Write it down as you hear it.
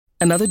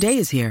Another day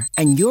is here,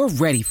 and you're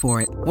ready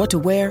for it. What to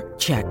wear?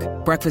 Check.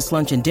 Breakfast,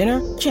 lunch, and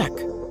dinner? Check.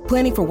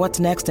 Planning for what's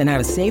next and how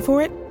to save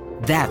for it?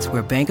 That's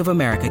where Bank of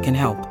America can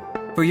help.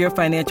 For your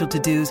financial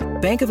to-dos,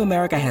 Bank of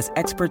America has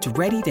experts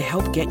ready to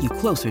help get you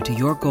closer to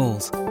your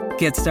goals.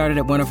 Get started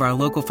at one of our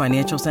local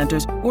financial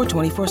centers or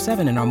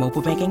 24/7 in our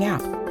mobile banking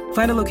app.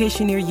 Find a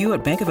location near you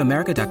at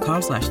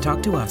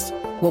bankofamerica.com/talktous.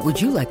 What would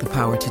you like the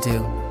power to do?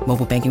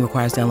 Mobile banking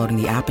requires downloading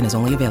the app and is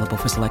only available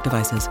for select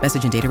devices.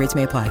 Message and data rates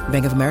may apply.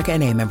 Bank of America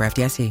N.A., member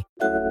FDIC.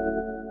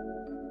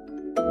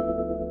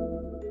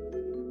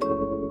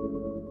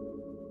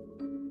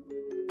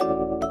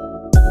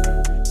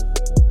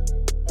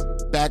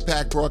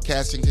 Backpack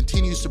Broadcasting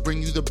continues to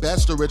bring you the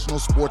best original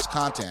sports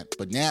content,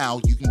 but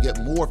now you can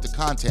get more of the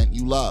content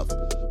you love.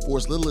 For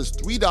as little as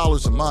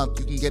 $3 a month,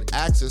 you can get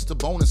access to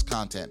bonus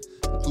content,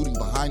 including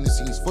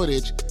behind-the-scenes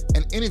footage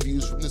and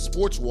interviews from the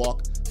Sports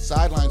Walk,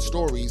 Sideline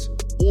Stories,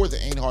 or the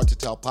Ain't Hard to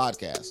Tell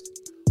podcast.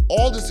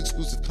 All this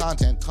exclusive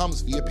content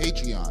comes via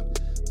Patreon.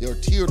 There are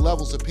tiered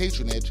levels of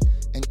patronage,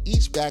 and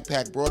each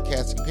Backpack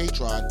Broadcasting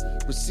patron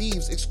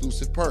receives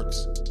exclusive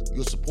perks.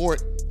 Your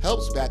support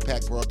helps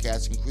Backpack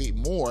Broadcasting create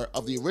more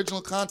of the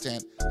original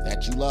content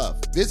that you love.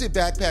 Visit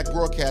Backpack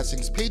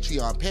Broadcasting's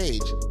Patreon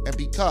page and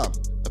become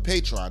a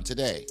patron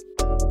today.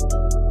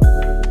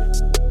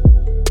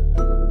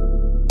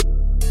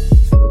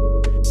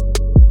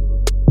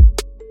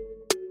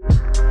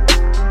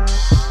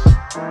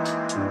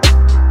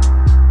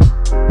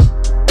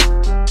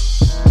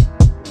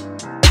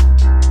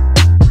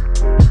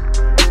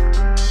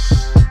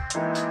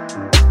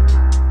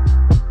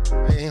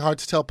 Hard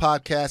to Tell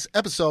podcast,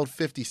 episode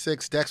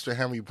 56. Dexter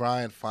Henry,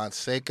 Brian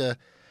Fonseca,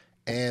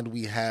 and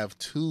we have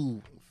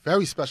two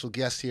very special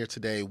guests here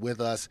today with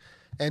us.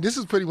 And this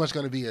is pretty much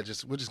going to be we're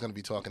just going to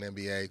be talking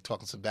NBA,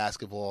 talking some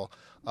basketball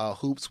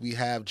hoops. We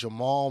have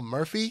Jamal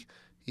Murphy.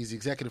 He's the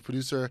executive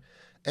producer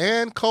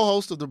and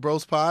co-host of the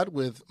Bros Pod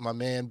with my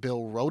man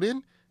Bill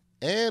Rhoden.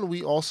 And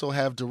we also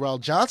have Darrell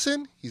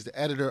Johnson. He's the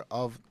editor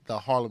of the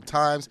Harlem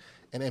Times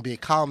and NBA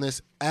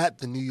columnist at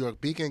the New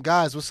York Beacon.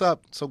 Guys, what's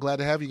up? So glad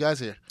to have you guys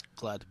here.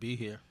 Glad to be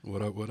here.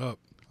 What up, what up?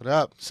 What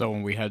up? So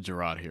when we had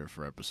Gerard here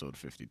for episode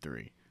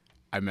 53,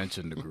 I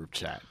mentioned the group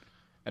chat,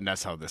 and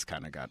that's how this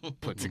kind of got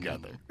put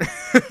together.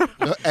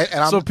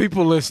 So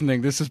people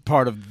listening, this is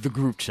part of the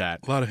group chat.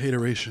 A lot of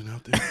hateration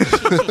out there.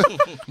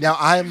 Now,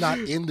 I am not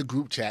in the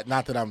group chat.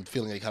 Not that I'm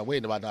feeling any kind of way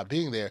about not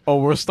being there. Oh,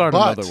 we'll start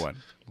another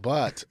one.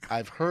 But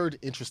I've heard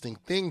interesting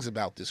things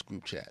about this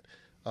group chat.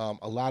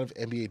 A lot of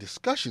NBA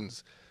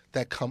discussions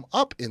that come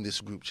up in this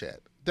group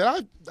chat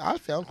that I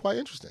found quite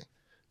interesting.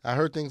 I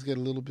heard things get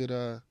a little bit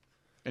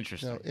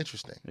interesting.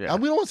 Yeah.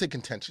 We don't want to say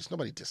contentious.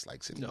 Nobody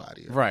dislikes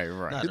anybody. No. Right.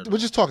 We're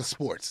just talking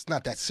sports. It's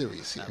not that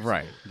serious here.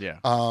 Right, yeah.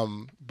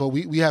 But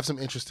we have some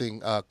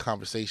interesting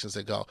conversations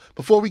that go.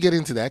 Before we get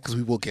into that, because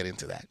we will get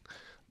into that,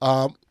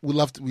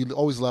 we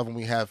always love when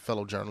we have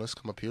fellow journalists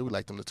come up here. We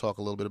like them to talk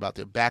a little bit about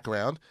their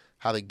background,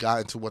 how they got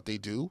into what they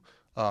do.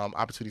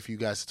 Opportunity for you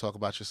guys to talk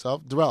about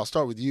yourself. Darrell, I'll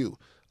start with you.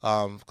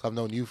 I've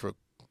known you for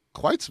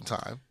quite some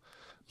time.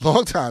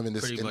 Long time in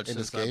this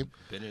game.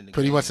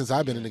 Pretty much since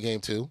I've been in the game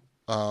too.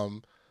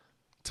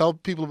 Tell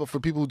people, for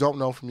people who don't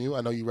know from you,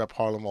 I know you rep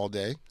Harlem all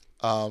day.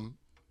 Tell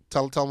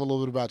them a little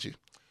bit about you.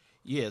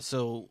 Yeah,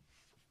 so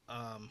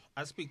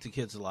I speak to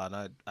kids a lot.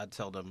 I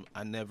tell them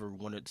I never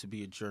wanted to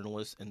be a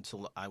journalist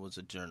until I was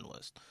a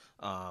journalist.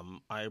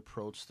 I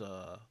approached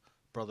a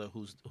brother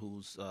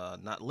who's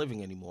not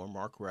living anymore,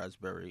 Mark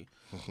Raspberry,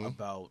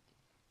 about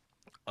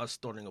us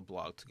starting a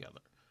blog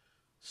together.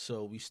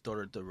 So we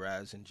started the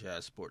Raz and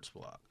Jazz Sports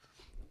blog.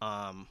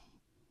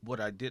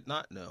 What I did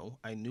not know,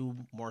 I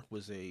knew Mark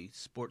was a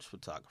sports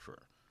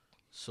photographer.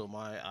 So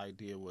my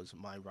idea was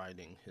my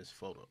writing his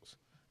photos.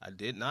 I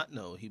did not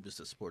know he was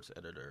the sports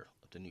editor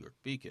of the New York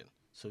Beacon.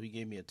 So he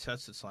gave me a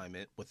test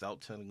assignment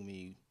without telling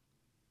me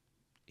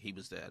he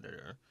was the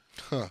editor.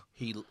 Huh.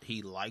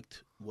 He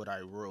liked what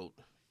I wrote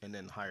and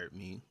then hired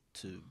me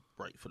to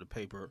write for the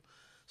paper.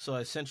 So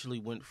I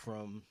essentially went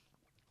from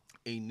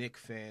a Knick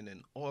fan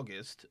in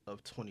August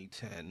of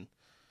 2010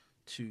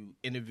 to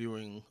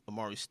interviewing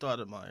Amari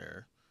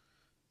Stoudemire,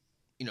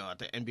 at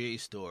the NBA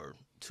store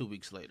 2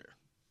 weeks later.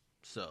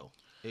 So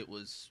it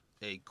was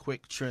a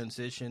quick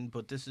transition,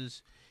 but this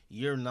is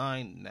year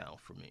 9 now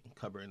for me,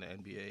 covering the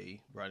NBA,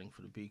 writing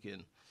for the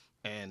Beacon,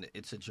 and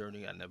it's a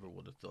journey I never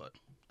would have thought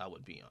I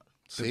would be on.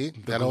 See,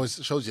 that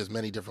always shows you there's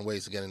many different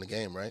ways to get in the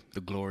game, right?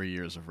 The glory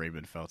years of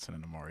Raymond Felton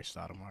and Amari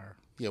Stoudemire.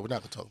 Yeah, we're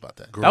not going to talk about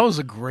that. That was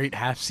a great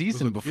half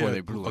season before they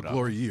blew it up. A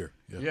glory year.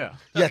 Yeah,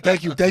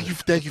 thank you for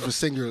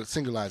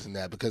singularizing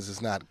that, because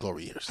it's not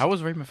glory years. How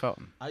was Raymond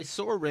Felton? I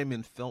saw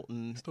Raymond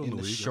Felton in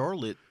the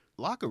Charlotte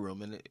locker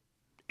room, and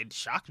it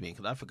shocked me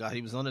because I forgot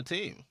he was on the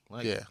team.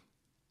 Yeah.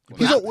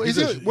 He's still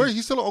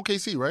at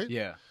OKC, right?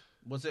 Yeah.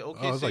 Was it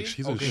OKC? I was like,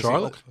 he's in OKC.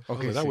 Charlotte?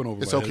 Okay, that went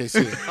over It's my head.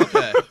 OKC.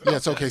 Okay. Yeah,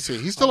 it's OKC.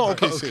 He's still on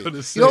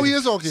OKC. He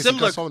is OKC.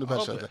 Similar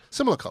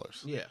Similar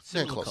colors. Yeah, Yeah,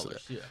 similar close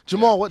colors. to that. Yeah.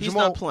 Jamal, He's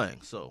not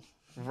playing, so.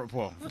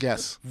 Well,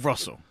 Yes.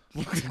 Russell.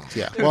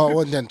 Yeah. Well,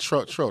 and then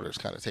Schroeder's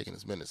kind of taking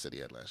his minutes that he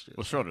had last year.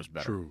 Well, Schroeder's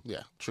better. True.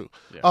 Yeah, true.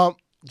 Yeah.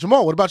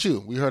 Jamal, what about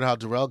you? We heard how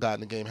Darrell got in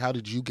the game. How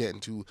did you get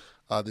into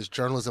this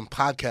journalism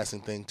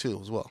podcasting thing too,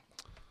 as well?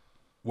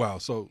 Wow.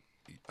 So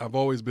I've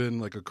always been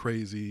like a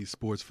crazy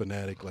sports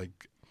fanatic,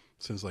 like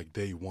since like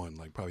day one,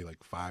 like probably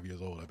like 5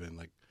 years old. I've been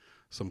like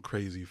some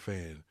crazy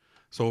fan.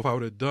 So if I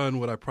would have done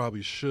what I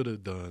probably should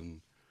have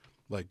done,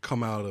 like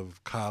come out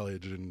of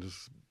college and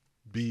just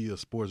be a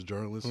sports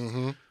journalist,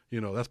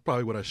 that's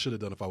probably what I should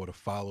have done if I would have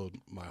followed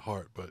my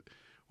heart. But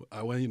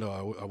I went,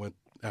 I went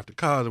after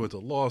college. I went to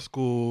law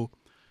school.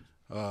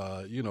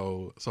 So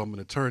I'm an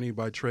attorney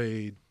by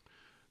trade,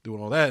 doing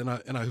all that,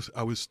 and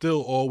I was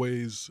still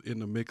always in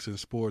the mix in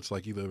sports,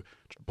 like either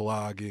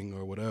blogging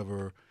or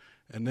whatever.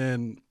 And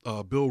then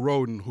Bill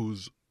Rhoden,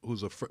 who's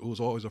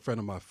always a friend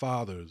of my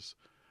father's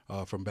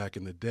from back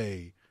in the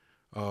day,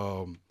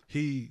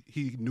 he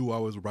knew I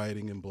was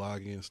writing and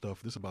blogging and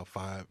stuff. This is about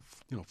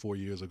 4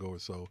 years ago or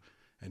so,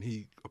 and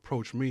he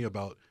approached me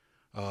about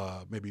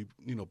maybe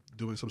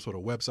doing some sort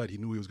of website. He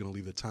knew he was going to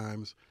leave the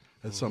Times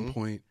at some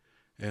point.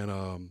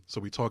 And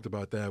so we talked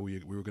about that. We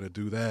were going to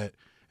do that.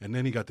 And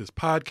then he got this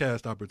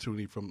podcast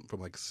opportunity from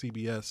like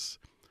CBS,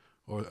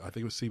 or I think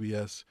it was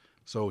CBS.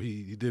 So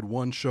he did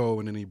one show,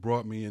 and then he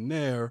brought me in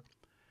there.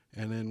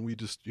 And then we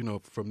just,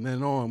 from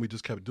then on, we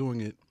just kept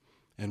doing it.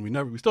 And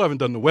we still haven't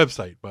done the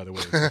website, by the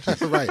way. Which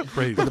is right.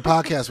 Crazy. But the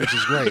podcast, which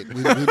is great.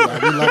 We love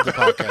the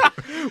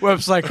podcast.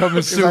 Website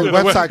coming soon.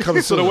 Like website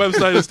coming so soon. the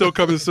website is still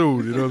coming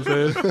soon. You know what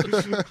I'm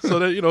saying? So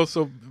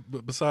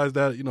that besides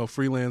that,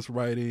 freelance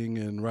writing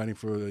and writing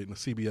for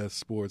CBS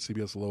Sports,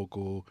 CBS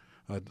Local.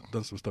 I've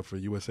done some stuff for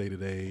USA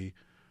Today.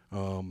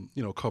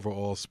 Cover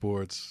all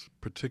sports,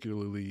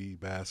 particularly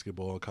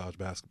basketball, college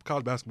basketball.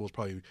 College basketball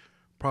is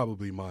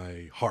probably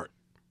my heart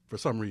for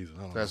some reason.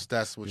 I don't know.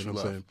 That's what you know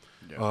love. What I'm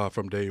saying?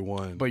 From day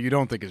one. But you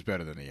don't think it's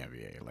better than the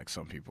NBA, like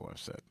some people have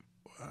said.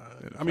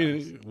 I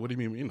mean, what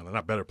do you mean? They're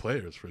not better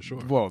players for sure.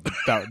 Well,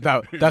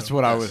 that's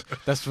what I was.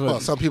 That's what. Well,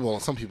 some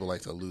people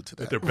like to allude to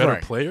that. If they're better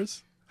Right.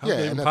 players. How is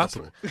that even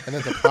possible? And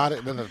then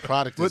the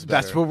product is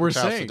better. That's what we're which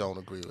I also saying. don't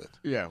agree with.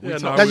 Yeah.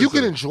 Now you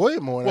can enjoy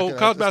it more. Well,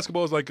 college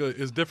basketball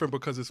is different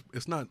because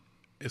it's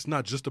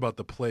not just about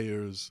the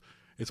players.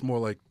 It's more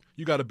like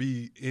you got to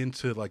be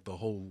into like the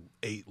whole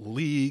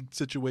 8-league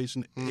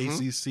situation,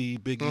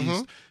 ACC, Big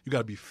East. You got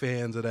to be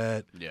fans of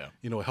that. Yeah.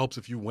 It helps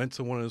if you went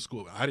to one of the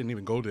schools. I didn't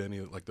even go to any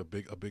like a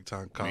big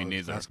time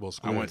college basketball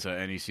school. I went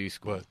to NEC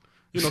school. But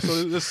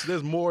so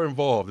there's more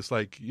involved. It's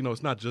like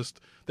it's not just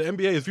the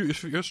NBA.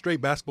 If you're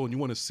straight basketball and you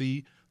want to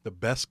see the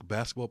best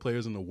basketball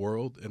players in the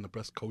world and the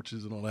best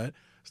coaches and all that,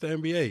 it's the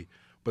NBA.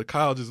 But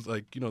college is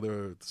like there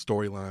are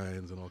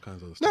storylines and all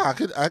kinds of stuff.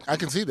 No, I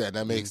can see that.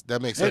 That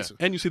makes sense.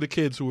 And you see the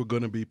kids who are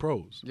going to be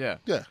pros. Yeah.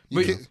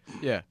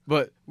 Yeah.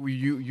 But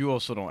you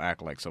also don't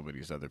act like some of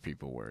these other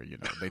people where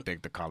they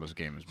think the college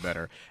game is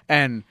better,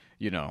 and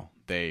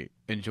they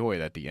enjoy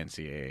that the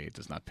NCAA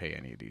does not pay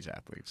any of these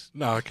athletes.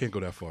 No, I can't go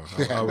that far.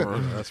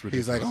 That's ridiculous.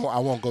 He's like, I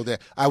won't go there.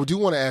 I do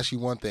want to ask you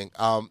one thing.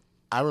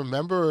 I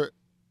remember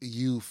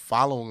you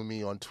following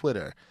me on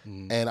Twitter,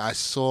 and I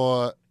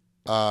saw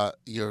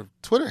your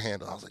Twitter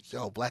handle. I was like,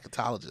 "Yo,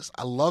 Blackatologist."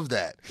 I love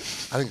that.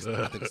 I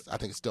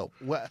think it's dope.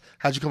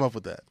 How'd you come up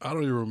with that? I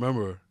don't even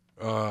remember.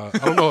 I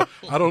don't know.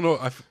 I don't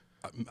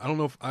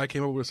know if I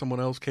came up with it or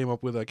someone else came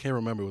up with it. I can't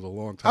remember. It was a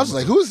long time. I was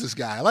like, "Who is this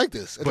guy? I like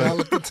this." And then I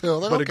looked into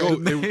it. But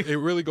it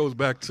really goes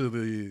back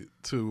to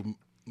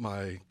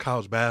my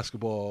college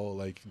basketball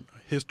like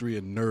history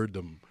and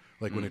nerddom.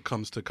 Like when it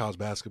comes to college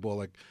basketball,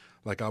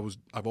 like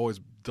I've always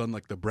done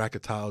like the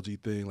bracketology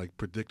thing, like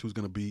predict who's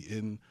going to be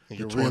in the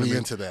you're tournament, really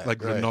into that,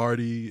 like right.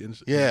 Lenardi and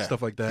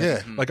stuff like that.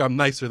 Yeah. Like I'm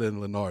nicer than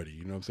Lenardi.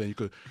 You know what I'm saying?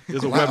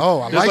 There's a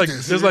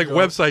this. There's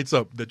websites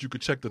up that you could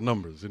check the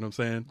numbers. You know what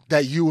I'm saying?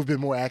 That you have been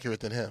more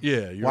accurate than him.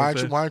 Yeah. Why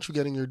aren't you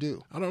getting your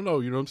due? I don't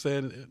know. You know what I'm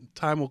saying?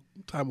 Time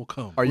will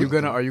come. Are you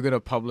gonna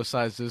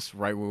publicize this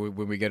right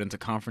when we get into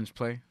conference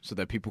play so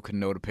that people can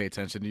know to pay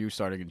attention to you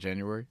starting in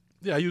January?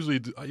 Yeah, I usually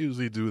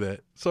do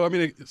that. So I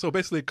mean, so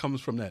basically, it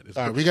comes from that.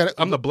 All right,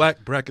 I'm the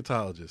black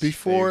bracketologist.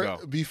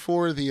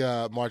 Before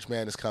the March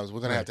Madness comes, we're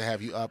gonna have to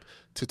have you up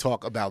to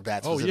talk about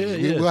that. Oh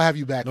yeah. We'll have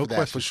you back no for that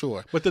question. for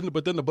sure. But then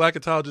the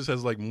blacketologist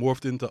has like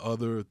morphed into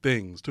other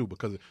things too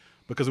because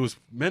it was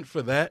meant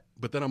for that.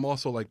 But then I'm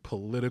also like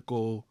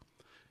political.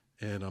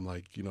 And I'm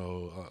like,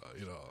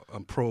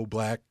 I'm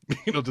pro-black,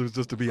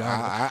 just to be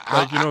honest.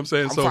 You know what I'm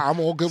saying?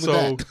 I'm all good with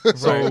that.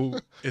 So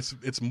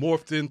it's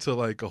morphed into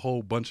like a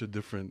whole bunch of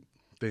different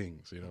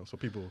things, So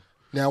people.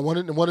 Now, one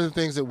of the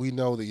things that we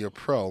know that you're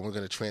pro, and we're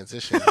going to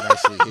transition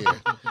nicely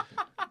here.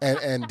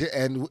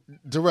 And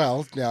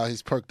Darrell, now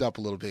he's perked up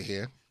a little bit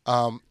here.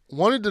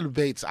 One of the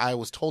debates I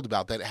was told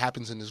about that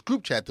happens in this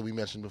group chat that we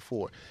mentioned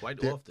before.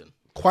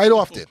 Quite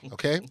often,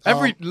 okay?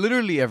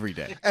 Literally every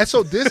day. And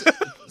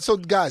so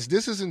guys,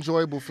 this is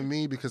enjoyable for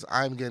me because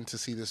I'm getting to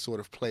see this sort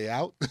of play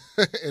out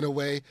in a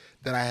way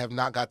that I have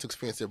not got to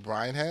experience that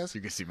Brian has.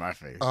 You can see my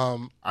face.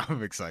 I'm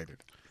excited.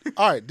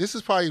 All right, this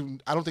is probably,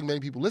 I don't think many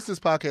people listening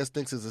to this podcast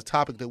thinks is a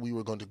topic that we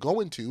were going to go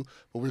into,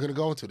 but we're going to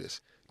go into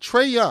this.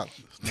 Trae Young.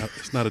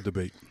 It's not a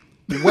debate.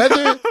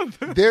 Whether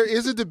there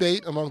is a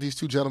debate among these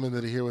two gentlemen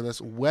that are here with us,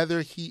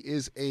 whether he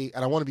is and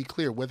I want to be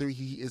clear, whether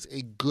he is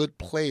a good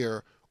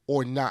player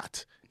or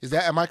not.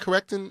 Am I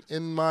correct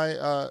in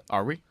my...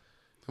 Are we?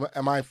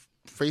 Am I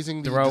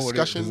phrasing the Darrell,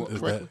 discussion Is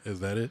correctly?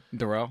 that it?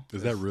 Darrell?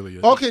 Is that really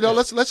it? Okay, no,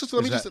 let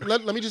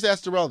me just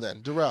ask Darrell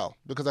then. Darrell,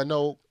 because I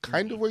know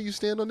kind of where you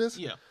stand on this.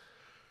 Yeah.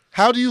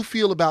 How do you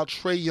feel about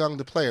Trae Young,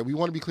 the player? We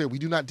want to be clear. We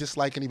do not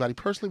dislike anybody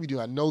personally. We do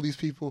not know these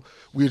people.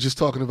 We're just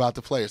talking about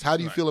the players. How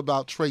do you feel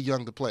about Trae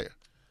Young, the player?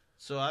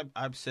 So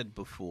I've said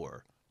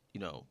before,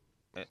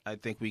 I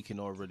think we can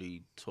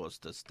already toss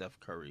the Steph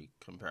Curry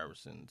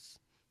comparisons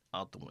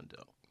out the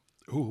window.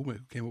 Who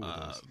came up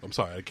with those? I'm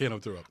sorry, I can't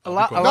interrupt. A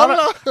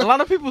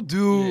lot of people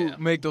do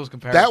make those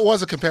comparisons. That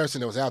was a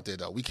comparison that was out there,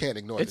 though. We can't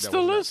ignore it. It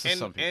still is.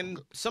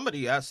 And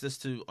somebody asked this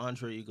to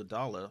Andre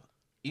Iguodala.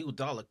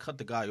 Iguodala cut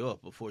the guy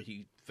off before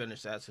he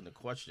finished asking the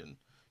question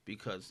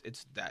because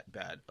it's that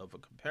bad of a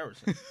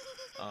comparison.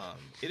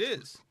 It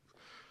is.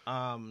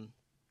 The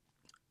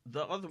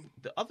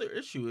other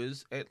issue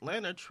is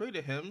Atlanta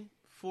traded him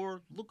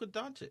for Luka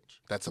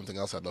Doncic. That's something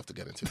else I'd love to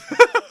get into.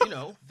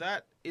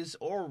 That is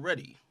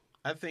already.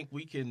 I think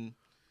we can,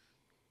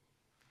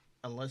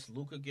 unless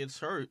Luka gets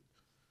hurt,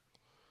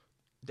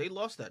 they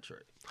lost that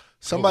trade.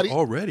 Somebody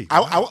already.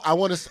 I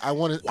want to. I'm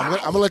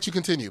gonna let you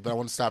continue, but I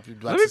want to stop you.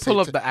 Let me pull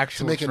up the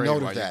actual to make a trade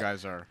note while of that. you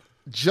guys are.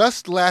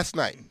 Just last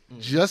night,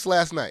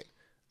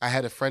 I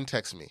had a friend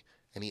text me,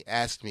 and he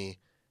asked me,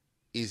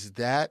 "Is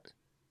that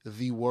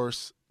the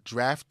worst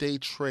draft day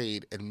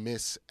trade and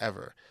miss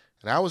ever?"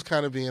 And I was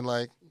kind of being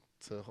like,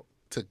 to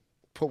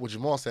put what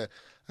Jamal said.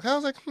 I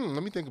was like,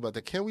 let me think about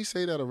that. Can we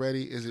say that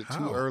already? Is it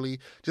too early?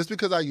 Just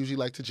because I usually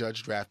like to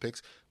judge draft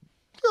picks.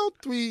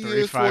 3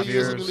 years, 4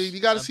 years in the league. You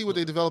got to see what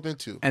they develop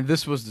into. And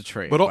this was the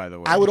trade, by the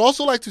way. I would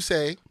also like to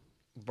say,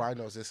 Brian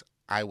knows this,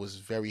 I was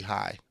very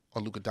high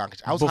on Luka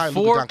Doncic. I was high on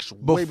Luka Doncic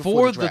way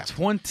before the draft.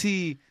 Before the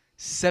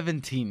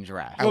 2017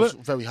 draft. I was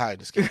very high in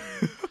this game.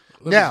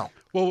 Now.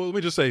 Let me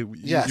just say,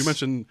 yes. You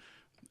mentioned,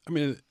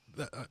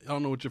 I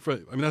don't know what your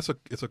friend.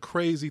 It's a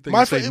crazy thing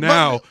to say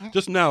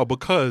just now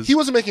because he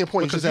wasn't making a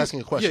point. He was just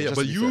asking a question. Yeah,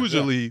 but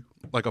usually,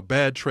 like a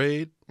bad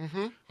trade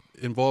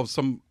involves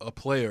a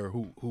player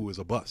who is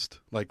a bust,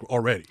 like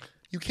already.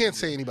 You can't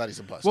say anybody's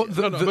a bust. Well,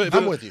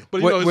 I'm with you.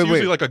 But it's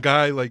usually like a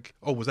guy like,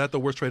 was that the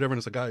worst trade ever? And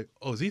it's a guy,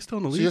 is he still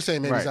in the league? So you're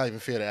saying maybe it's not even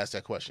fair to ask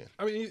that question.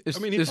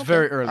 It's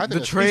very early.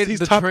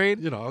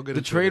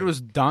 The trade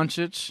was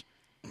Doncic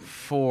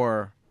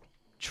for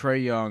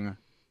Trae Young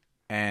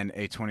and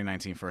a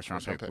 2019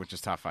 first-round pick, which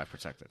is top 5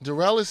 protected.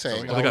 Darrell is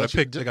saying... They got a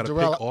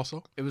pick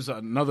also? It was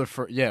another...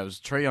 it was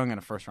Trae Young and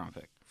a first-round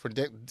pick. For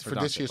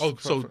this year's...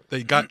 So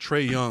they got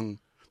Trae Young.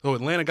 So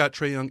Atlanta got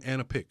Trae Young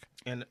and a pick.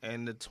 And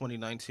the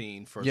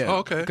 2019 first. Yeah.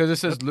 Okay. Because it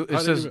says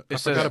I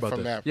forgot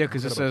about that. Yeah,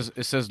 because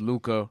it says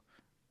Luka,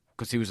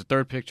 because he was the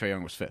third pick. Trae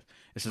Young was 5th.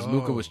 It says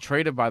Luka was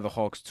traded by the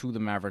Hawks to the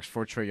Mavericks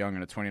for Trae Young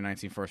in a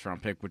 2019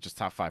 first-round pick, which is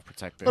top 5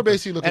 protected. Or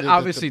basically,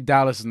 obviously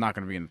Dallas is not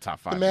going to be in the top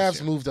 5. The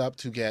Mavs moved up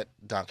to get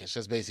Doncic.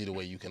 That's basically the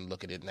way you can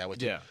look at it now.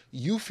 Yeah.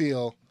 You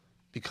feel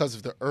because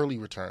of the early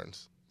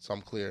returns. So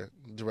I'm clear,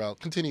 Darrell.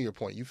 Continue your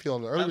point. You feel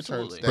in the early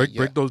returns.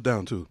 Break those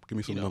down too. Give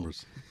me some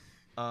numbers.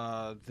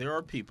 There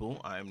are people.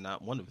 I am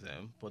not one of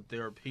them, but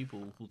there are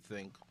people who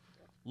think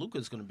Luka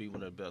is going to be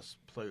one of the best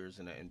players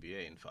in the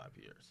NBA in 5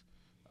 years.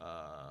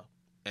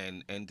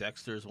 And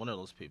Dexter is one of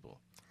those people.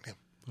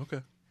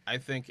 Okay. I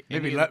think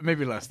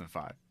maybe less than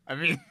 5. I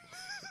mean,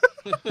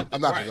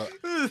 I'm not going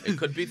to. It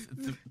could be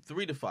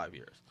 3 to 5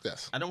 years.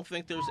 Yes. I don't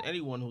think there's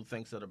anyone who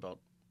thinks that about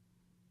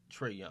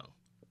Trae Young,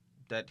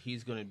 that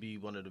he's going to be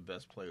one of the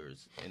best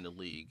players in the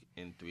league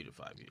in 3 to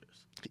 5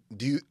 years.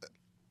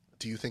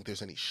 Do you think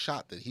there's any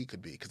shot that he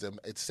could be? Because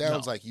it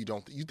sounds like you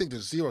don't. You think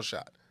there's zero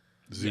shot.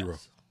 Zero.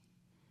 Yes.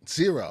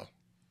 Zero.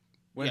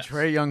 When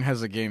Trae Young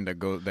has a game that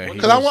goes there,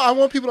 because I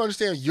want people to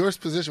understand your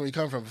position where you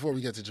come from before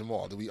we get to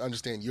Jamal. Do we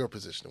understand your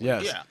position?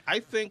 Yes. Yeah. I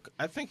think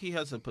he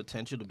has the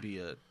potential to be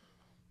a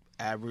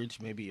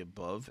average, maybe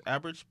above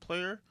average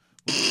player.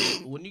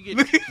 When you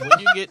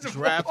get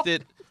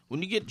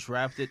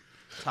drafted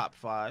top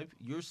 5,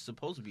 you're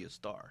supposed to be a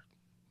star.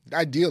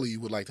 Ideally,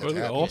 you would like that to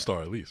happen.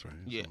 All-star at least, right?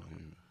 Yeah.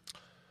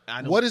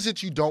 What is it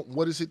that you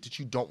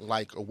don't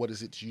like, or what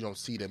is it that you don't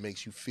see that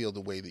makes you feel the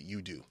way that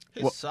you do?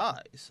 His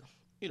size,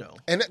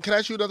 And can I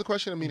ask you another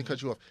question? I mean to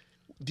cut you off.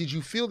 Did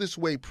you feel this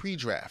way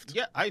pre-draft?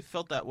 Yeah, I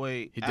felt that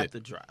way at the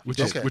draft. Which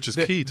is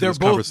key to this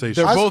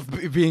conversation. They're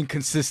both being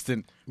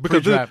consistent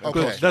because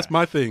that's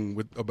my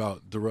thing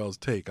about Darrell's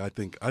take. I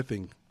think,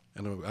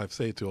 and I've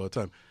said it to you all the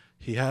time.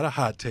 He had a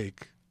hot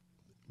take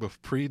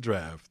with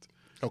pre-draft.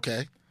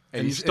 Okay.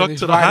 And he stuck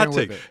to the hot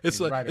take.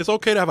 It's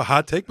okay to have a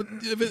hot take, but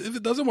if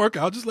it doesn't work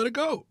out, just let it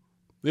go.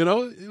 We're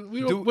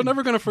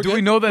never going to forget. Do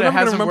we know that it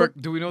hasn't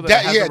worked? Do we know that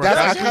it hasn't worked?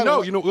 That's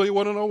no. You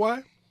want to know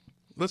why?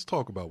 Let's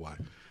talk about why.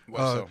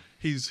 So?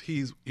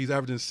 He's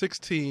averaging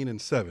 16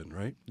 and 7,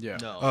 right? Yeah.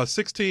 No.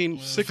 16,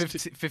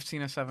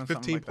 15 and 7,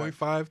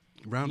 15.5,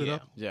 rounded Yeah.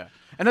 up. Yeah.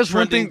 And that's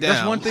one thing. Trending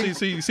That's one down.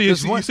 thing. You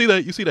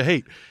see the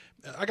hate.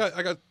 I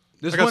got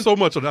so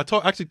much on it.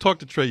 I actually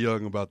talked to Trae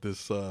Young about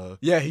this. He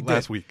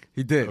last did. week.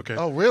 He did. Okay.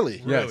 Oh,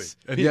 really? Yes.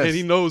 And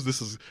he knows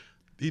this is.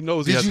 He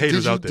knows he has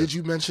haters out there. Did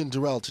you mention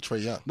Darrell to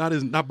Trae Young?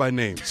 Not by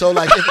name. So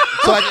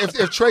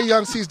if Trae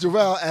Young sees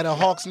Darrell at a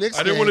Hawks Knicks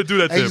I didn't game, want to do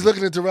that to and him. he's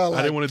looking at Darrell.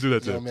 I didn't want to do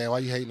that to Yo, him. man, why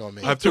you hating on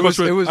me? I have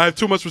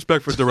too much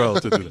respect for Darrell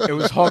to do that. It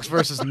was Hawks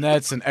versus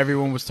Nets, and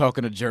everyone was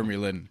talking to Jeremy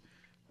Lin.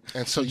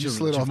 And so you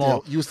slid off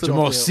Jamal, there. You slid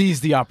Jamal off there.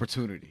 seized the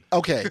opportunity.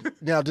 Okay,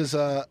 now does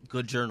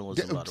Good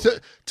journalism, by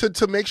the way.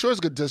 to make sure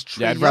it's good. Does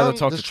Trae I'd rather Young,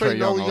 talk does to Trae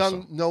Young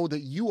also. know that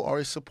you are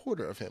a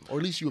supporter of him, or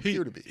at least you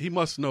appear to be? He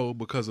must know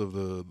because of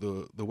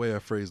the way I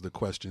phrased the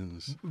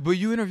questions. But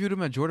you interviewed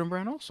him at Jordan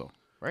Brand also,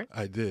 right?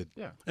 I did.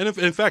 Yeah. And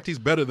in fact, he's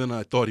better than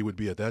I thought he would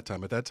be at that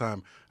time. At that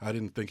time, I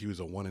didn't think he was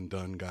a one and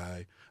done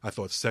guy. I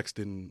thought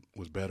Sexton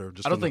was better.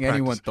 Just I don't from the think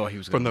anyone practice- thought he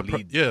was from going the to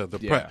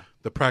lead.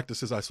 the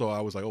practices I saw.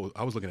 I was like,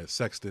 I was looking at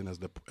Sexton as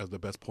the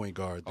best point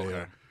guard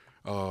there.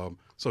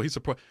 So he's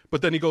surprised.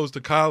 But then he goes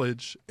to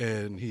college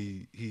and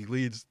he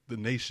leads the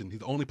nation. He's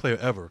the only player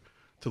ever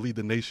to lead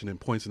the nation in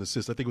points and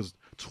assists. I think it was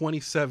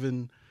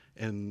 27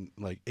 and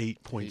like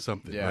 8 point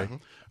something. Yeah.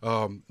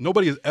 Right.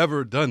 Nobody has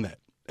ever done that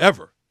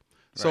ever.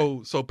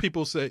 So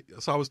people say.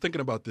 So I was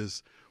thinking about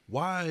this.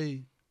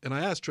 Why? And I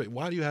asked Trae,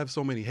 why do you have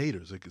so many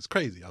haters? Like, it's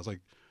crazy. I was like,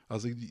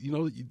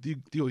 do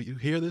you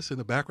hear this in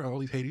the background? All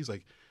these haters.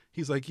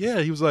 He's like, yeah.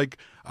 He was like,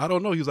 I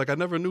don't know. He was like, I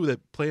never knew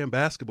that playing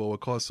basketball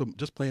would cause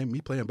playing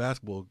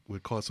basketball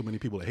would cause so many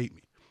people to hate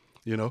me,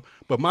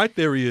 But my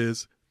theory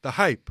is the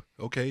hype.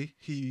 Okay,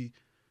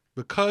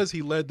 because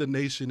he led the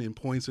nation in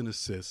points and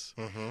assists,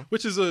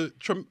 which is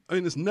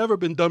it's never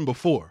been done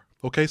before.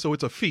 Okay, so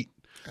it's a feat.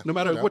 No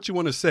matter what you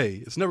want to say,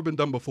 it's never been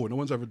done before. No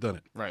one's ever done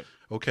it. Right.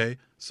 Okay,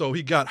 so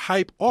he got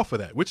hype off of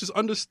that, which is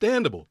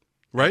understandable,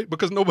 right?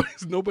 Because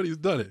nobody's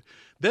done it.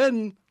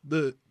 Then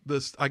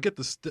I get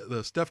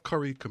the Steph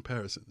Curry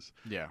comparisons,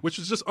 which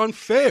is just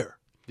unfair.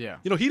 Yeah.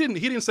 He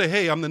didn't say,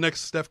 "Hey, I'm the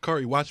next Steph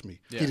Curry. Watch me."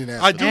 Yeah. He didn't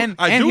ask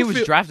And he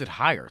was drafted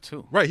higher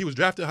too. Right, he was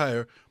drafted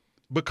higher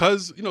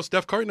because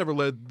Steph Curry never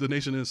led the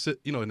nation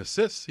in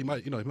assists. He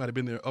might have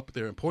been up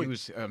there in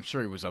points. I'm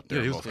sure he was up there.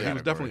 Yeah, in he was both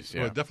definitely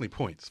categories, definitely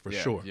points for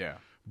sure. Yeah.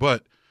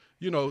 But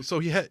so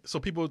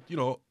people,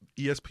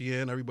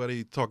 ESPN,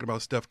 everybody talking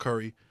about Steph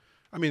Curry.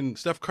 I mean,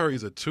 Steph Curry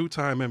is a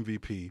 2-time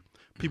MVP.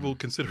 People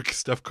consider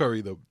Steph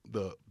Curry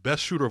the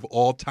best shooter of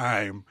all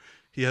time.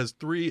 He has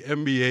 3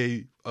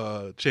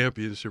 NBA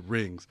championship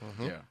rings.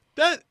 Yeah.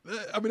 That's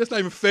not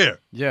even fair.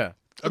 Yeah.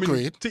 I mean,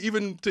 Agreed.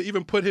 to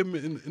even put him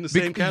in the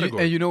same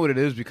category. And you know what it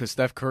is? Because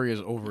Steph Curry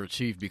has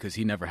overachieved because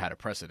he never had a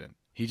precedent.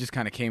 He just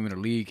kind of came in the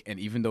league, and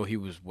even though he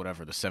was the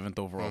 7th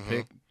overall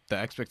pick, the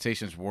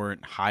expectations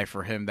weren't high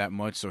for him that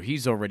much. So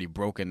he's already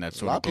broken that A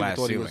sort lot of of people glass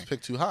thought ceiling. he was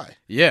picked too high.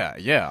 Yeah,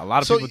 a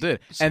lot of people did.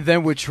 And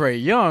then with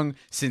Trae Young,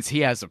 since he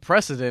has a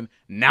precedent,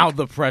 now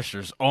the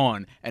pressure's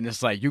on, and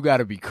it's like you got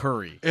to be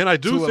Curry. And I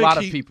do to think a lot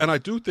of people. And I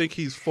do think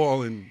he's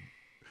fallen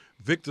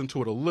victim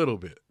to it a little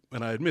bit,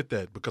 and I admit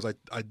that because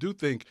I do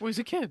think Well, he's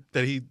a kid.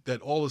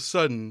 that all of a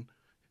sudden,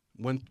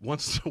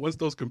 once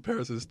those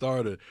comparisons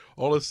started,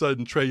 all of a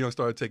sudden Trae Young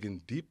started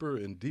taking deeper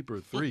and deeper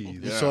threes.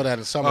 You saw that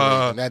in summer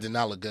league, and that did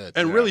not look good.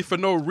 And really for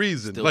no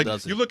reason. Still like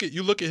doesn't. you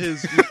look at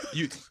his.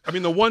 I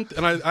mean, the one.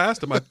 And I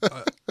asked him.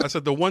 I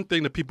said the one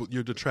thing that people,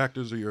 your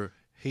detractors or your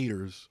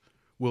haters,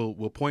 will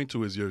point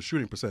to is your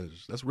shooting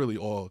percentage. That's really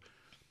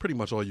pretty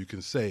much all you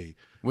can say.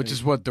 Which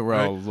is what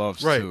Darrell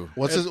loves too.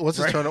 What's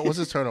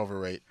his turnover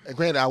rate? And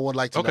granted, I would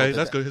like to know. Okay,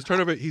 that's good. His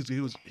turnover. He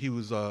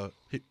was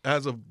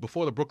as of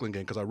before the Brooklyn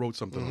game because I wrote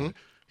something on it.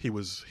 He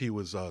was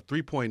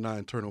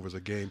 3.9 turnovers a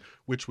game,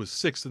 which was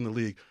 6th in the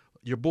league.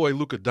 Your boy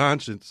Luka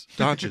Doncic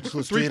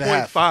was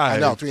 3.5. I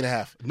know,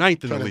 3.5.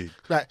 9th in the league.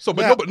 Right. So,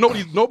 but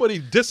nobody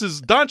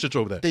disses Doncic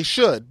over that. They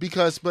should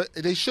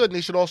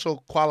they should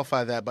also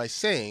qualify that by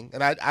saying,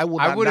 and I would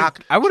not knock.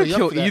 I wouldn't Trae Young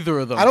kill for that. either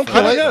of them. I don't for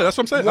kill that. it. Yeah, that's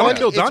what I'm saying. I don't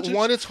kill Doncic.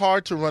 One, it's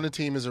hard to run a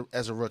team as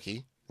a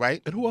rookie,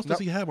 right? And who else does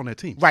he have on that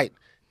team? Right.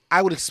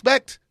 I would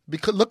expect,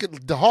 because look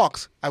at the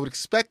Hawks, I would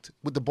expect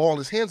with the ball in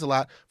his hands a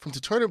lot for him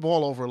to turn the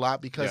ball over a lot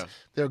because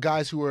there are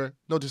guys who are,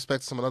 no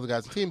disrespect to some of the other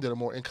guys on the team, that are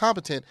more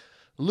incompetent.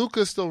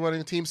 Luka's still running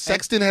the team.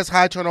 Sexton has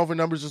high turnover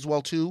numbers as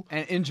well too.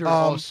 And injured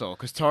also,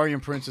 because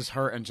Taurean Prince is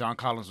hurt and John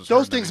Collins was hurt.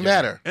 Those things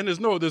matter. And there's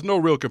no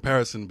real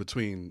comparison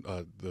between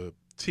the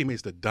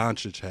teammates that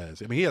Doncic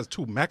has. I mean, he has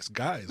 2 max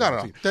guys. on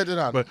the team. They're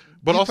not. But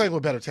he's also playing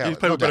with better talent. He's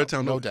playing with better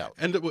talent, no doubt.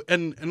 And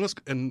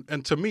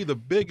to me, the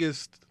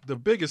biggest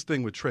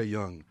thing with Trae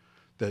Young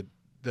that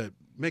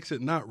makes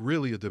it not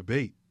really a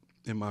debate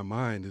in my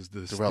mind is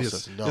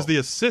the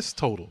assist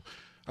total.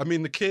 I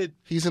mean, the kid.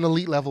 He's an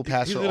elite level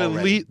passer. He's an already.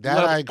 elite that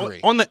level, I agree.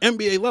 on the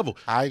NBA level.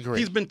 I agree.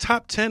 He's been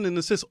top 10 in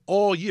assists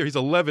all year. He's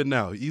 11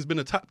 now. He's been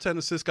a top 10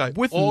 assist guy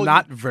with all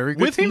not year. very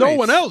good with teammates. no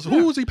one else.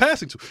 Who was he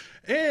passing to?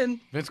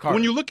 And Vince Carter.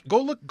 when you go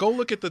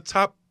look at the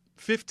top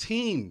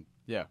 15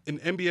 in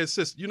NBA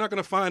assists, you're not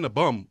going to find a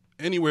bum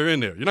anywhere in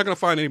there. You're not going to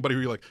find anybody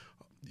who you're like,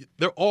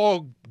 they're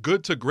all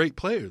good to great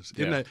players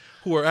in that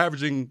who are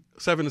averaging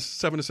seven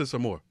assists or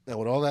more. Now,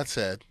 with all that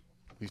said,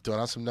 we've thrown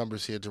out some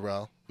numbers here,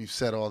 Darrell. We've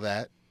said all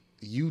that.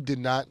 You did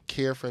not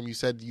care for him. You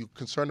said you were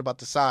concerned about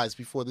the size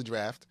before the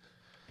draft.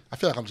 I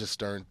feel like I'm just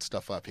stirring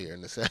stuff up here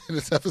in this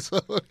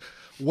episode.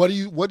 What do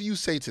you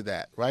say to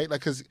that, right?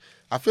 Like, because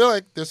I feel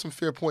like there's some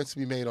fair points to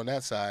be made on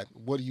that side.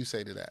 What do you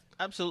say to that?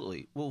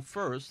 Absolutely. Well,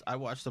 first, I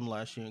watched him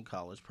last year in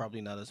college. Probably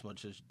not as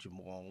much as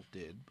Jamal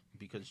did,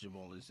 because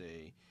Jamal is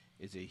a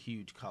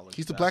huge college.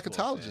 He's the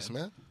basketball blackatologist, fan.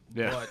 man.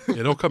 Yeah. But,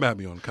 Yeah, don't come at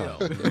me on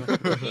college.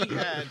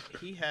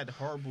 he had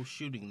horrible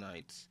shooting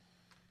nights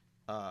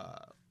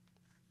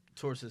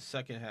towards the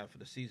second half of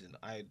the season.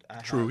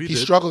 True, he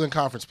struggled in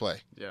conference play.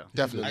 Yeah.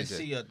 Definitely I did.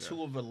 see a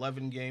 2 of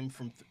 11 game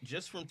from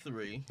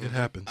three. It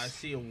happens. I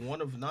see a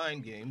 1 of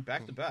 9 game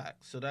back to back.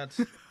 So that's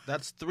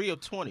 3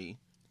 of 20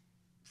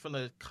 from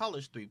the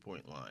college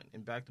 3-point line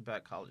in back to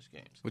back college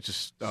games, Which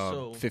is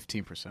So-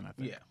 15%, I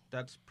think. yeah,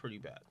 that's pretty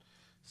bad.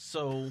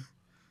 So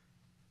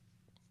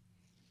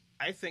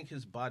I think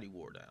his body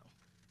wore down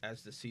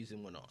as the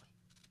season went on.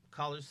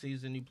 College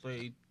season, he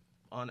played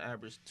on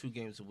average 2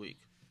 games a week.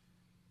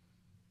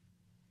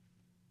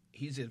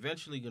 He's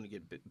eventually going to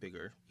get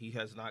bigger. He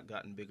has not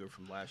gotten bigger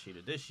from last year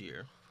to this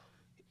year.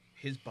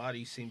 His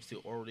body seems to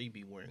already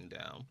be wearing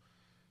down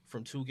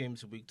from 2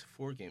 games a week to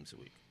 4 games a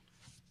week.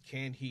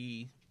 Can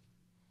he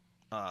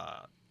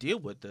deal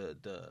with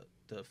the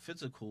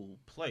physical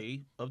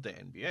play of the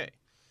NBA?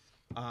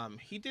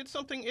 He did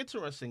something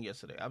interesting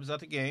yesterday. I was at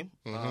the game.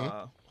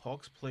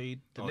 Hawks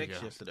played the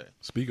Knicks yesterday.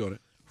 Speak on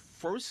it.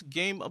 First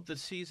game of the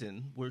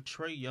season where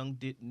Trae Young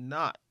did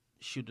not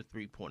shoot a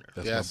 3-pointer.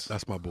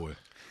 That's my boy.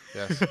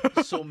 Yes.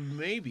 So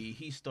maybe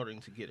he's starting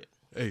to get it.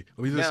 Hey,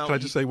 can I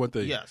just say one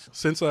thing? Yes.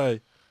 Since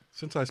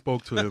I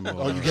spoke to him,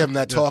 Oh, you gave him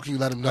that talk and you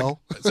let him know?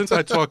 since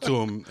I talked to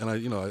him, and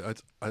I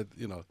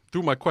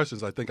through my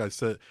questions, I think I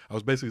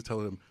was basically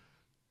telling him,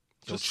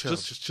 just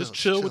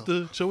chill with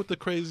the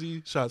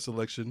crazy shot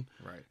selection,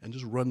 Right. and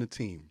just run the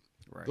team.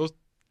 Right.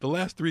 The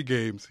last 3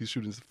 games, he's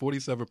shooting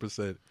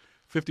 47%,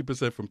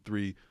 50% from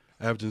 3,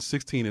 averaging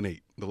 16 and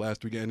 8. The last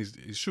 3 games,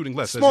 he's shooting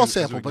less. Small as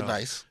you sample, but acknowledge,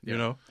 nice. You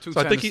know, Two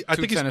so I think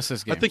tennis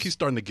I think he's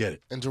starting to get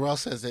it. And Darrell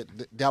says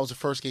that was the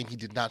first game he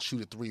did not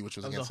shoot a 3, which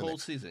was Of the against the whole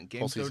Knicks. season, game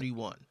Whole season.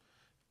 31.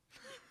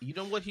 You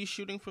know what he's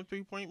shooting from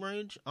 3-point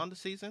range on the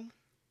season?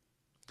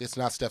 It's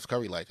not Steph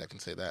Curry like, I can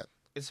say that.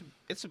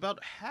 It's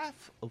about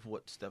half of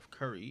what Steph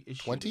Curry is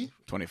 20? shooting.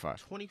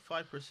 25.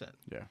 25%.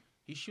 Yeah.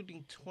 He's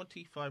shooting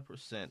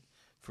 25%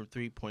 from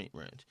 3-point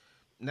range.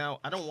 Now,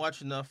 I don't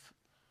watch enough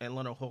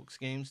Atlanta Hawks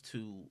games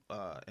to,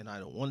 and I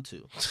don't want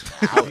to,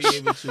 be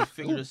able to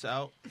figure this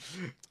out.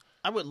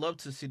 I would love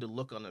to see the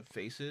look on their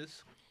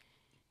faces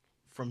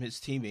from his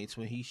teammates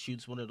when he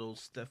shoots one of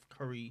those Steph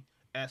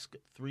Curry-esque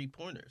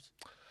 3-pointers.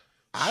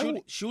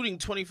 Shooting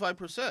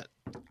 25%.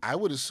 I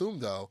would assume,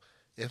 though,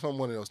 if I'm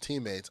one of those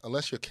teammates,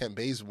 unless you're Kent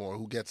Bazemore,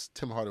 who gets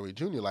Tim Hardaway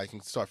Jr. like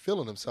and start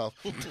feeling himself,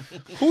 who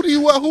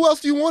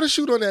else do you want to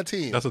shoot on that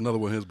team? That's another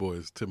one of his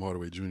boys, Tim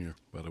Hardaway Jr.,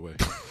 by the way.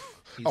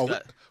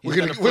 We're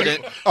gonna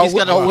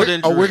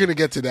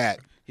get to that.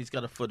 He's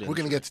got a foot in. We're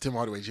gonna get to Tim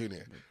Hardaway Jr.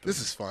 This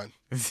is fun.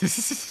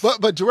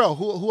 but Darrell,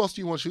 who else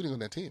do you want shooting on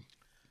that team?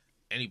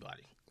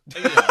 Anybody.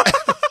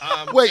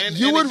 Wait,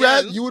 you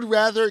would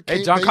rather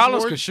Hey, John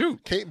Collins could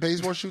shoot. Kent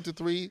Bazemore shoot the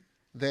 3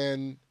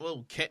 than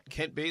Well,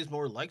 Kent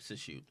Bazemore likes to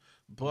shoot,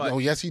 but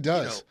yes, he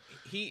does.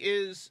 He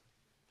is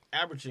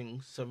averaging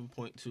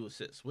 7.2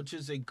 assists, which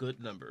is a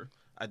good number.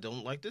 I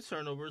don't like the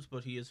turnovers,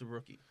 but he is a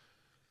rookie.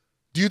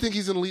 Do you think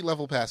he's an elite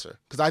level passer?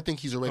 Because I think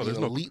he's already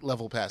an elite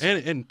level passer.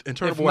 And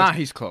turnover If not,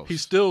 he's close.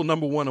 He's still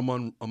number 1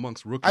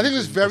 amongst rookies. I think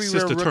it's very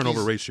assist rare to turnover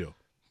rookies- ratio.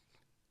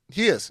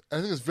 He is. I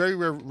think it's very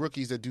rare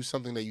rookies that do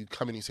something that you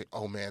come in and you say,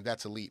 "Oh man,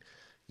 that's elite."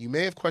 You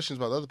may have questions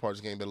about other parts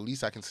of the game, but at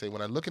least I can say when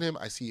I look at him,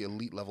 I see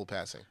elite level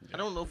passing. I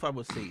don't know if I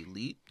would say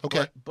elite.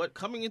 Okay. But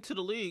coming into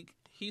the league,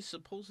 he's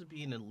supposed to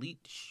be an elite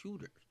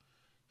shooter.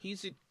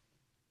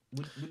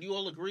 Would you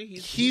all agree?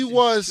 He's a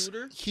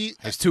shooter?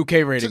 His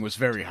 2K rating was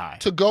very high.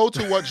 To go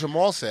to what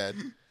Jamal said,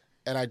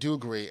 and I do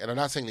agree, and I'm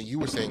not saying that you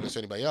were saying this or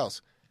anybody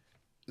else,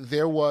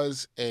 there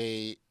was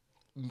a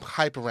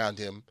hype around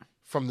him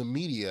from the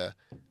media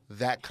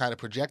that kind of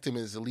projected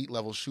him as an elite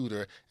level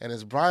shooter. And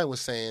as Brian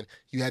was saying,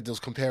 you had those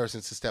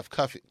comparisons to Steph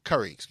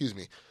Curry.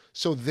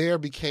 So there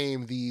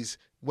became these,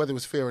 whether it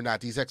was fair or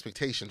not, these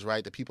expectations,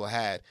 right, that people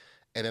had.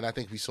 And then I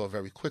think we saw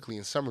very quickly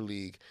in Summer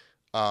League,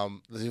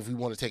 if we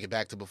want to take it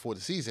back to before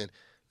the season,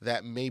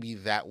 that maybe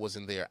that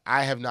wasn't there.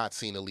 I have not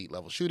seen elite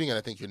level shooting, and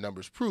I think your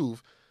numbers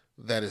prove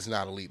that it's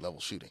not elite level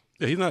shooting.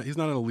 Yeah, he's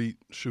not an elite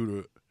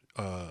shooter.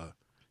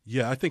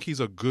 I think he's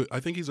a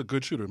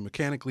good shooter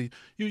mechanically.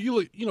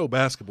 You know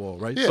basketball,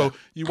 right? Yeah. So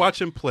you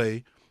watch him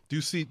play. Do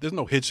you see? There's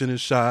no hitch in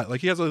his shot.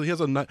 Like in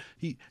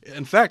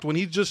fact, when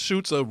he just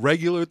shoots a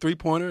regular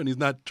 3-pointer and he's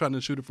not trying to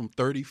shoot it from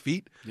 30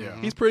 feet,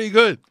 he's pretty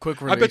good.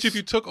 Quick I bet release. you if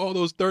you took all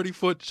those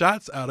 30-foot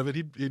shots out of it,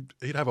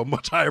 he'd have a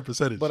much higher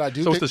percentage. But I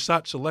do so think- it's the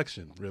shot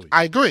selection, really.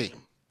 I agree.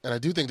 And I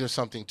do think there's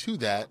something to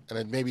that,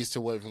 and maybe it's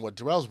to what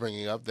Darrell's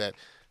bringing up, that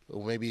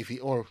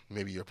or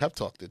maybe your pep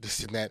talk did this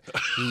and that,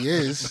 he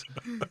is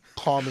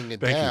calming it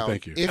down.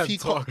 Thank you. If he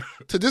so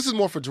this is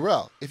more for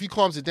Jarrell. If he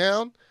calms it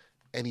down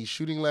and he's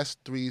shooting less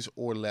threes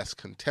or less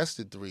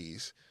contested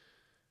threes,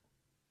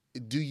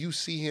 do you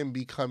see him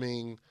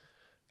becoming?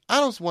 I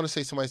don't want to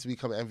say somebody's to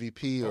become an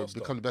MVP or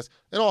become the best,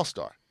 an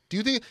all-star. Do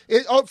you think?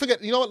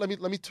 Forget. You know what? Let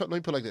me put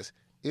it like this: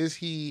 is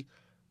he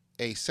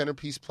a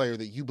centerpiece player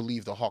that you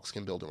believe the Hawks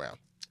can build around?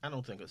 I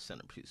don't think a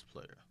centerpiece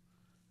player.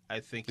 I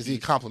think is he a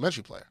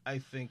complimentary player? I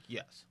think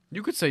yes.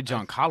 You could say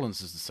John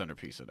Collins is the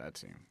centerpiece of that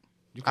team.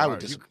 You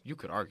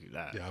could argue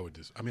that. Yeah, I would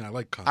just. I mean, I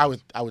like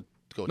Collins. I would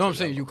go. No, I'm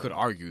saying you could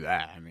argue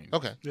that. I mean,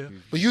 okay, yeah.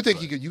 But you think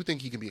he could? You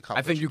think he can be a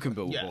complimentary? I think you can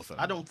build Yes, both of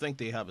them. I don't think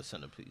they have a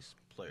centerpiece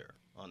player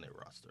on their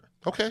roster.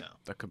 Okay, right now.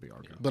 That could be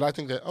argued. but I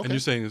think that. Okay, And you're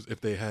saying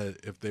if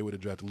they would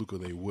have drafted Luka,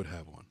 they would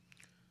have one.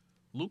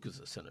 Luke is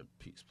a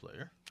centerpiece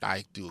player.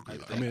 I do agree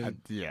with that. I mean, I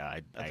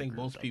think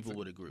agree most with people that.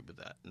 would agree with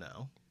that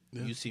now.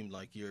 Yeah. You seem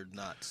like you're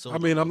not sold. I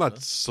mean, I'm not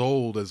Luka.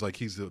 sold as like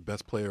he's the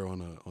best player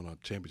on a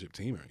championship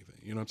team or anything.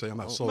 You know what I'm saying? I'm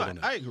not sold Right, on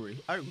that. I agree.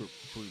 I agree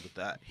with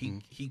that.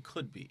 He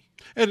could be.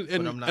 And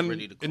but I'm not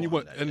ready to call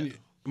him that yet.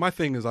 My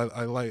thing is,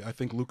 I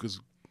think Luka's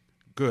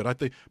good. I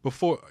think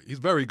he's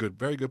very good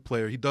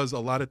player. He does a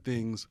lot of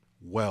things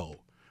well,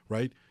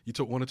 right? You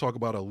want to talk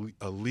about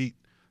elite,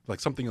 like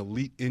something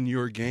elite in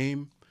your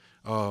game.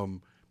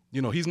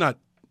 He's not,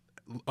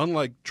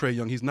 unlike Trae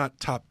Young, he's not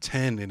top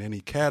 10 in any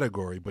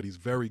category, but he's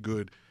very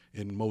good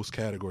in most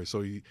categories.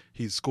 So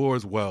he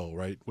scores well,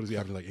 right? What is he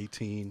averaging, like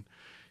 18?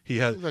 He's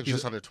like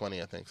just under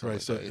 20, I think. Right.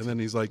 Like So, that. and then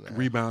he's like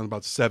rebounds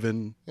about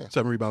seven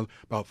rebounds,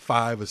 about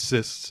 5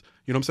 assists.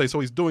 You know what I'm saying?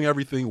 So he's doing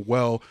everything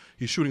well.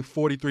 He's shooting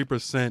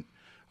 43%,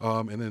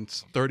 and then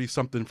 30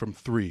 something from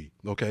 3.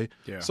 Okay.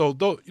 Yeah. So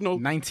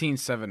 19,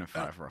 7, and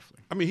 5 roughly.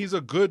 I mean, he's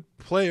a good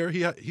player.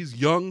 He's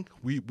young.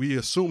 We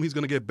assume he's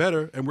going to get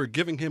better, and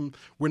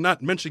we're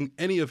not mentioning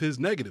any of his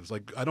negatives.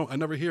 Like I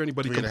never hear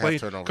anybody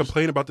 3.5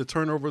 complain about the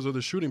turnovers or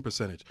the shooting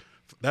percentage.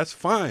 That's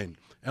fine.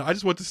 And I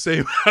just want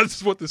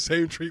the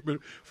same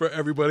treatment for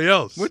everybody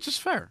else. Which is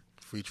fair.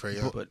 Free Trae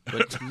Young. But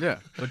Yeah.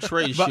 but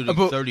Trey's shooting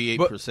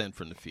 38%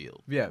 from the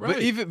field. Yeah, Right.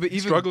 but even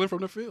struggling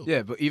from the field.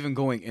 Yeah, but even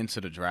going into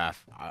the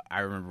draft,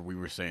 I remember we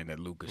were saying that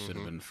Luka should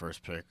have been the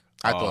first pick.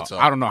 I thought so.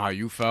 I don't know how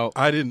you felt.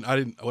 I didn't.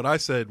 What I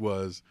said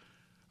was,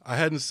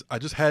 I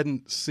just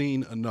hadn't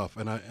seen enough,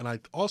 and I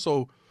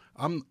also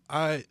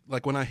I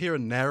like when I hear a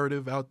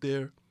narrative out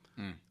there,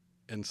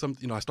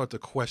 and I start to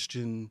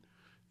question,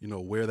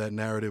 where that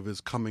narrative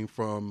is coming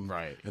from,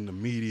 Right. and the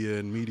media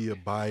and media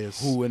bias,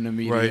 Who in the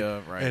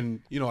media, right.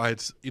 And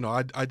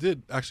I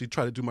did actually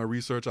try to do my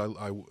research.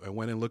 I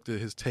went and looked at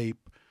his tape.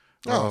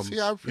 See,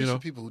 I appreciate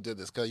people who did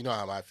this because you know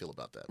how I feel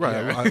about that.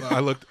 Right.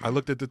 I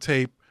looked at the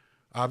tape.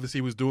 Obviously,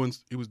 he was doing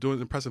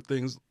impressive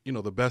things.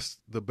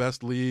 The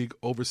best league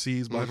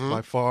overseas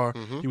by far.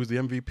 He was the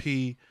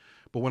MVP.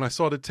 But when I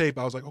saw the tape,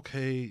 I was like,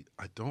 okay,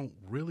 I don't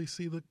really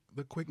see the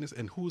quickness.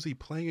 And who is he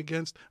playing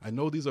against? I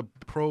know these are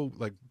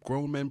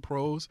grown men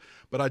pros,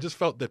 but I just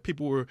felt that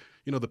people were,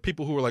 the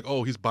people who were like,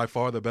 oh, he's by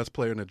far the best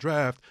player in the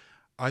draft.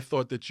 I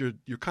thought that you're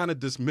kind of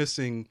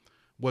dismissing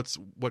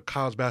what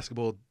college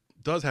basketball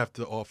does have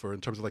to offer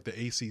in terms of like the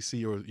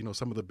ACC or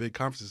some of the big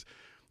conferences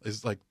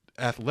is like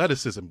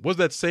athleticism. Was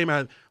that same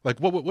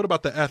what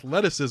about the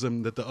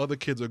athleticism that the other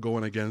kids are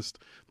going against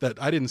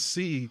that I didn't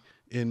see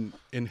in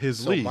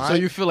his league? So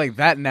you feel like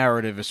that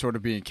narrative is sort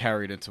of being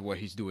carried into what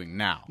he's doing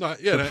now. No,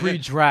 yeah, the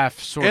pre-draft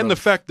sort and of, the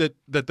fact that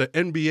the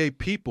NBA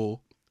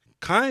people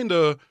kind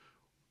of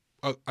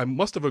I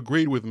must have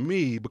agreed with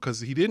me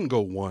because he didn't go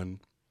 1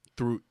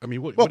 through. I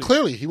mean,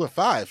 clearly he went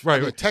 5. Right, I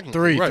mean, right.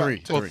 technically,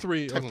 Three. Well,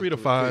 3 Technically, to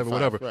 5 or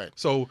whatever. right.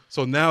 So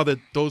now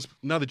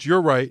that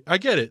you're right, I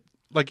get it.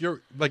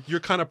 You're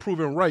kind of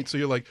proven right. So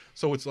you're like,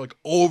 so it's like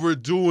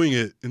overdoing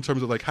it in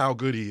terms of like how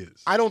good he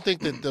is. I don't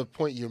think that the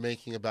point you're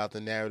making about the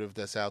narrative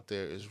that's out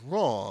there is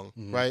wrong,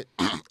 right?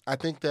 I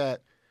think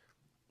that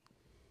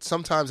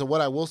sometimes, and what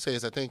I will say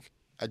is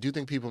I do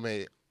think people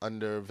may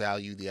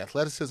undervalue the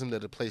athleticism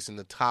that are placed in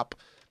the top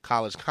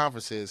college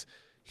conferences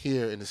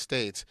here in the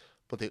States,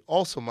 but they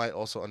might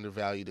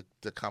undervalue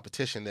the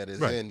competition that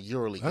is in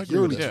EuroLeague.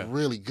 EuroLeague is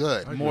really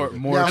good. more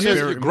Now,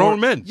 experience, grown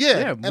men.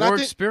 Yeah, more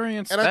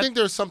experience. And I think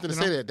there's something to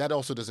say that. That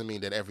also doesn't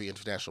mean that every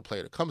international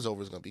player that comes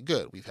over is going to be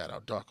good. We've had our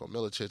Darko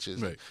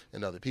Milicic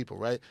and other people,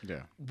 right?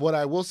 Yeah. What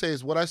I will say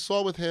is what I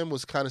saw with him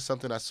was kind of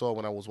something I saw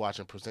when I was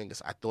watching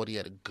Porzingis. I thought he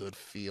had a good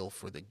feel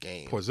for the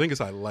game.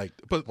 Porzingis I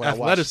liked, but When I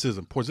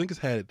athleticism. Porzingis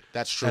had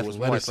That's true. Was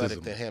more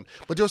athletic than him.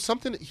 But there was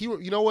something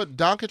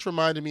Doncic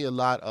reminded me a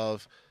lot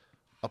of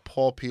a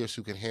Paul Pierce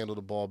who can handle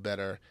the ball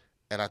better,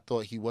 and I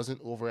thought he wasn't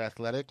over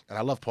athletic. And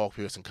I loved Paul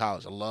Pierce in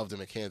college. I loved him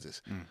at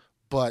Kansas.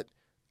 But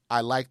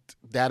I liked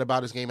that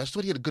about his game. I just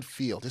thought he had a good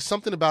feel. There's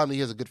something about him that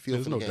he has a good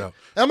feel for the game. Doubt.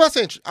 And I'm not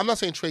saying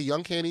Trae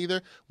Young can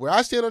either. Where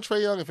I stand on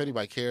Trae Young, if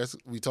anybody cares,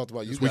 we talked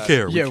about you guys. We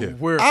care.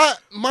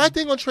 My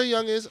thing on Trae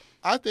Young is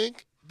I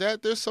think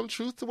that there's some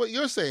truth to what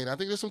you're saying. I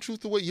think there's some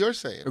truth to what you're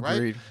saying. Agreed.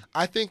 Right?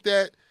 I think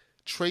that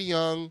Trae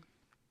Young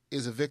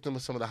is a victim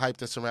of some of the hype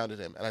that surrounded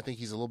him, and I think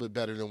he's a little bit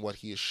better than what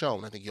he has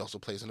shown. I think he also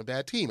plays on a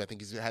bad team. I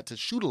think he's had to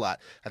shoot a lot.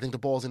 I think the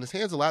ball's in his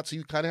hands a lot, so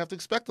you kind of have to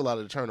expect a lot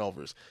of the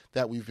turnovers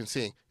that we've been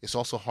seeing. It's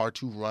also hard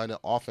to run an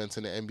offense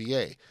in the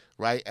NBA,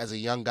 right, as a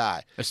young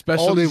guy.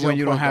 Especially when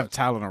you don't have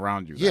talent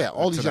around you. Yeah,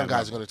 all these young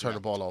guys are going to turn the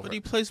ball over. But he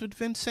plays with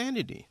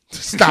Vinsanity.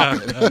 Stop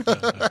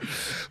it.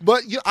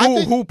 But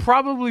who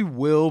probably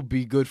will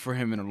be good for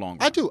him in the long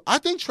run. I do. I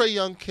think Trae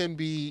Young can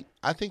be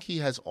 – I think he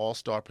has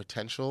all-star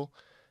potential.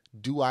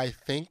 Do I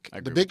think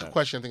 – the big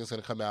question I think is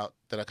going to come out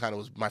that I kind of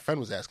was – my friend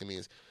was asking me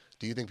is,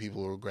 do you think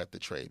people will regret the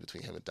trade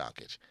between him and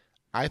Doncic?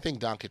 I think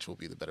Doncic will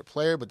be the better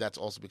player, but that's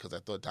also because I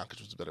thought Doncic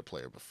was a better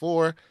player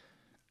before.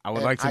 I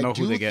would like to know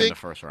who they get in the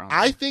first round.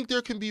 I think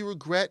there can be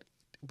regret,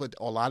 but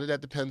a lot of that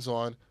depends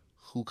on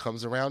who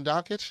comes around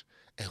Doncic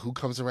and who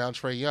comes around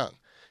Trae Young.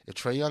 If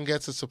Trae Young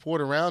gets the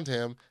support around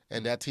him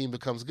and that team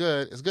becomes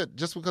good, it's good.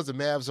 Just because the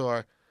Mavs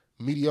are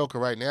mediocre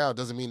right now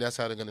doesn't mean that's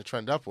how they're going to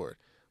trend upward.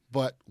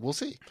 But we'll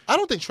see. I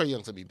don't think Trae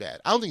Young's going to be bad.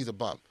 I don't think he's a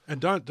bum.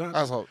 And I'm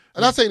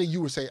not saying that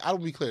you were saying. I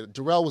don't be clear.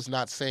 Darrell was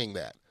not saying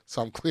that,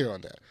 so I'm clear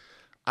on that.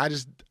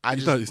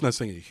 He's not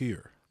saying it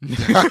here.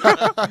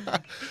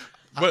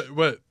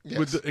 But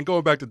yes. And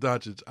going back to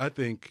Doncic, I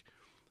think,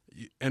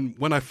 and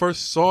when I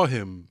first saw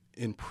him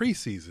in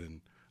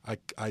preseason,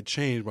 I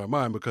changed my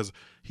mind because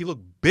he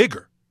looked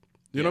bigger.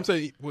 You know what I'm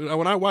saying?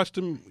 When I watched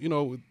him,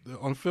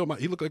 on film,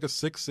 he looked like a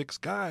 6'6"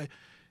 guy.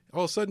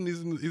 All of a sudden,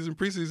 he's in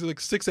preseason, he's like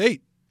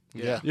 6'8".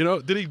 Yeah.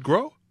 Did he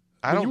grow?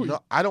 I don't know.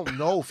 I don't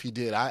know if he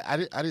did. I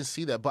didn't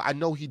see that, but I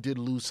know he did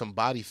lose some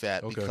body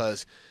fat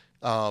because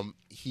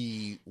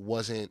he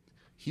was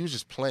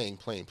just playing.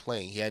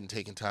 He hadn't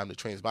taken time to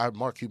train his body.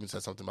 Mark Cuban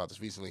said something about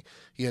this recently.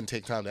 He hadn't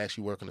taken time to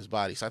actually work on his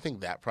body. So I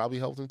think that probably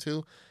helped him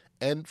too.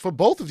 And for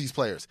both of these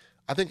players,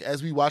 I think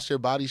as we watch their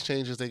bodies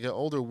change as they get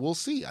older, we'll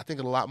see. I think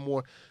a lot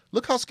more.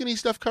 Look how skinny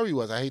Steph Curry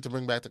was. I hate to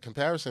bring back the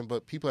comparison,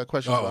 but people had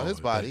questions about his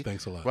body.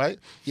 Thanks a lot. Right?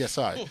 Yeah,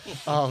 sorry.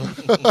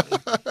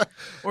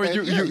 Or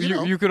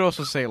you could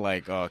also say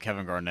like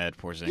Kevin Garnett,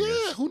 Porzingis.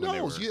 Yeah, who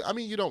knows?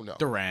 You don't know.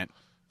 Durant.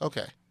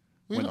 Okay.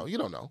 You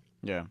don't know.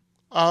 Yeah.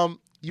 But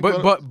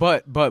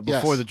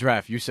before the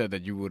draft, you said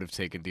that you would have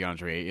taken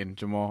DeAndre Ayton,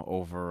 Jamal,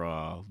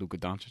 over Luka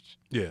Doncic.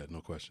 Yeah,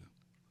 no question.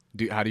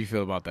 How do you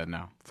feel about that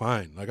now?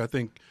 Fine. Like I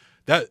think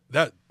that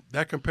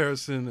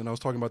comparison, and I was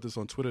talking about this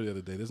on Twitter the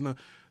other day.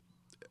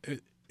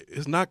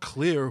 It's not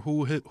clear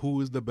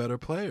who is the better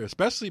player,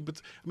 especially.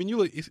 But I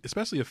mean,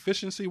 especially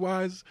efficiency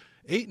wise,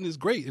 Ayton is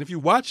great, and if you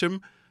watch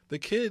him, the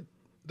kid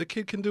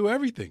can do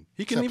everything.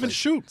 He can even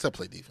shoot. Except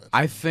play defense.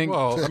 I think.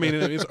 Well, I mean,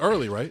 it's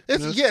early, right?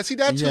 See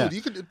that too.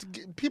 Yeah.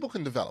 People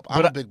can develop.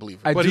 I'm a big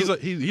believer. But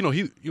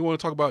you want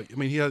to talk about? I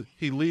mean,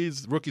 he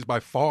leads rookies by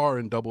far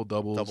in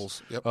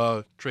doubles. Yep.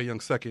 Trae Young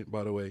second,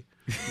 by the way.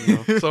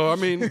 So I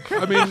mean,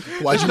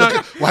 why'd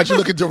you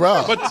look at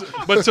Darrell?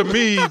 But to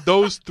me,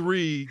 those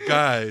three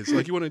guys,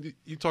 like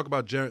you talk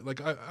about Jaren.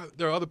 Like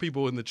there are other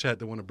people in the chat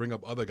that want to bring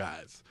up other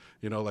guys.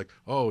 Like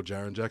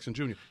Jaren Jackson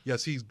Jr.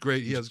 Yes, he's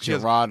great. He has a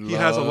lot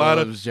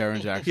of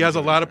Jaren Jackson. He has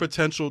a lot of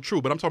potential.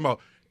 True, but I'm talking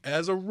about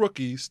as a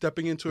rookie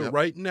stepping into it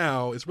right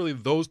now. It's really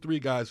those three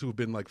guys who've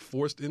been like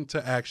forced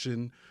into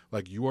action.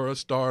 Like you are a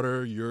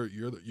starter.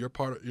 You're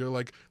part of. You're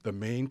like the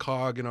main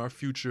cog in our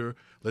future.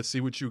 Let's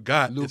see what you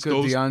got. Luka,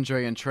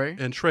 DeAndre, and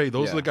Trae.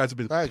 Those are the guys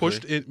who've been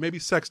pushed in. Maybe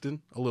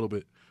Sexton a little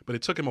bit, but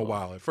it took him a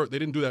while. At first, they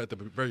didn't do that at the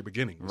very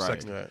beginning. With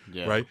Sexton,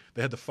 right?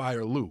 They had to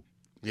fire Lou.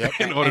 Yep.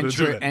 In order to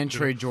do that. And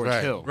trade George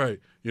Hill. Right.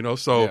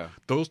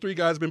 Those three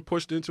guys have been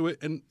pushed into it.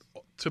 And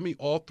to me,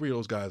 all three of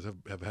those guys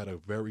have had a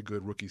very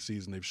good rookie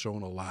season. They've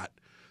shown a lot.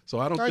 So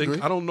I don't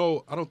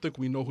think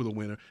we know who the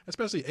winner,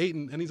 especially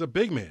Ayton, and he's a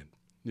big man.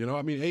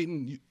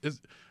 Ayton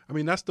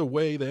that's the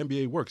way the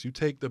NBA works. You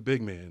take the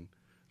big man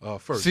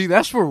first. See,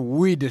 that's where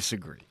we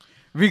disagree.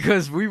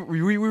 Because we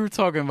were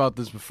talking about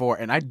this before,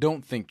 and I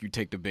don't think you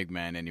take the big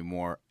man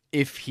anymore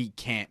if he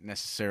can't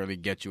necessarily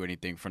get you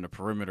anything from the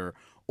perimeter,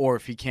 or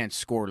if he can't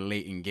score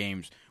late in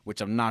games,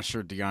 which I'm not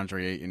sure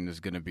DeAndre Ayton is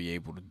going to be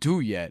able to do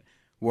yet,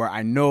 where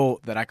I know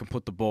that I can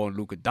put the ball in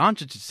Luka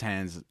Doncic's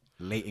hands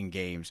late in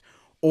games,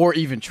 or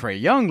even Trae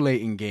Young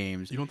late in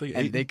games, you don't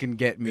think they can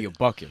get me a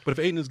bucket. But if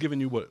Ayton is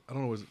giving you what, I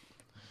don't know,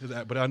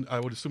 but I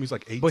would assume he's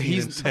like 18 but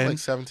he's, and 10. Like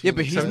 17. Yeah,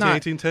 but he's 17, not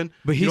 18, 10.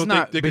 But he's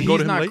not. They can go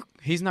to him late?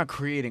 He's not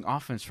creating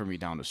offense for me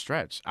down the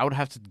stretch. I would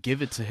have to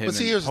give it to him. But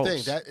see, here's the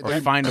thing. Or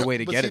find a way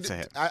to get it to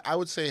him. I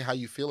would say how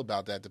you feel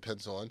about that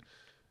depends on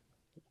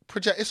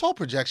it's all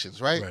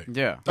projections, right?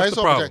 Yeah, that's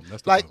the problem.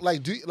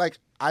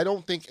 I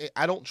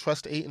don't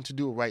trust Ayton to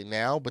do it right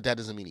now, but that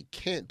doesn't mean he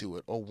can't do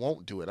it or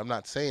won't do it. I'm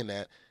not saying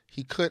that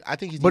he could. I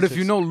think he's. But if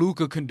you know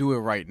Luka can do it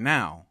right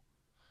now,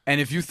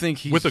 and if you think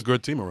he's with a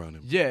good team around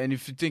him, and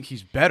if you think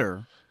he's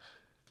better.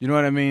 You know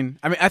what I mean?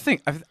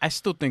 I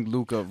still think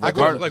Luka.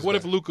 What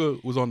if Luka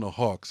was on the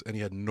Hawks and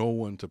he had no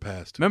one to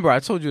pass to? Remember, I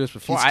told you this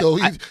before.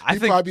 He'd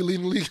probably be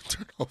leading the league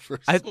in turnovers.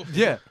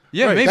 Yeah,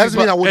 right. maybe. That doesn't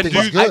mean I wouldn't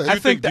think he's good. I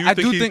think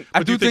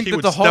he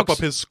would the Hawks step up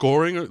his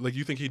scoring, or like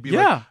you think he'd be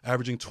like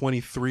averaging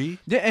 23.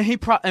 Yeah,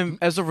 and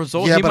as a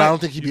result, but I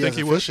don't think he'd be as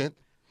efficient.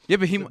 Yeah,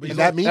 but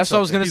that means that's what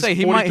I was gonna He's say.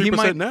 He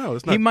 43% now.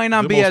 It's not he might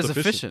not the be most as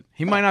efficient. efficient.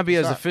 He might not be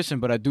as not.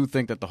 efficient, but I do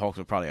think that the Hawks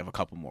would probably have a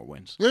couple more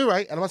wins. You're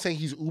right, and I'm not saying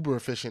he's uber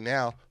efficient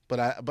now, but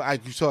I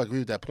so agree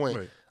with that point.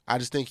 Right. I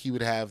just think he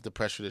would have the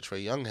pressure that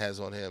Trae Young has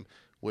on him,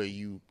 where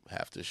you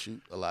have to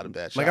shoot a lot of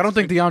bad shots. Like I don't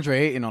think DeAndre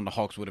Ayton on the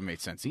Hawks would have made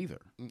sense either.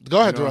 Go ahead, You know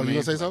Darrell. what I You mean?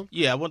 gonna say something?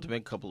 Yeah, I want to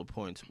make a couple of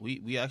points.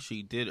 We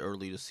actually did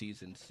early this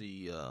season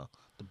see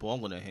the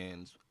ball in the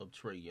hands of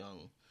Trae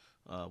Young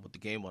with the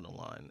game on the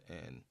line,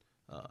 and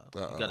he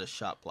got a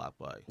shot blocked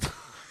by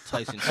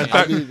Tyson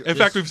Chandler. In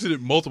fact, we've seen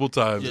it multiple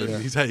times, Yeah.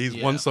 and he's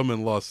won some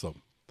and lost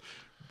some.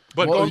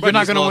 But Well, going you're back-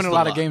 not going to lost win a a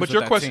lot of lot. games But with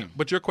your that question, team.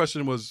 but your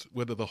question was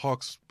whether the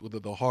Hawks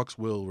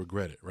will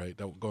regret it, right?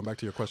 Going back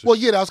to your question. Well,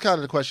 yeah, that was kind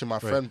of the question my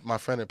Right.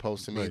 friend had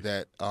posed to me Right.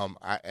 that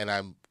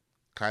I'm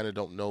kind of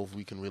don't know if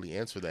we can really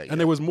answer that. and yet,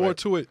 there was more right?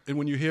 to it. And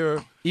when you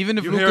hear, Even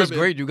if you hear Luka's it-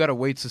 great, you got to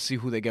wait to see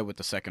who they get with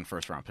the second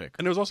first-round pick.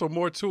 and there's also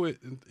more to it.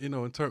 You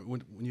know, in term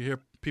when you hear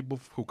people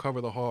who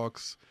cover the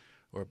Hawks,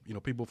 or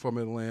people from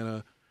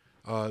Atlanta.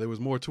 There was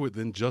more to it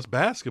than just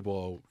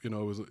basketball. You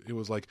know, it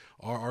was like,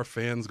 are our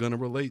fans going to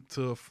relate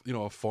to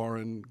a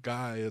foreign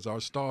guy as our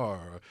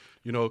star?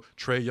 You know,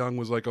 Trae Young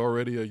was like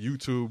already a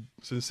YouTube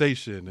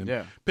sensation, and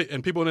Yeah.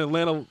 and people in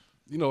Atlanta,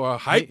 are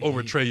hype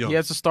over Trae Young. He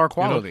has a star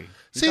quality.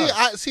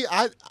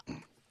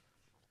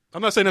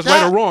 I'm not saying that's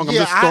right or wrong. I'm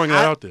just throwing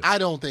that out there. I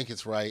don't think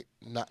it's right,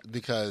 not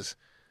because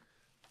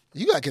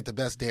you got to get the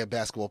best damn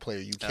basketball player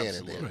you can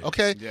in there. Absolutely.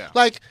 Okay, Yeah.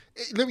 like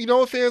you know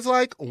what fans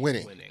like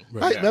winning. Winning.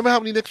 Right? Yeah. Remember how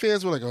many Knicks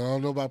fans were like, "Oh, I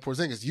don't know about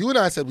Porzingis." You and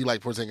I said we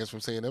like Porzingis from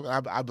seeing him.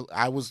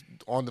 I was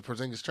on the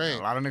Porzingis train.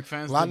 A lot of Knicks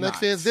fans. A lot of did Knicks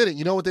not. fans didn't.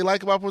 You know what they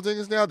like about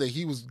Porzingis now? That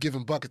he was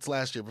giving buckets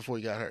last year before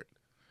he got hurt.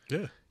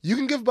 Yeah. You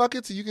can give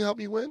buckets and you can help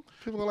me win.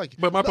 People don't like you.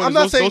 But my point I'm is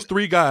not saying those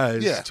three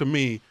guys Yeah. to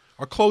me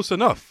are close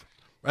enough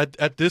at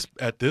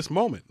this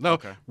moment. Now,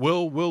 Okay.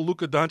 will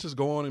Luka Doncic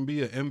go on and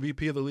be an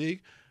MVP of the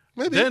league?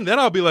 Maybe. Then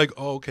I'll be like,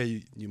 oh,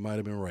 okay, you might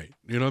have been right.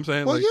 You know what I'm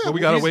saying? Well, like, yeah, but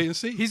we well, gotta wait and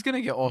see. He's going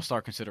to get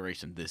All-Star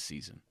consideration this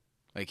season.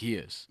 Like he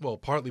is. Well,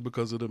 partly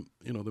because of the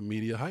the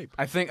media hype.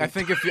 I think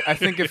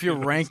if you're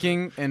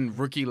ranking in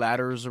rookie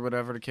ladders or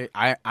whatever the case,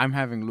 I'm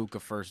having Luka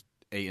first,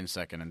 Ayton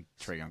second, and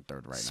Trae Young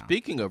third right now.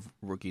 Speaking of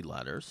rookie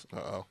ladders,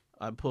 Uh-oh.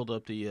 I pulled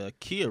up the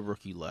Kia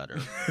rookie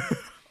ladder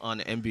on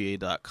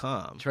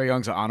NBA.com. Trae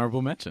Young's an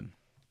honorable mention,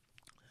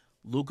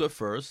 Luka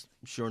first,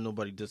 sure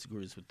nobody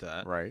disagrees with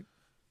that. right?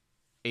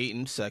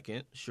 Ayton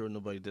second, sure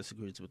nobody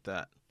disagrees with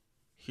that.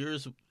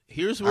 Here's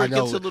where it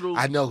gets a little.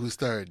 I know who's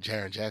third.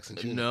 Jaren Jackson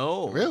Jr.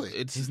 No, Really?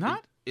 He's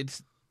not?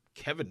 It's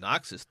Kevin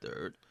Knox is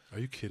third. Are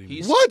you kidding me?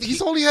 He's- What?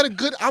 He's only had a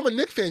good. I'm a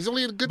Knicks fan. He's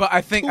only had a good. But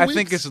I think 2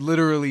 weeks. it's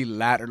literally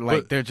ladder.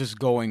 Like But- they're just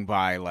going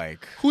by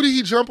like Who did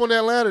he jump on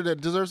that ladder that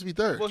deserves to be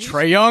third? Well,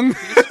 Trae Young.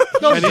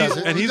 No, And he he's,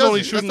 doesn't. and He he's only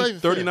doesn't. That's not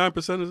shooting even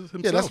fair. 39% of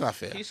himself. Yeah, that's not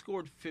fair. He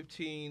scored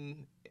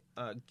 15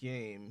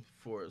 game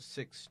for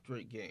 6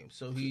 straight games.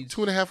 So he's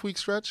 2.5 week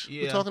stretch.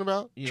 We're Yeah. talking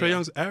about. Yeah. Trae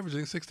Young's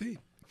averaging 16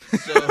 So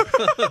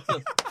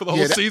for the whole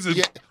that- season.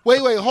 yeah. Wait.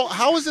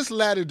 How is this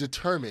ladder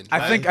determined?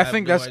 I think have no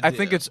idea.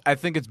 I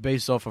think it's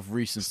based off of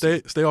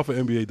recency. Stay off of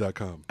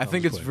NBA.com. I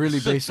think was it's playing. really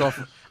based off.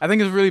 I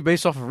think it's really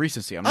based off of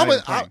recency. I'm not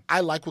even playing. I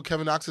like what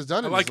Kevin Knox has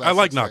done. I in like his last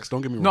 6 Knox. games.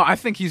 Don't get me wrong. No, I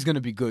think he's going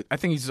to be good. I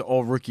think he's an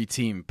all rookie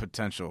team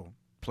potential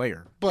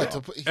player. But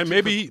And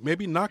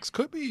maybe Knox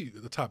could be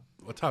a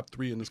top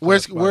 3 in this.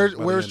 where's class by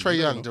the where's end. Trae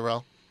You Young, don't know.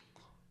 Darrell?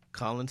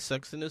 Colin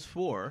Sexton is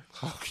 4.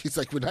 Oh, he's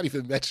like, we're not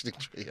even mentioning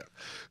Trae Young.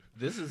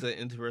 This is an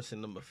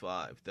interesting number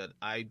 5 that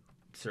I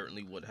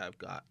certainly would have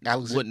got.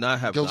 Alex- would not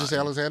have Gilgeous gotten.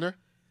 Alexander.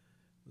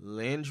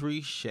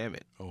 Landry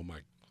Shamet. Oh my!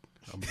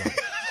 I'm done.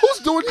 Who's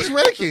doing these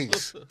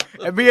rankings?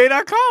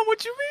 NBA.com.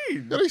 What you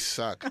mean? No, they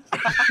suck.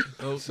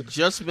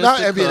 Just missed Not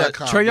the cut.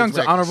 NBA.com. Trae Young's These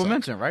an rankings honorable suck.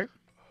 mention, right?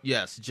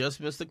 Yes, just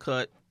missed the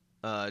cut.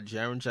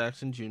 Jaren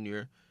Jackson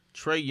Jr.,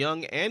 Trae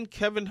Young, and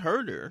Kevin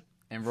Herter.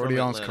 And From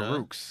Rodion's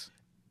Atlanta. Karooks.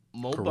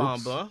 Mo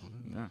Karooks. Bamba,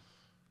 Yeah.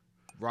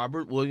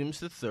 Robert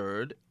Williams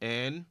III,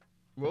 and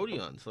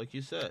Rodion's, like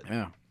you said.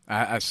 Yeah.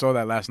 I saw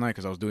that last night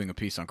because I was doing a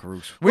piece on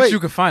Karooks, which Wait, you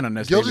can find on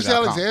Gilgeous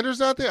SDaily.com. Alexander's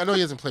not there. I know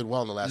he hasn't played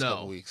well in the last No.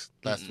 couple of weeks.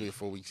 Last 3 or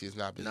 4 weeks, he's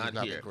not been. Not he's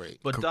not here. been great.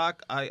 But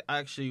Doc, I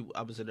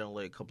was in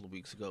LA a couple of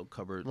weeks ago,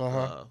 covered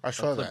I a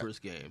saw that. Clippers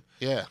game.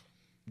 Yeah,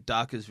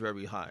 Doc is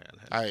very high on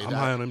him. I'm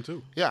high on him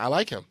too. Yeah, I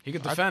like him. He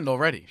could defend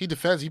already. He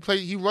defends.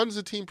 He runs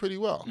the team pretty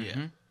well.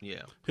 Yeah,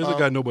 yeah. Here's a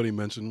guy nobody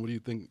mentioned. What do you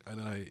think?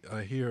 And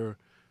I hear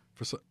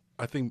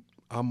I think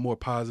I'm more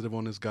positive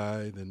on this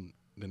guy than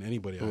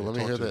anybody. Ooh, I let me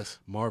talked hear to. this.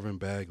 Marvin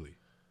Bagley.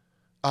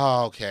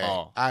 Oh, okay.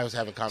 Oh. I was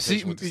having a See,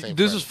 conversation with the same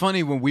this friend. is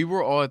funny. When we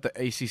were all at the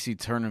ACC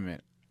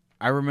tournament,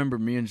 I remember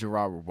me and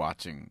Gerard were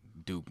watching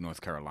Duke,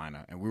 North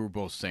Carolina, and we were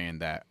both saying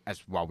that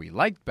while we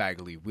liked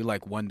Bagley, we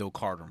like Wendell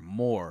Carter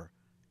more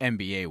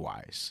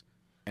NBA-wise.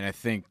 And I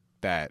think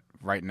that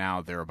right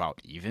now they're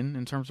about even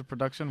in terms of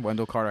production.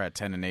 Wendell Carter had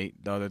 10 and 8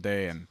 the other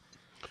day, and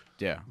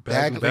yeah.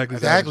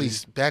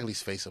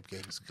 Bagley's face-up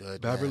game is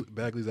good. man.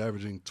 Bagley's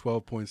averaging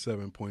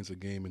 12.7 points a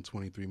game in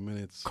 23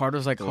 minutes.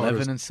 Carter's like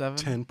 11 and 7.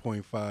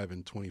 10.5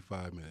 in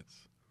 25 minutes.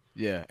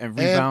 Yeah, and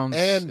rebounds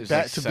and is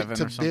back, like to 7 be or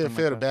something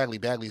fair to like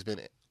that. Bagley's been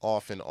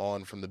off and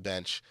on from the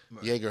bench.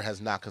 Yeager has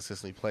not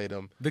consistently played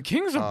him. The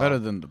Kings are better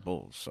than the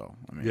Bulls, so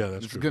I mean, Yeah,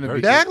 that's it's true. gonna Very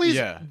be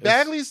true.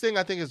 Bagley's thing,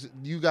 I think, is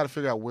you got to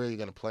figure out where you're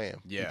going to play him.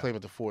 Yeah. You play him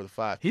at the 4 or the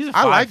 5. He's a I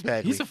five. like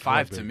Bagley. He's a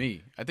 5 to Bagley.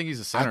 me. I think he's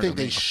a center. I think to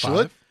they me.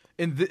 should.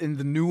 In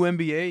the new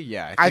NBA.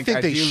 Yeah, I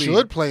think they ideally-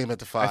 should play him at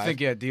the 5. I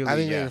think ideally, I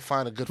think yeah. they can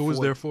find a good. Who was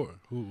forward. there for?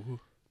 Who?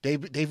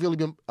 They've really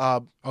been.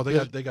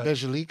 They got.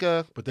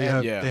 Bjelica, But they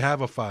and have. They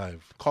have a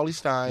 5. Cauley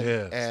Stein.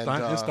 Yeah,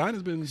 and Stein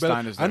has been better.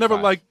 Stein is I their never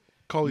 5. liked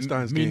Cauley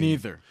Stein's Me game.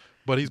 neither.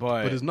 But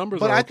his numbers.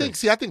 But are I okay.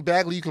 think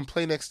Bagley, you can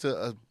play next to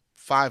a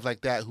 5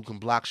 like that who can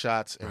block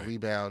shots and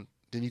rebound.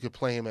 Then you could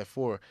play him at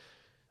 4.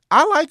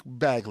 I like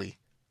Bagley.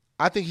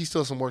 I think he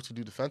still has some work to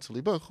do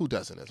defensively, but who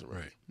doesn't as a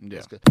rookie? Yeah.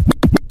 That's good.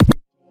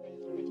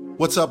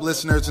 What's up,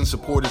 listeners and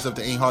supporters of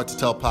the Ain't Hard to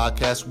Tell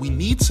podcast? We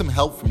need some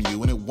help from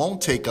you, and it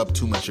won't take up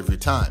too much of your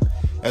time.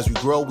 As we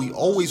grow, we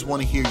always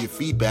want to hear your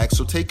feedback,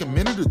 so take a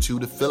minute or two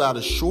to fill out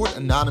a short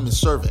anonymous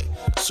survey.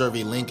 The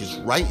survey link is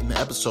right in the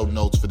episode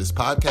notes for this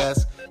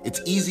podcast.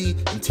 It's easy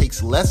and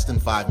takes less than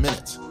 5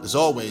 minutes. As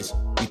always,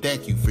 we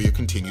thank you for your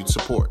continued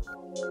support.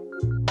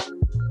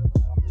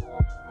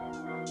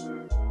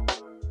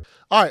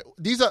 All right,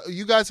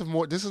 you guys have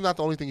more. This is not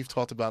the only thing you've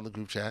talked about in the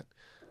group chat.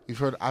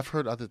 I've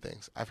heard other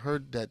things. I've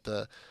heard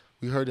that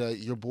we heard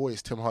your boy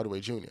is Tim Hardaway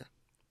Jr.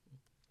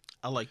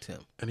 I liked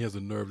him. And he has the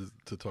nerve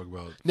to talk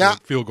about Now-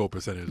 field goal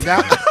percentage.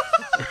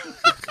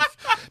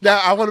 Now,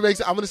 I'm going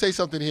to say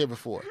something here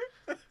before.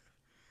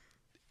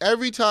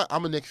 Every time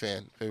I'm a Knicks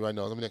fan, everybody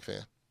knows I'm a Knicks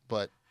fan,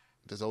 but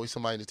there's always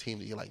somebody in the team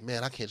that you're like,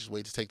 man, I can't just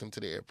wait to take them to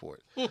the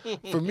airport.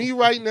 For me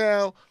right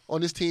now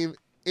on this team,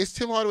 it's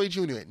Tim Hardaway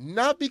Jr.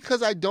 Not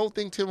because I don't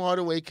think Tim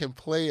Hardaway can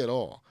play at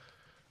all.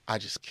 I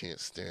just can't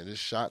stand his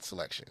shot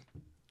selection.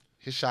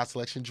 His shot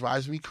selection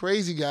drives me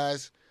crazy,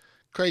 guys.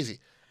 Crazy.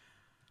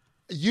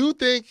 You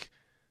think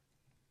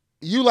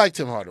you like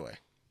Tim Hardaway.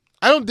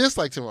 I don't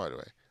dislike Tim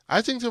Hardaway.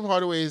 I think Tim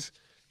Hardaway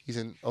he's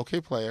an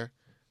okay player.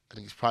 I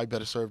think he's probably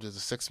better served as a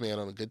 6th man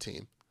on a good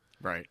team.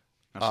 Right.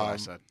 That's what I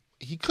said.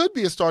 He could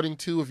be a starting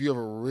 2 if you have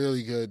a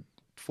really good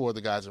 4 of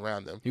the guys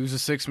around him. He was a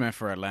 6th man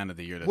for Atlanta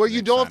the year that. Well, the you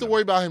Knicks don't have to signed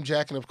worry him. about him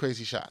jacking up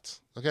crazy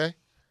shots, okay?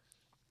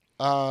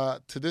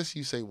 To this,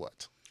 you say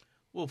what?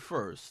 Well,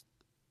 first,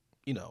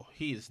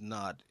 he is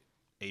not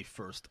a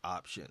first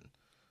option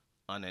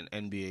on an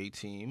NBA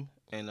team.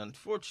 And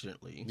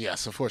unfortunately,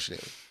 Yes,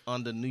 unfortunately.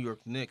 on the New York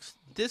Knicks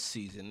this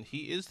season,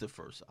 he is the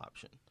first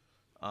option.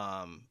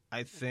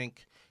 I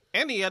think,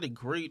 and he had a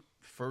great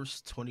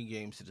first 20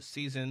 games of the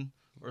season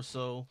or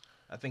so.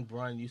 I think,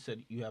 Brian, you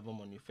said you have him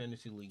on your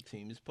fantasy league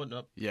team. He's putting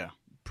up Yeah,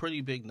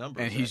 pretty big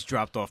numbers. and he's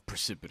dropped off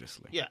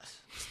precipitously. Yes.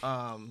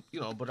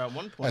 But at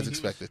one point, As he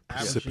expected.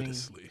 was averaging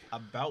Precipitously.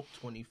 about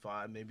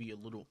 25, maybe a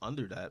little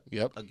under that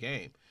Yep. a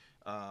game.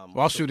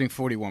 While shooting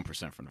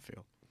 41% from the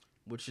field.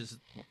 Which is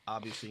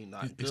obviously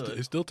not He's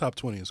good. still top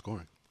 20 in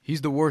scoring.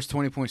 He's the worst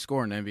 20-point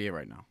scorer in the NBA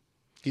right now.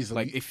 He's the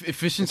Like in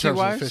efficiency terms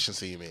wise. of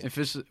efficiency, you mean?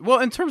 Well,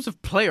 in terms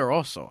of player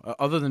also,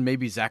 other than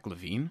maybe Zach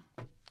LaVine.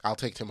 I'll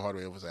take Tim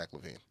Hardaway over Zach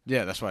LaVine.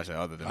 Yeah, that's why I say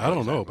other than. I don't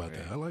maybe know Zach about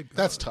LaVine. that. I like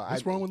That's tough.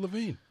 What's wrong with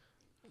Levine?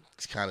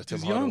 It's kind of Tim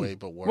He's young. Hardaway,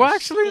 but worse. Well,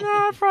 actually, no.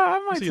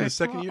 I might Is he in take his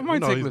second year? I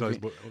might No, take he's,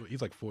 LaVine.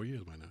 he's like 4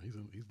 years by now. He's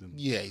done.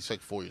 Yeah, he's like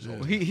 4 years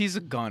old. He's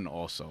a gun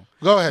also.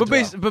 Go ahead,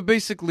 Joel. But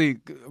basically,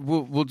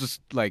 we'll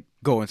just like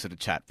go into the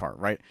chat part,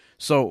 right?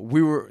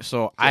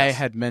 So I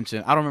had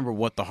mentioned, I don't remember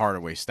what the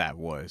Hardaway stat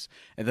was,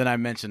 and then I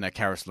mentioned that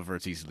Karis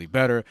LeVert's easily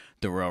better.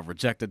 Darrell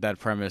rejected that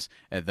premise,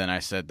 and then I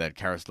said that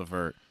Karis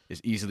LeVert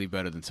is easily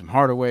better than Tim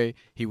Hardaway.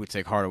 He would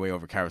take Hardaway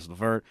over Karis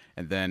LeVert,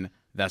 and then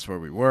that's where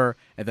we were.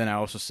 And then I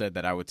also said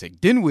that I would take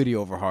Dinwiddie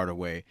over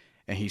Hardaway.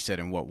 And he said,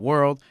 "In what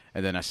world?"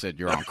 And then I said,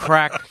 "You're on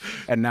crack."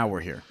 And now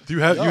we're here. Do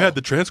you have you had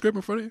the transcript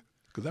in front of you?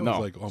 Because that No. was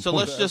like on So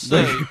point. let's just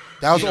say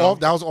That was you all. know,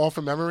 That was all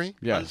from memory.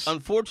 Yes.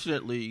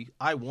 Unfortunately,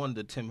 I won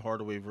the Tim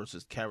Hardaway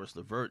versus Karis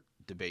LeVert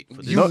debate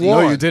for this. You no, won.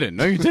 no, you didn't.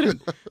 No, you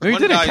didn't. No, you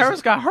One didn't. guy's-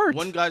 Karis got hurt.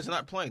 One guy's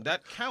not playing.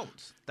 That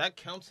counts. That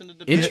counts in the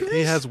debate. Injuries?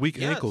 He has weak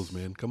Yes. ankles,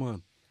 man. Come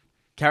on.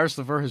 Karis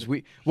LeVert is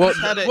weak. Well,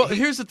 had a- well, he-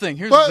 here's the thing.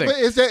 Here's But, the but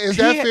thing. is that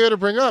He had- fair to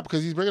bring up?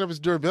 Because he's bringing up his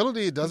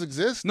durability. It does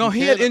exist. No, You he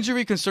had can't-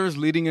 injury concerns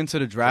leading into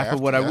the draft. But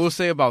what I will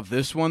say about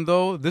this one,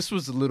 though, this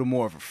was a little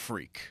more of a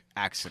freak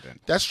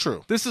accident. That's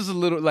true. This is a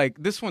little like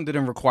this one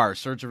didn't require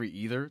surgery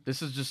either.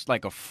 This is just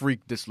like a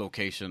freak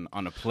dislocation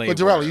on a play. But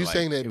Darrell, where, are you like,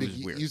 saying that it was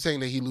weird. you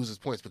saying that he loses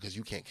points because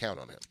you can't count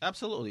on him?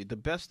 Absolutely, the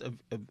best I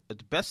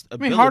ability.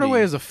 mean,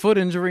 Hardaway has a foot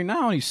injury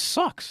now, and he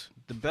sucks.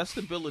 the best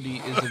ability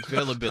is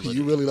availability.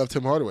 You really love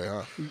Tim Hardaway,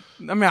 huh? I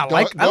mean, I Go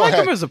like ahead.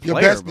 him as a Your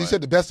player. best- you but-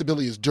 said the best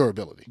ability is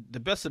durability. The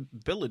best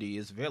ability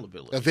is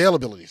availability.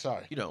 Availability.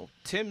 Sorry.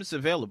 Tim's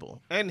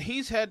available, and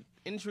he's had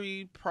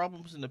injury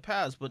problems in the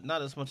past, but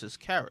not as much as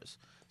Karis.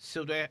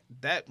 So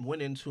that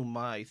went into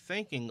my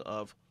thinking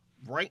of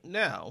right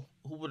now,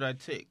 who would I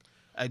take?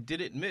 I did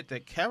admit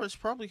that Karis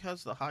probably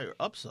has the higher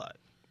upside.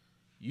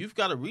 You've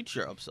got to reach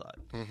your upside.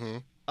 Mm-hmm.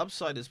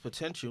 Upside is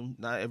potential.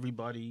 Not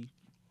everybody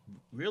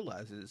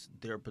realizes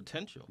their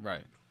potential.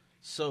 right.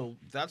 So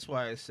that's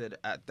why I said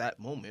at that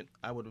moment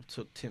I would have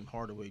took Tim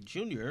Hardaway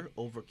Jr.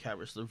 over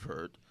Karis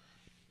LeVert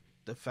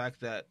the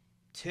fact that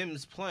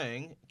Tim's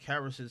playing,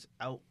 Karras is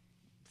out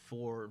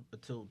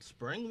until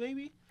spring,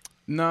 maybe?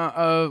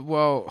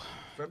 Well,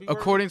 February?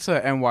 according to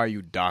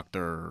NYU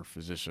doctor or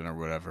physician or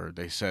whatever,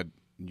 they said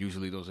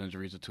usually those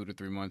injuries are 2 to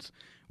 3 months,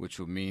 which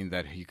would mean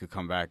that he could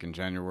come back in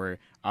January.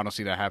 I don't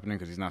see that happening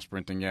because he's not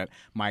sprinting yet.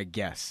 My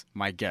guess,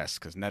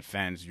 because net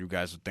fans, you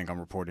guys would think I'm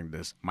reporting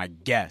this. My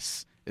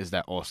guess is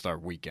that All-Star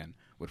weekend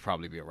would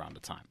probably be around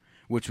the time,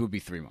 which would be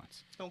 3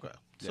 months. Okay.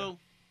 Yeah. So,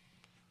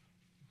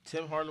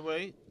 Tim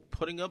Hardaway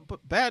putting up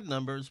bad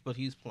numbers, but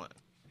he's playing.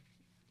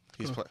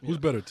 Who's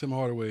better, Tim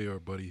Hardaway or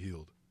Buddy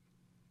Hield?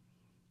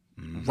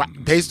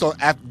 Based on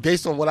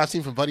what I've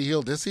seen from Buddy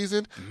Hield this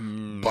season,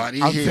 Buddy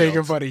Hield. I'm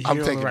taking Buddy Hield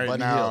I'm taking right Buddy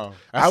now. Hield.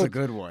 That's a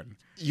good one.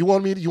 You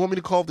want me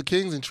to call up the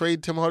Kings and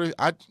trade Tim Hardaway?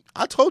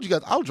 I told you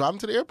guys I'll drive him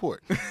to the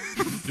airport.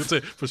 You'll say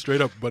for straight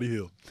up Buddy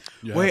Hield.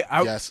 Yeah. Wait,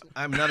 yes.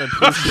 I'm not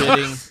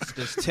appreciating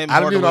this Tim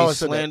Hardaway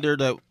slander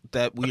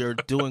that we are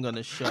doing on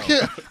the show.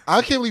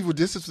 I can't believe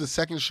this is the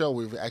second show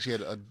we've actually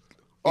had an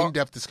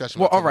in-depth discussion.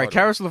 Well, about all right, Tim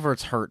Hardaway. Karis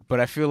LeVert's hurt,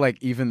 but I feel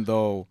like even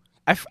though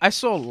I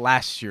saw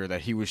last year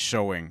that he was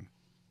showing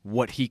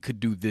what he could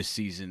do this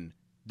season,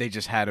 they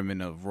just had him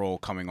in a role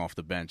coming off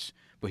the bench.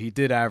 But he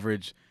did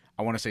average,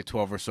 I want to say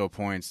 12 or so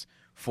points,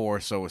 4 or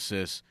so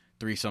assists,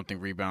 3-something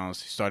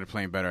rebounds. He started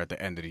playing better at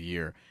the end of the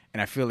year.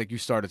 And I feel like you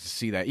started to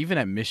see that even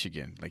at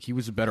Michigan. Like, he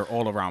was a better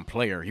all-around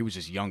player. He was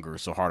just younger,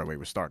 so Hardaway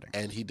was starting.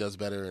 And he does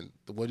better. And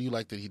what do you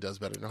like that he does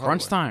better than Hardaway?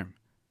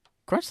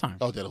 Crunch time.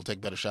 Oh, that he'll take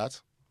better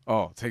shots?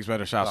 Oh, takes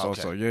better shots Oh,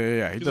 okay. also.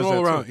 Yeah. He's does all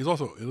that around. too. He's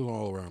an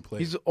all-around player.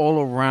 He's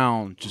all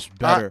around just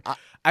better.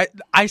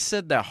 I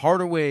said that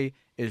Hardaway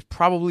is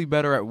probably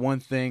better at one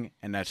thing,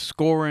 and that's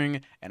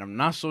scoring, and I'm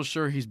not so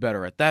sure he's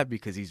better at that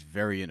because he's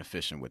very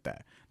inefficient with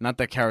that. Not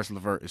that Karis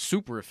LeVert is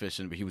super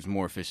efficient, but he was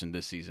more efficient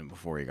this season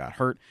before he got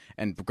hurt,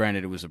 and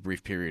granted, it was a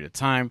brief period of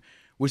time,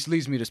 which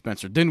leads me to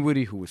Spencer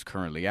Dinwiddie, who is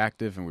currently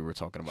active, and we were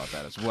talking about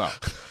that as well.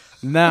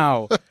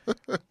 Now,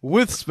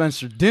 with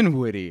Spencer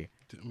Dinwiddie,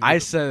 I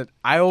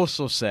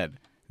also said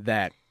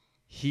that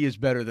he is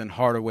better than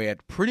Hardaway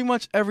at pretty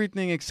much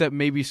everything except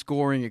maybe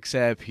scoring,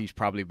 except he's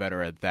probably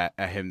better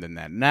at him than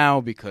that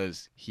now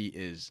because he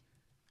is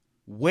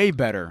way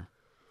better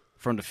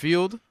from the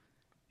field.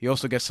 He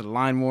also gets to the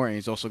line more, and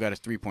he's also got his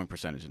three-point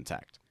percentage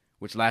intact,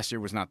 which last year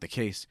was not the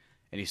case,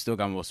 and he still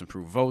got most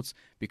improved votes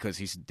because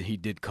he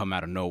did come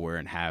out of nowhere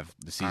and have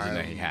the season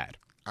that he had.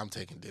 I'm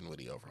taking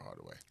Dinwiddie over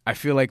Hardaway. I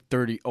feel like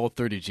all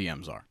 30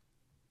 GMs are.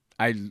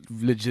 I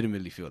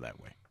legitimately feel that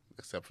way.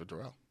 Except for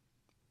Darrell.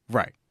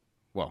 Right.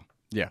 Well,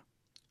 yeah.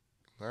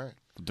 All right.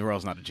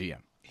 Darrell's not a GM.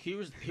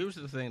 Here's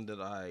the thing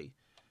that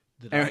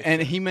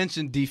and he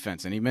mentioned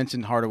defense, and he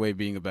mentioned Hardaway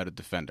being a better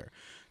defender,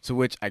 to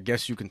which I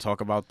guess you can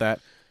talk about that.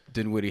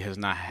 Dinwiddie has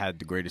not had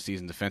the greatest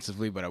season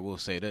defensively, but I will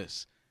say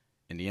this.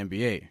 In the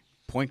NBA,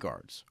 point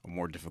guards are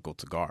more difficult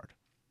to guard.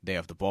 They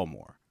have the ball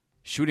more.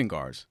 Shooting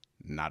guards,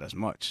 not as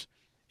much.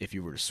 If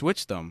you were to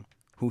switch them,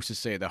 who's to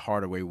say that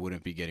Hardaway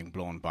wouldn't be getting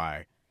blown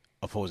by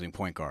opposing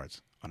point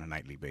guards on a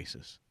nightly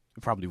basis?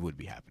 It probably would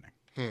be happening.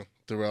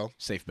 Darrell?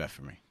 Safe bet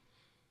for me.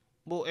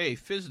 Well,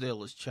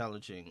 Fizdale is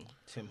challenging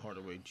Tim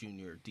Hardaway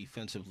Jr.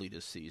 defensively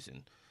this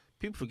season.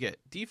 People forget,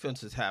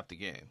 defense is half the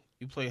game.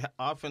 You play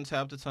offense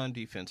half the time,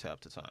 defense half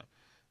the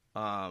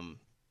time.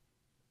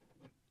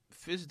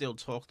 Fizdale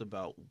talked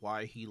about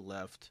why he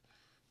left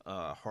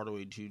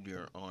Hardaway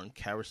Jr. on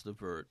Karis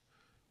LeVert,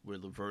 where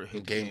LeVert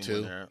hit Game game 2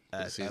 winner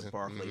at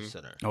Barclays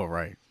Center. Oh,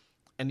 right.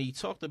 And he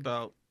talked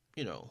about,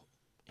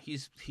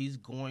 he's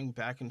going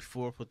back and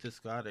forth with this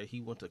guy that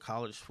he went to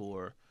college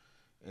for,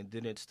 and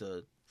then it's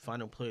the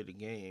final play of the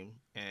game,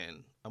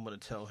 and I'm going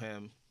to tell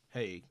him,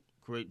 hey,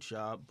 great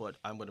job, but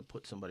I'm going to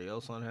put somebody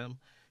else on him.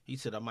 He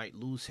said I might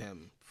lose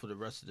him for the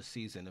rest of the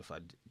season if I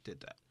did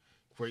that.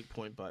 Great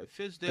point by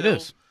Fizdale. It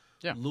is.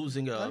 Yeah.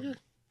 Losing a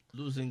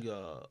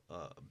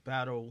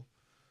battle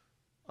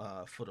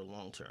for the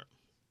long term.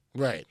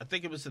 Right. I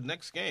think it was the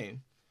next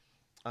game.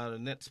 The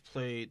Knicks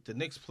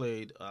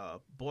played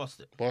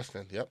Boston.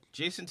 Boston, yep.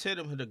 Jason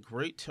Tatum hit a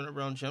great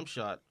turnaround jump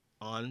shot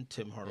on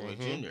Tim Hardaway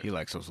Jr. He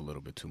likes those a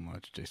little bit too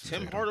much, Jason Tim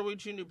Tatum. Hardaway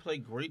Jr.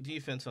 played great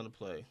defense on the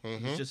play.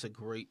 It was just a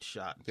great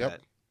shot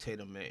that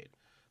Tatum made.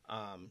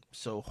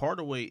 So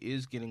Hardaway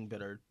is getting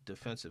better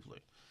defensively.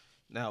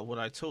 Now, what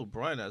I told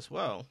Brian as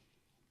well,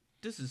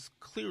 this is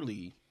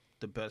clearly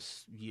the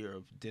best year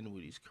of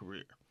Dinwiddie's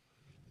career.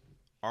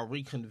 Are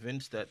we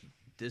convinced that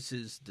this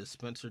is the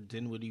Spencer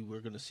Dinwiddie we're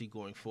going to see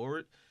going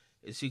forward?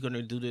 Is he going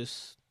to do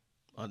this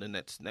on the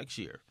Nets next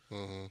year?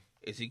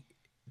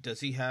 Does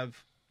he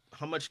have?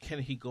 How much can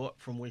he go up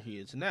from where he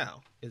is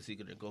now? Is he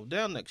going to go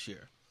down next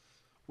year?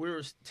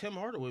 Whereas Tim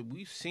Hardaway,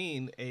 we've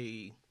seen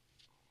an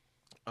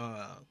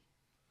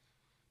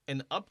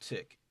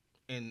uptick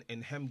in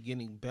him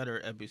getting better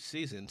every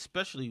season,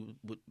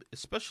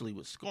 especially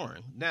with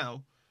scoring.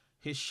 Now,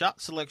 his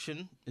shot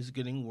selection is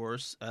getting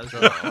worse as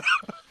well.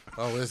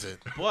 Oh, is it?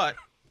 But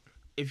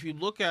if you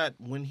look at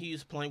when he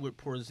was playing with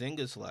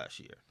Porzingis last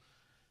year,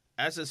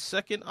 as a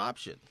second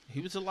option, he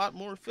was a lot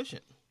more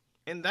efficient.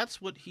 And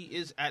that's what he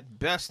is at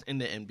best in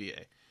the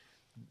NBA.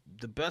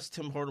 the best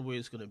Tim Hardaway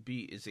is going to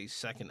be is a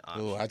second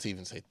option. Oh, I'd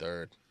even say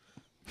third.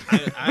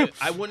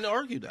 I wouldn't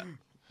argue that.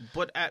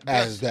 But at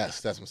His best,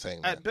 best. That's what I'm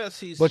saying. at best,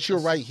 he's. But you're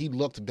right. He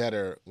looked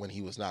better when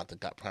he was not the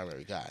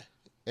primary guy.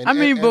 And, I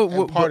mean,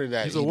 and part of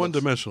that, He's a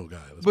one-dimensional guy.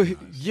 Let's But be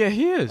honest. yeah,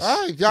 he is.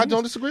 All right, I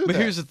don't disagree with But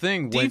that. here's the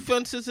thing: when,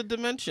 Defense is a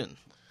dimension.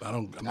 I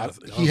don't He think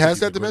has he's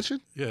that a great-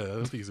 dimension? Yeah, I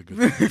don't think he's a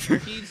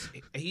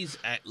good. He's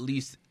at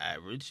least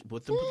average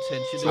with the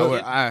potential I to would-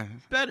 get I-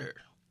 better.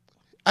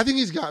 I think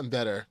he's gotten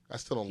better. I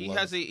still don't He love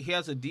has it. he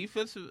has a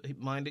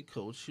defensive-minded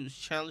coach who's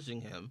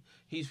challenging him.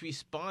 He's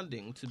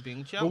responding to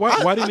being But challenged.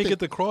 why didn't he think- get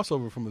the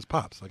crossover from his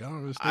pops? Like I don't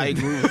understand. I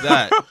agree with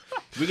that.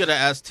 We gotta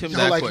ask Tim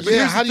that like, question. yeah,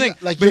 here's how the do you- thing.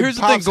 like, but your here's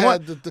the thing. pops Going,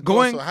 had the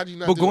going, goal, so how do you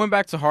not but do going it?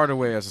 back to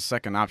Hardaway as a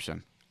second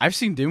option, I've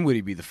seen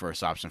Dinwiddie be the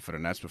first option for the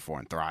Nets before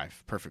and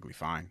thrive perfectly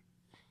fine.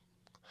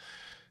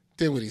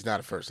 Dinwiddie's not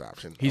a first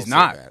option. He's I'll say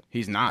not. that.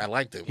 He's not. I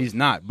like Dinwiddie. He's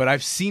not. But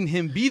I've seen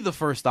him be the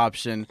first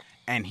option,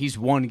 and he's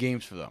won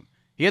games for them.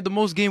 He had the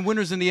most game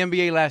winners in the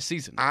NBA last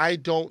season. I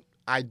don't.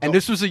 And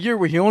this was a year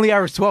where he only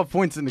averaged 12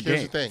 points in the Here's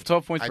game. the thing.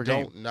 12 points I per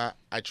don't game.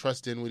 I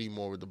trust Dinwiddie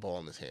more with the ball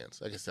in his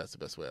hands. I guess that's the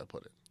best way I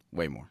put it.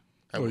 Way more.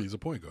 Oh, he's a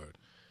point guard.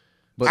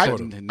 But I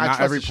not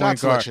trust every his shot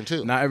point guard. selection,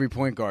 too. Not every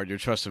point guard you're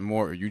trusting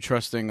more. Are you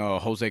trusting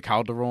Jose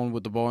Calderon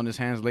with the ball in his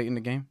hands late in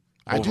the game?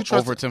 I do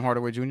trust over Tim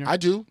Hardaway Jr. I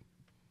do.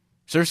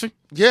 Seriously?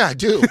 Yeah, I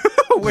do.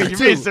 Wait, I you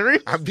do. being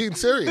serious? I'm being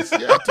serious.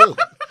 Yeah, I do.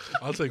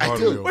 I'll take I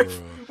Hardaway do.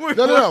 over.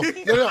 No.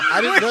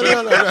 I didn't.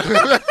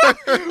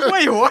 No.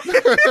 Wait, what?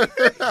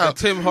 The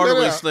Tim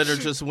Hardaway no. slander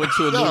just went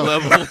to a No. new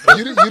level.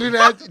 You didn't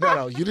ask.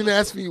 No. You didn't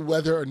ask me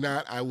whether or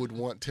not I would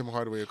want Tim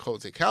Hardaway or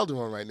Jose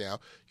Calderon right now.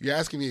 You're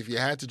asking me if you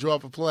had to draw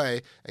up a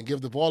play and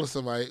give the ball to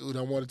somebody who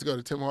don't want it to go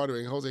to Tim Hardaway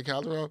and Jose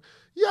Calderon.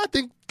 Yeah, I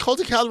think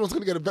Jose Calderon's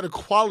going to get a better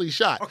quality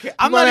shot. Okay, He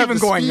I'm might not have even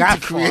the going speed that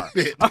to far.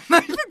 create it. I'm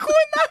not even going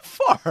that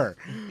far.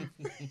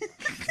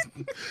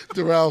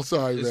 Darrell,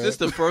 sorry, Is man. this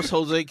the first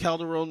Jose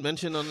Calderon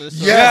mentioned on this?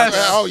 Yes.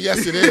 Yes. Oh,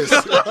 yes, it is.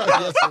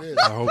 Yes, it is.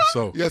 I hope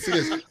so. Yes, it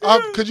is.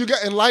 Could you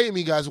enlighten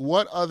me, guys?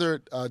 What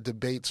other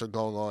debates are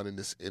going on in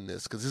this?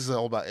 Because this is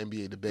all about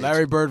NBA debates.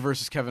 Larry Bird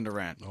versus Kevin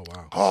Durant. Oh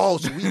wow. Oh,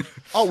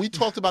 so we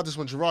talked about this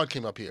when Gerard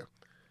came up here.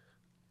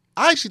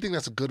 I actually think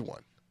that's a good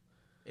one.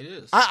 It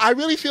is. I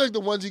really feel like the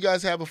ones you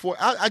guys had before.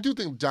 I do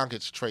think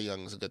Doncic, Trae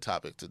Young is a good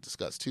topic to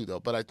discuss too, though.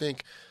 But I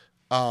think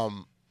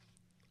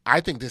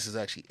this is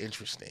actually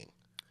interesting.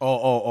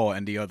 Oh,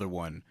 and the other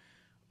one.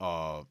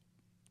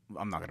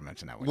 I'm not going to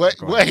mention that one. Wait.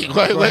 Go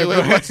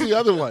ahead. What's the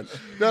other one?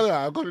 No,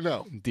 I'm going to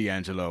know.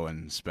 D'Angelo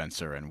and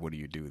Spencer, and what do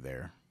you do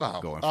there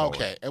Oh, going forward?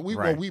 okay. And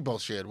we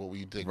both shared what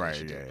we think we Right,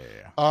 should yeah, do.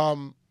 yeah.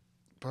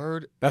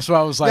 Bird. That's why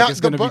I was like, Now, it's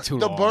going to be too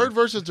the long. Bird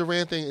versus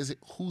Durant thing is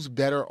who's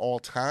better all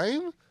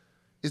time?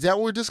 Is that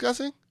what we're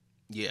discussing?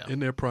 Yeah. In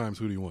their primes,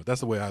 who do you want?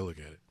 That's the way I look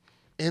at it.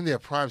 In their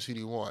primes, who do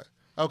you want?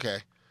 Okay.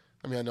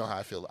 I mean, I know how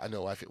I feel.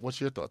 What's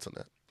your thoughts on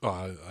that? Oh,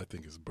 I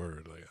think it's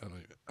Bird. Like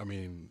I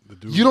mean, the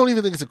dude. You don't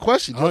even think it's a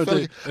question. I I feel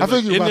like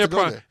you're in about their to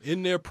go there.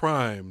 in their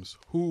primes,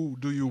 who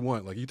do you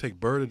want? Like you take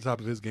Bird at the top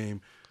of his game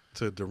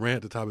to Durant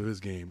at the top of his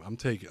game. I'm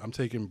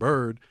taking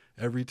Bird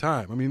every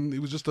time. I mean, it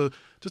was just a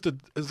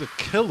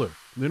killer.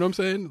 You know what I'm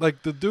saying?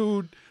 Like the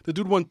dude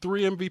won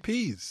 3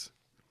 MVPs.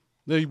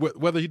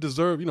 Whether he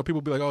deserved,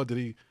 people be like, oh, did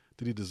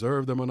he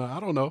deserve them or not? I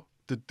don't know.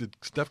 Did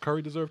Steph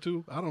Curry deserve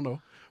 2? I don't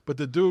know. But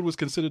the dude was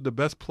considered the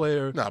best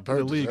player in Bird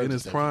the league in deserved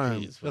his his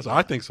prime. MVPs, That's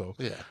I think so.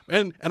 Yeah.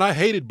 And I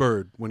hated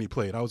Bird when he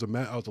played. I was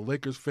a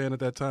Lakers fan at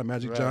that time.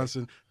 Magic Right.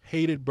 Johnson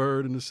hated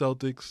Bird in the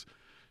Celtics.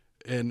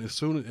 And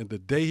the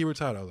day he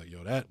retired, I was like,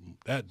 yo,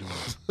 that dude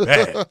is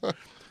bad.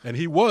 And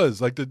he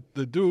was like the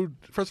dude.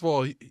 First of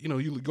all,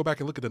 you go back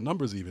and look at the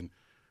numbers. Even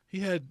he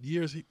had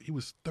years. He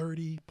was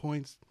 30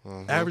 points,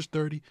 average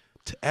 30.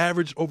 To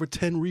average over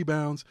 10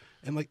 rebounds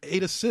and like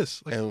 8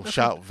 assists. Like, And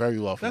shot very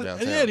well from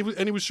downtown.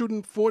 and he was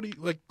shooting 40,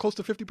 like close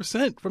to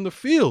 50% from the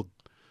field.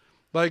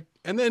 Like,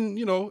 and then,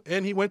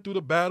 and he went through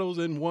the battles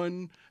and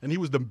won, and he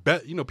was the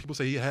best. People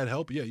say he had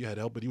help. Yeah, you had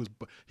help, but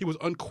he was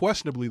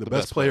unquestionably the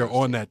best player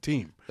on that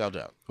team. No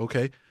doubt.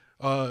 Okay.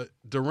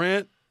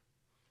 Durant,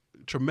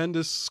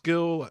 tremendous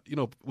skill.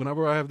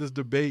 Whenever I have this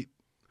debate,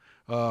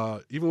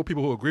 even with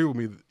people who agree with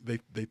me,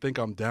 they think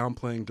I'm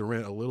downplaying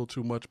Durant a little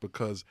too much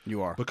because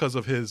You are. because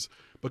of his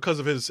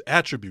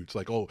attributes.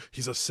 Like, oh,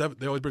 he's a 7.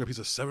 They always bring up he's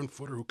a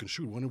 7-footer who can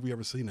shoot. When have we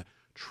ever seen that?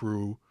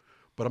 True,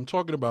 but I'm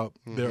talking about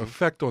their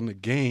effect on the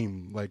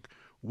game. Like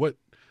what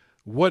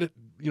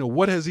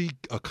has he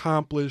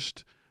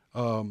accomplished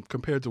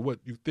compared to what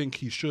you think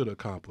he should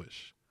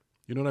accomplish?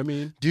 You know what I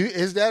mean?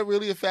 Is that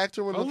really a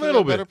factor when A looking at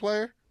little a better bit.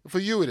 player? For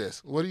you, it is.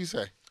 What do you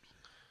say?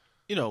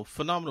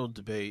 Phenomenal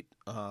debate.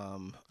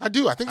 I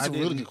do. I think it's a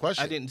really good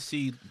question. I didn't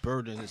see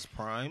Bird in his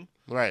prime,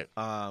 Right.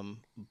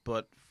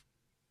 but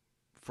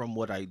from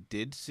what I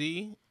did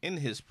see in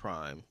his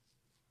prime,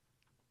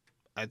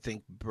 I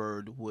think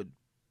Bird would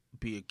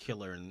be a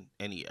killer in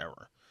any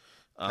era.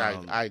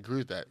 I agree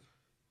with that.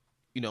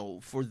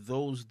 For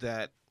those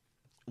that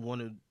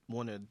want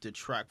to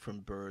detract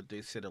from Bird,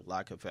 they said a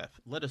lack of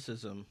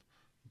athleticism,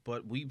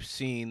 but we've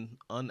seen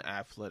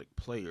unathletic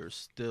players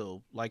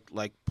still, like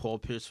Paul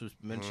Pierce was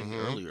mentioned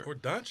earlier, Or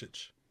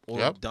Doncic. or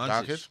Yep,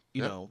 Doncic. Doncic.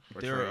 You Yep. know,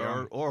 Or there Trae are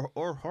Young.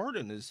 or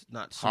Harden is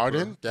not super.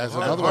 Harden, that's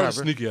Harden- another Harden's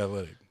one. sneaky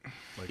athletic.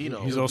 Like, You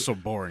know, He's also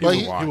boring But, to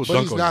he, watch. will but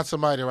dunk he's on not you.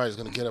 somebody who's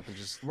going to get up and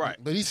just Right.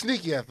 But he's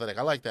sneaky athletic.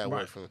 I like that word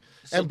Right. from him.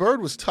 So- And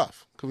Bird was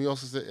tough. Can we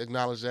also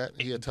acknowledge that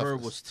he had toughness?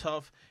 Bird was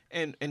tough,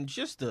 and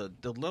just the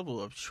level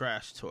of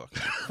trash talk.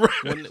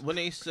 When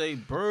they say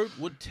Bird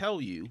would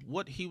tell you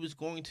what he was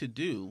going to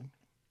do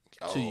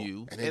to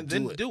you, and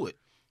then do it.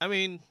 I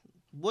mean,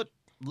 what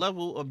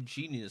level of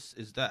genius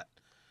is that?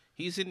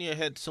 He's in your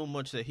head so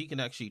much that he can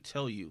actually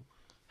tell you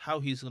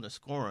how he's going to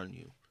score on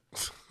you,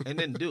 and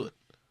then do it.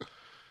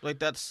 Like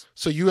that's.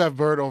 So you have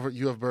Bird over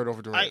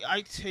Durant.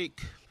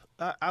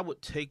 I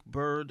would take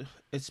Bird,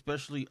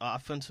 especially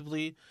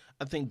offensively.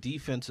 I think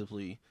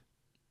defensively,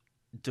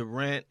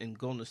 Durant and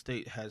Golden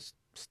State has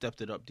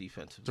stepped it up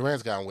defensively.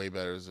 Durant's gotten way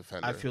better as a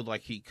defender. I feel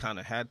like he kind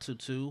of had to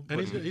too. And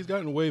but he's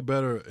gotten way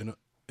better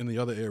in the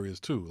other areas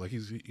too. Like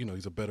he's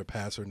a better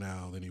passer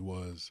now than he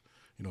was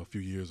a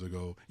few years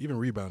ago. Even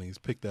rebounding, he's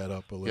picked that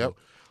up a little. Yep.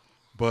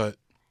 But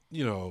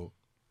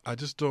I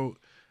just don't.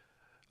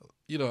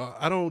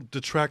 I don't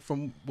detract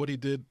from what he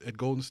did at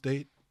Golden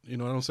State. I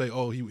don't say,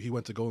 oh, he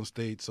went to Golden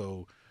State,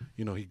 so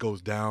he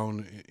goes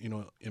down,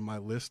 in my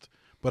list.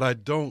 But I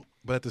don't.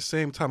 But at the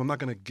same time, I'm not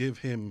going to give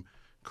him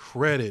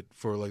credit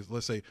for, like,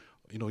 let's say,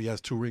 he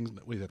has 2 rings.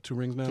 Wait, he have 2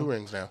 rings now. 2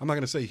 rings now. I'm not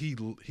going to say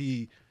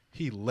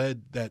he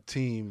led that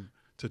team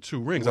to 2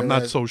 rings. I'm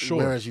not so sure.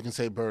 Whereas you can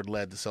say Bird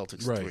led the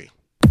Celtics to Right. 3.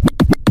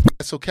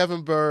 So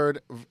Kevin Bird.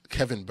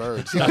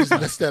 See how I just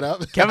messed that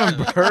up? Kevin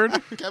Bird?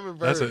 Kevin Bird.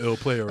 That's an ill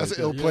player. That's right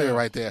an ill there. player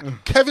right there.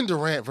 Kevin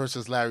Durant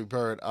versus Larry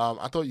Bird.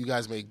 I thought you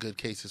guys made good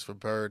cases for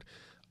Bird,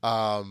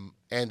 and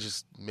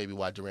just maybe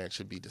why Durant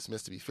should be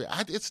dismissed. To be fair,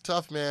 it's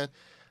tough, man.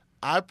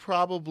 I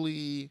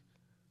probably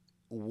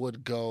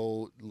would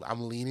go.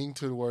 I'm leaning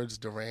towards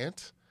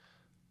Durant.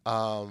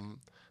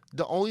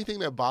 The only thing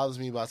that bothers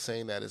me about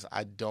saying that is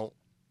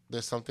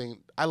there's something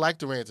I like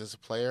Durant as a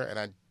player, and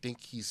I think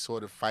he's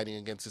sort of fighting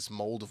against this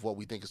mold of what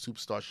we think a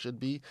superstar should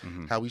be,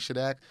 how we should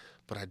act.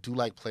 But I do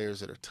like players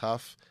that are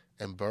tough,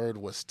 and Bird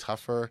was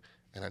tougher,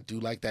 and I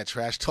do like that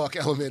trash talk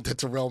element that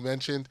Terrell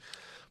mentioned.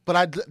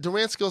 But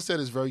Durant's skill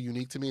set is very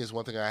unique to me. Is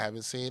one thing I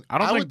haven't seen. I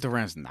don't think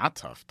Durant's not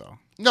tough, though.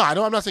 No,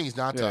 I'm not saying he's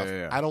not tough.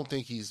 yeah. I don't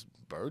think he's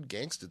Bird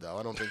gangster though.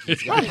 I don't think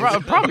he's got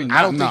Probably not.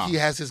 I don't no. think he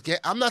has his.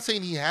 I'm not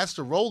saying he has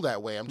to roll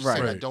that way. I'm just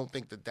saying I Right. don't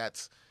think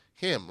that's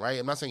him. Right.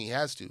 I'm not saying he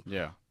has to.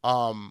 Yeah.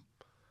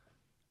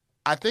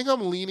 I think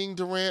I'm leaning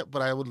Durant,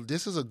 but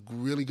this is a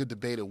really good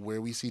debate of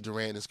where we see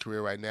Durant in his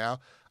career right now.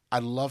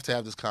 I'd love to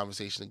have this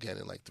conversation again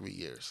in like 3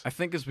 years. I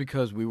think it's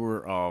because we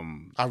were.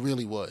 I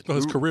really would. No,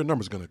 his career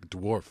number's going to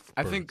dwarf.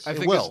 I think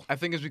Bird's.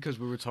 it's because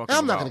we were talking.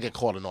 I'm not about, going to get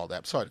caught in all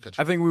that. Sorry to cut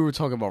you. I think we were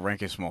talking about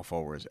ranking small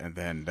forwards, and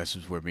then this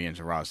is where me and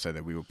Gerard said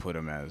that we would put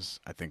him as,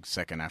 I think,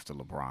 second after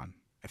LeBron.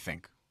 I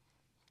think.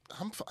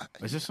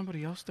 Is there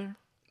somebody else there?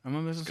 Am I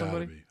missing Gotta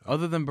somebody be.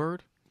 other than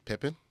Bird?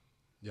 Pippen.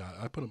 Yeah,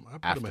 I put him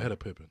After. ahead of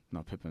Pippen.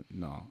 No, Pippen.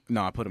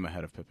 No, I put him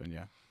ahead of Pippen.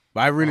 Yeah,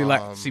 but I really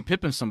like. See,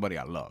 Pippen's somebody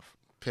I love.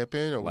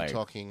 Pippen. Are we Like-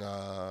 talking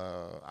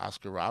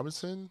Oscar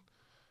Robertson?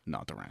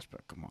 No, Durant's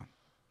pick. Come on.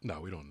 No,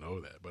 we don't know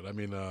that. But I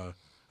mean, I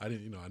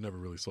didn't. I never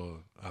really saw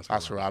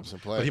Oscar Robertson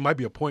play. But he might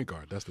be a point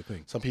guard. That's the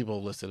thing. Some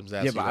people listed him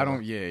as Yeah, but I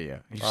don't. Yeah.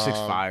 He's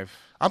 6'5".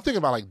 I'm thinking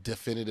about like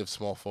definitive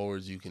small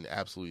forwards. You can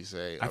absolutely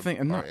say I think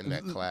are in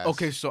that class.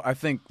 Okay, so I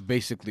think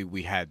basically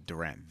we had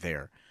Durant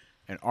there,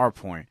 and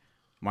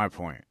my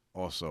point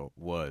also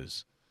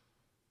was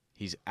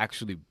he's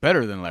actually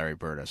better than Larry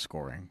Bird at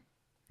scoring,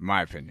 in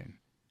my opinion.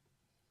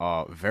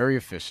 Very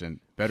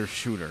efficient, better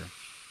shooter.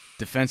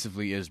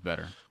 Defensively is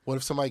better. What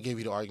if somebody gave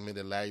you the argument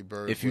that Larry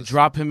Bird? If you was-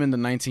 drop him in the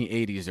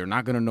 1980s, they're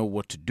not going to know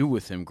what to do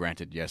with him.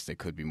 Granted, yes, they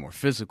could be more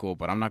physical,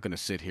 but I'm not going to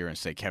sit here and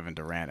say Kevin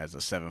Durant as a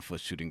 7-foot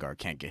shooting guard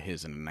can't get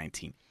his in the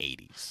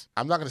 1980s.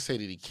 I'm not going to say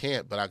that he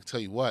can't, but I can tell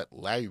you what,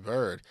 Larry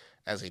Bird,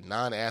 as a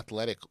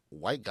non-athletic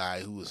white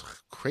guy who was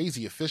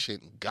crazy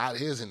efficient, got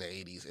his in the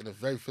 80s in a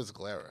very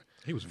physical era.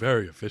 He was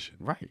very efficient.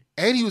 Right.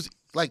 And he was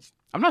like,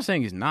 I'm not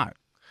saying he's not.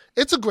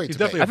 it's a great He's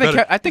debate.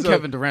 definitely I think he's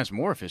Kevin Durant's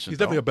more efficient. He's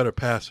definitely a though. better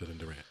passer than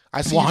Durant.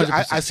 I see.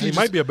 100%. I see. He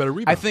might be a better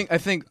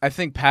rebounder. I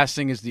think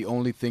passing is the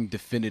only thing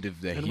definitive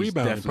that and he's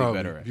rebounding definitely probably.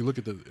 better at.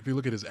 If you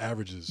look at his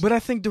averages, But I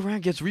think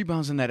Durant gets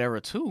rebounds in that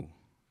era too,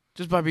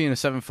 just by being a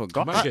 7-foot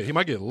guard. he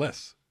might get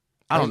less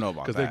I don't know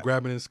about because that. they're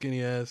grabbing his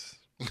skinny ass.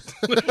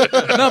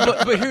 No,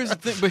 but here's the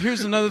thing. But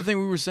here's another thing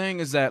we were saying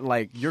is that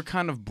like you're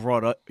kind of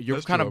brought up,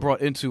 That's kind of true.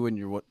 brought into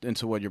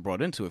into what you're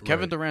brought into. If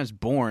Kevin Right. Durant's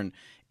born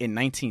in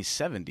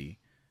 1970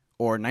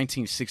 or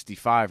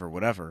 1965 or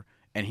whatever,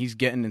 and he's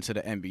getting into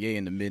the NBA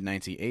in the mid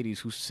 1980s,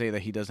 who's to say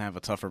that he doesn't have a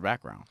tougher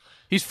background?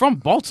 He's from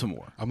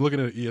Baltimore. I'm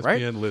looking at an ESPN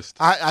Right? list.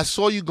 I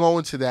saw you go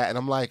into that, and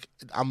I'm like,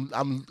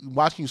 I'm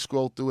watching you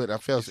scroll through it. And I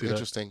felt see that?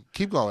 interesting.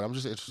 Keep going. I'm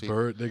just interested.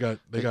 Bird, they got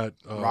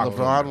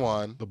LeBron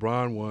won.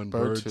 LeBron 1,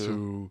 Bird Bird 2.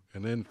 2,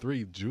 and then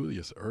 3,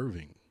 Julius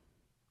Irving.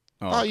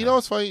 Oh, you know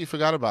what's funny? You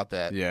forgot about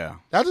that. Yeah.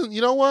 That doesn't.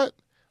 You know what?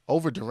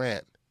 Over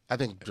Durant I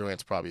think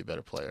Durant's probably a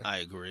better player. I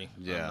agree.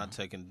 Yeah. I'm not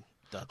taking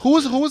Dr. Who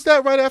was J.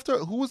 that right after?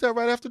 Who was that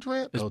right after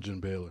Durant? Elgin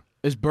Baylor.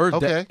 Is Bird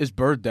Okay. is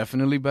Bird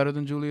definitely better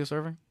than Julius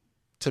Irving?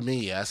 To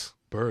me, yes.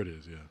 Bird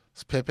is, yeah.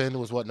 Pippen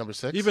was what, number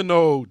 6? Even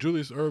though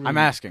Julius Irving, I'm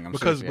asking. I'm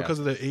because seriously because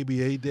of the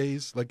ABA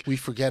days, like we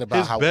forget about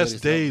his how best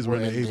good days were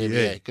in the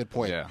ABA. Good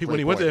point. Yeah. when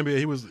he went to NBA,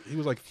 he was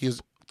like He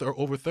was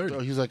over 30.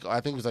 he was like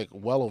I think he was like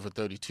well over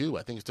 32.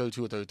 I think he was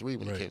 32 or 33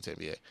 when Right. he came to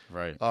NBA.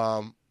 Right.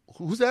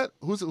 Who's that?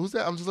 Who's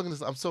that? I'm just looking at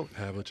this. I'm so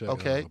Havlicek.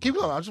 okay. Keep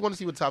going. I just want to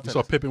see what top You 10. saw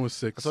is. Pippen was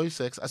I 6. saw you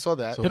 6. I saw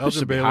that. So Pippen Elgin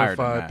should be Baylor higher than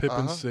 5, that.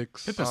 Pippen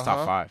 6, Pippen's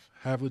top 5.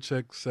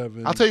 Havlicek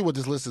 7. I'll tell you what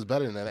this list is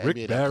better than that. Rick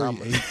NBA.com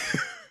Barry list. 8.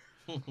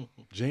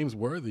 James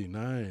Worthy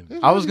 9.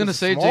 I was gonna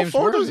say Small James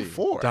forward or is Worthy. it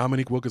 4?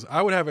 Dominique Wilkins.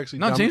 I would have actually.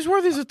 No, James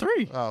Worthy's a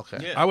 3. Oh, okay.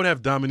 Yeah. I would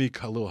have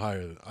Dominique a little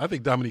higher. I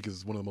think Dominique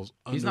is one of the most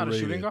He's not a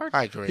underrated. shooting guard.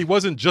 I agree. He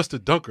wasn't just a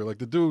dunker. Like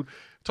the dude,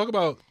 talk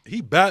about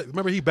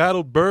remember he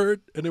battled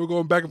Bird and they were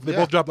going back and they Yeah.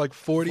 both dropped like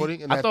 40.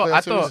 40 in I that thought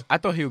playoff series? I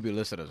thought he would be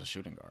listed as a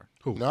shooting guard.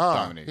 Who? Nah,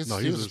 Dominique. he's, No,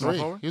 he he was was a a 3.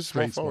 small forward? He was a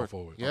Straight small small forward.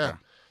 forward. Yeah. Okay.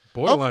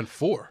 Borderline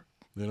 4.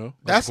 You know,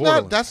 That's Like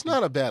borderline. that's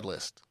not a bad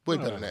list. Way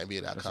better than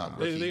NBA.com.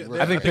 They- Rookie- they- I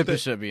think I think Pippen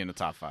should be in the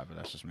top 5, but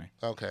that's just me.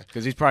 Okay.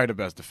 Because he's probably the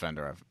best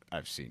defender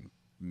I've seen,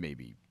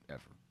 maybe ever,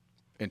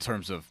 in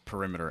terms of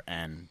perimeter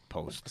and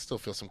post. I still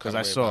feel some Because kind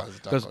I of way saw about his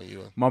dunk on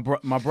you.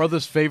 my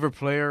brother's favorite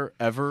player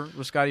ever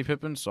was Scottie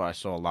Pippen, so I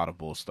saw a lot of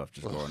bull stuff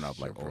just growing up,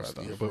 like your old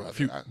brother, stuff.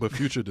 your But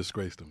Future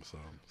disgraced him, so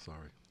I'm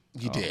sorry.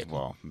 You did.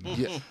 Well,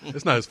 Yeah.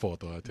 It's not his fault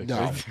though. I take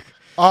No.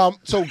 it.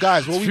 So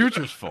guys, what it's we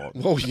Future's fault.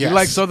 Well, He yes.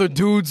 likes other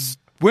dudes'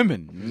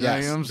 women. You know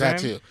yes, what I'm that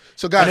saying? too.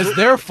 So guys, And it's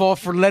their fault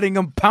for letting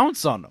him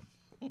pounce on them.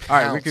 All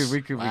right, we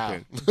could.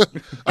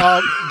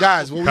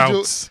 guys, what we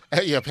Pounce.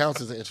 do? Yeah,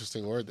 pounce is an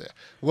interesting word there.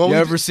 Well, You we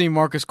ever seen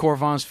Marcus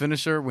Corvon's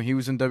finisher when he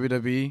was in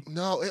WWE?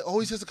 no, it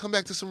always has to come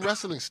back to some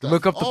wrestling stuff.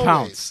 Look up the Always.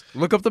 pounce.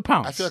 Look up the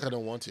pounce. I feel like I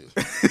don't want to.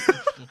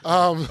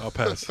 I'll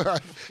pass.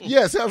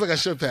 Yeah, it sounds like I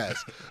should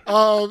pass.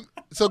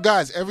 So,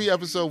 guys, every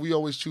episode we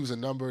always choose a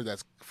number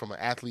that's from an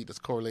athlete that's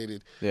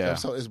correlated. Yeah.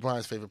 So it's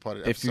Brian's favorite part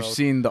of the if episode. you've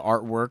seen the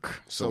artwork,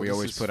 so we this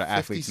always is put an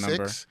athlete's 56.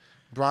 number.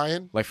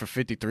 Brian, Like for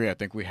 53, I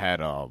think we had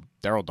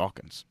Daryl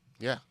Dawkins.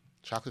 yeah,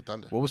 Chocolate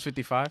Thunder. What was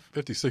 55?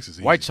 56 is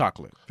easy. White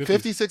chocolate.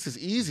 56 is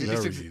easy. Very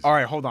 56 easy. All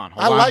right, hold on.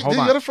 I like. hold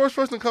on. You're the first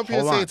person to come here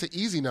and Hold say on. it's an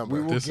easy number.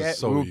 We will This is get.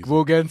 so easy.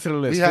 We'll get into the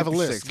list. We have a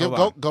 56. list.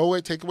 Hold on. Go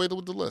away. Take away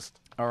with the list.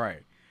 All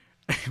right.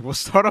 We'll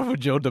start off with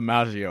Joe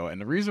DiMaggio,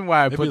 and the reason why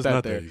I Maybe put it's that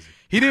not there, that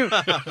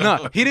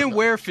easy. he didn't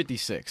wear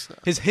 56.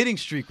 His hitting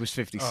streak was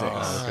 56.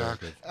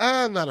 Okay.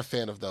 I'm not a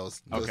fan of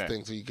those Okay.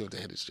 things where you give the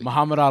hit streak.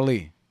 Muhammad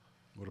Ali,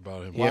 What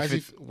about him? he, Why had, is he-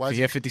 fif- why is he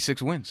he- had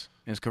 56 wins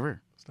in his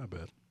career. It's not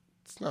bad.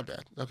 It's not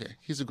bad. Okay,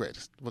 he's the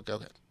greatest. But go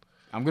ahead.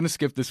 I'm gonna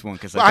skip this one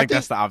because Well, I think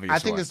that's the obvious I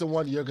think one. it's the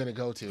one you're going to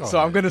go to. So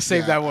I'm gonna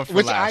save Yeah. that one for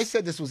Which last. I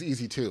said this was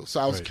easy too. So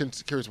I was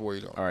Right. curious where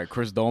you're going. All right,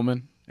 Chris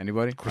Dolman.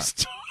 Anybody? All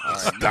right,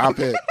 stop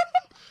it.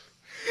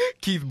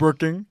 Keith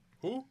Brooking.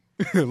 Who?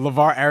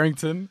 LeVar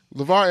Arrington.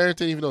 LeVar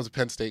Arrington, even though he's a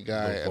Penn State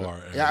guy. and-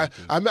 LeVar yeah,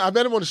 Arrington. I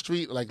met him on the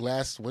street like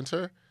last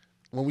winter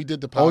when we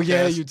did the podcast. Oh,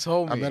 yeah, you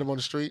told I me. met him on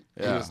the street.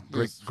 Yeah.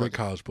 Great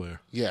college player.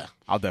 Yeah,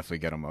 I'll definitely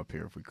get him up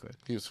here if we could.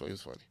 he was funny.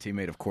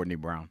 Teammate of Courtney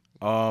Brown.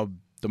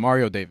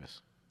 Demario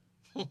Davis.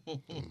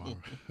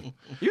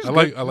 I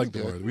like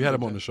DeMar. We had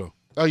him on the show.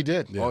 Oh, he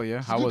did. Oh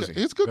yeah, how was he?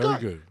 He's a good Very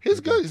guy. good. He's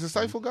Very good. He's a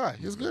insightful guy.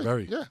 He's good.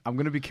 Very. Yeah. I'm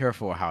gonna be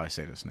careful with how I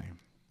say this name.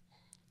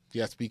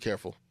 Yes, be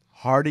careful.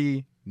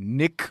 Hardy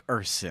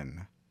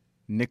Nickerson.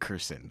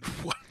 Nickerson.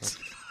 What?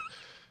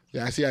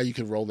 Yeah, I see how you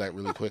can roll that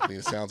really quickly.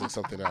 It sounds like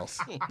something else.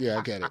 Yeah,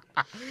 I get it.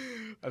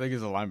 I think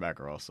he's a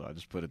linebacker also. I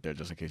just put it there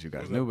just in case you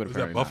guys knew, but Was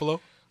that apparently not.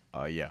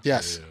 Buffalo? Yeah.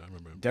 Yes. Yeah, I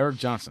remember him. Derek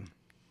Johnson.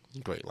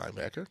 Great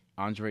linebacker.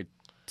 Andre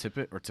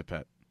Tippett or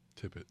Tippett.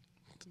 Tippett.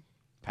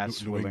 Pat New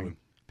Swilling. England.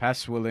 Pat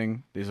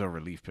Swilling. These are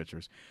relief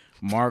pitchers.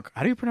 Mark.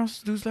 How do you pronounce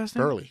this dude's last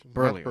name? Burley.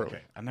 Burley. Mark Burley.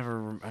 Okay.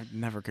 I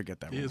never could get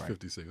that He one is right.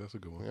 56. That's a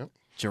good one. Yep.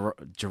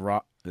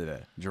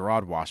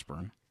 Gerard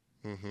Washburn.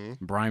 Mm-hmm.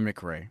 Brian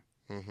McRae.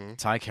 Mm-hmm.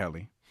 Ty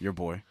Kelly. Your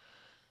boy.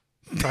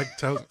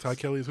 Ty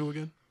Kelly is who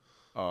again?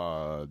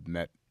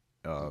 Met.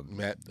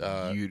 Matt,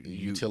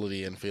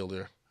 utility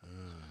infielder.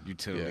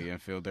 Utility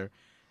infielder.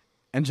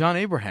 And John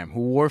Abraham,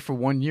 who wore for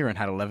 1 year and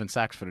had 11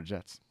 sacks for the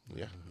Jets.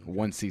 Yeah.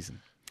 One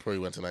season. Before he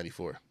went to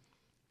 94.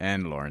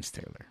 And Lawrence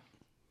Taylor.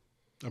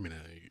 I mean,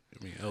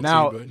 LT,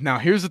 but Now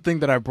here's the thing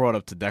that I brought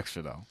up to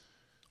Dexter, though.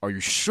 Are you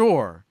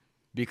sure?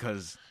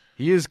 Because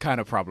he is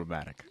kind of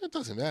problematic. It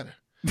doesn't matter.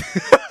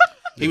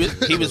 He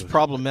was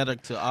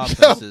problematic to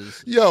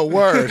offenses Yo,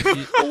 word.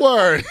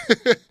 Word.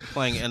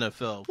 playing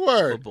NFL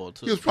Word. football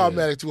too. He was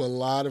problematic to a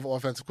lot of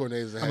offensive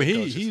coordinators and I head mean,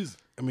 coaches.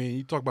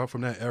 you talk about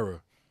from that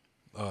era,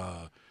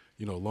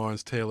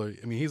 Lawrence Taylor.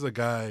 I mean, he's a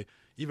guy,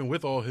 even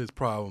with all his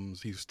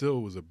problems, he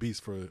still was a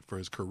beast for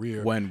his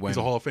career. When- He's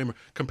a Hall of Famer.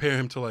 Compare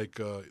him to like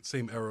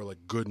same era like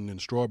Gooden and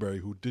Strawberry,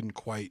 who didn't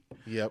quite,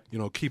 Yep.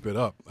 keep it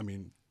up. I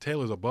mean,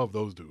 Taylor's above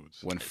those dudes.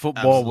 When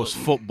football was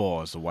Absolutely.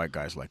 football, as the white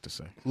guys like to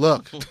say.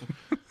 Look,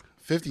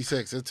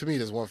 56. To me,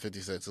 there's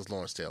 156. It's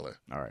Lawrence Taylor.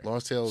 All right.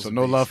 Lawrence Taylor. So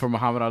no love for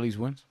Muhammad Ali's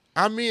wins?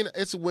 I mean,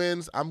 it's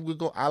wins. I'm gonna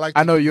go. I like.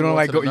 I know keep you don't going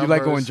like to the you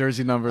like going numbers.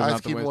 jersey numbers. I Not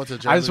just the keep wins. going to I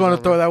just jersey want to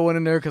numbers. throw that one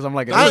in there because I'm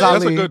like, That's That's a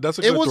evidently- good. That's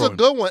a good. It was a throwing.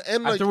 good one,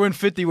 and I like threw in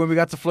 50 when we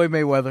got to Floyd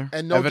Mayweather.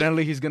 And no-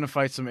 Evidently, he's gonna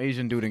fight some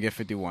Asian dude and get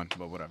 51.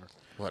 But whatever.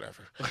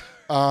 whatever.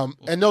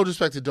 And no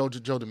disrespect to Joe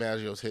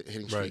DiMaggio's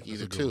hitting streak Right, that's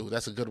either a good too. one.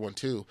 That's a good one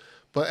too.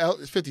 But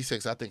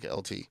 56, I think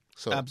LT.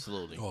 So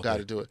Absolutely. Oh, got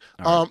to do it.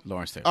 All right,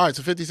 Lawrence Taylor. All right,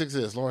 so 56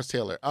 is Lawrence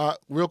Taylor.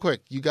 Real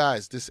quick, you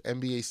guys, this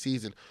NBA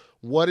season,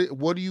 what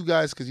do you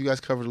guys, because you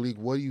guys cover the league,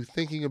 what are you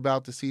thinking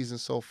about the season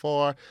so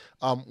far?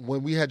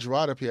 When we had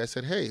Gerard up here, I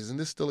said, hey, isn't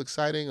this still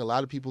exciting? A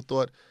lot of people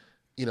thought,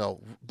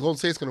 Golden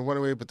State's going to run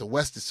away, but the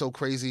West is so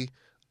crazy.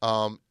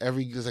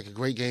 There's like a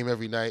great game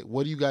every night.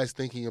 What are you guys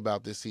thinking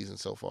about this season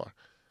so far?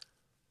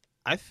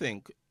 I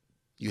think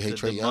You hate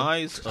the Trae Young?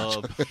 demise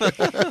of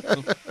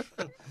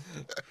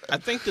I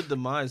think the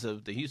demise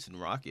of the Houston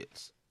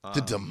Rockets.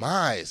 The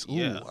demise. Ooh,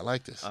 yeah. I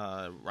like this.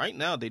 Right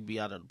now, they'd be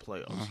out of the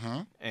playoffs,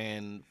 Mhm.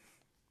 and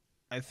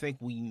I think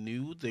we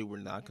knew they were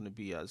not going to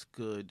be as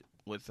good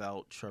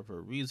without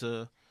Trevor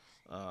Ariza,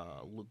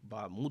 Luc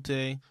Mbah a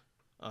Moute.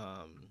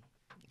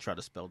 Try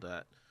to spell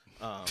that.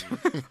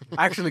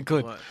 Actually,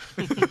 could.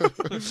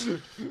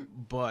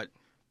 But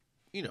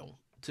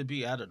to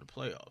be out of the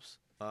playoffs.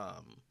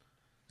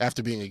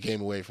 After being a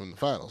game away from the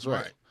finals,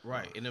 right?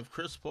 Right. And if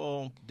Chris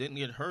Paul didn't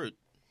get hurt,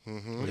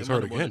 Mm-hmm. He's they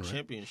hurt might have won again, the right?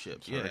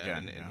 championship. hurt Yeah,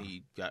 again, and yeah.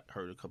 he got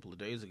hurt a couple of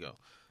days ago.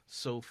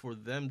 So for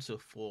them to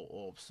fall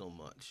off so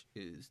much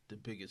is the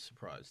biggest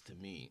surprise to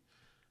me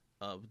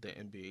of the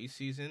NBA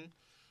season.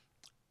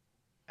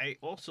 I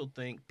also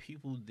think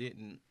people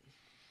didn't,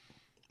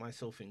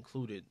 myself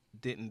included,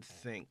 didn't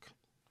think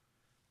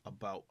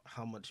about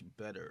how much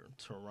better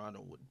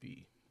Toronto would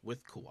be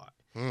with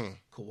Kawhi.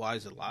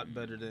 Kawhi's a lot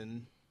better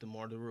than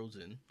DeMar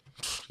DeRozan.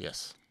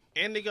 Yes.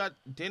 And they got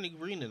Danny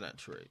Green in that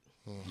trade.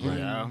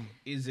 Yeah.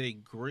 Is a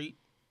great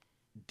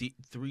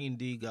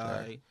 3-and-D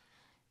guy,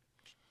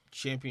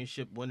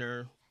 championship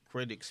winner,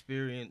 great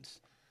experience.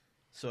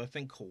 So I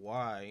think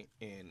Kawhi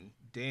and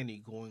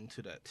Danny going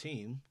to that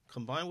team,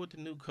 combined with the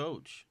new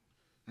coach,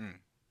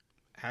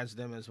 has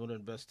them as one of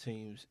the best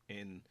teams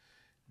in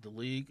the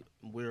league.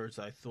 Whereas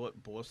I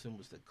thought Boston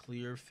was the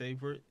clear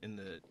favorite in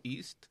the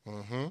East,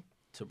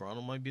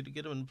 Toronto might be to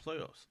get them in the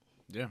playoffs.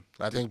 Yeah.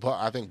 I think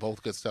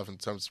both good stuff in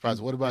terms of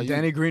surprise. What about And you?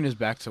 Danny Green is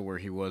back to where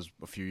he was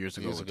a few years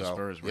ago Years with the ago.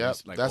 Spurs. Where Yep.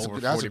 he's like That's over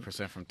a- that's a-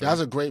 40% from three. That's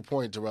a great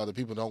point, Darrell, that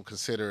people don't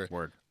consider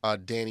Word.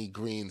 Danny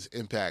Green's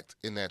impact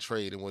in that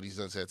trade and what he's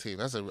done to that team.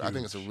 I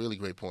think it's a really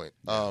great point.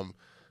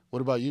 What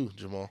about you,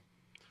 Jamal?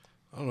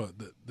 I don't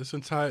know. This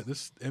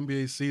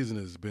NBA season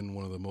has been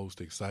one of the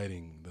most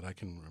exciting that I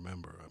can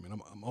remember. I mean,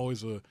 I'm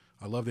always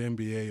I love the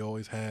NBA,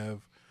 always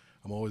have.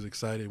 I'm always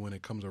excited when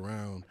it comes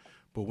around.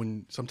 But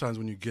sometimes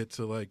when you get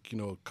to a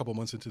couple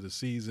months into the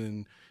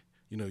season,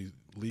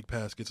 League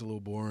Pass gets a little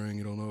boring.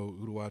 You don't know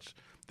who to watch.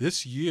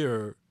 This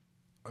year,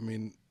 I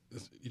mean,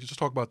 you just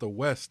talk about the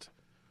West.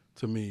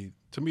 To me,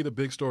 the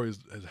big story is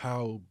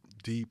how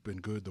deep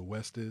and good the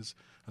West is.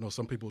 I know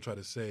some people try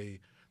to say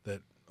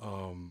that,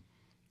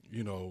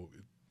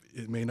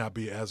 it may not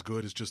be as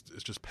good. It's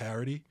just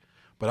parity,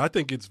 but I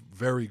think it's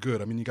very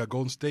good. I mean, you got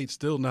Golden State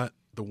still not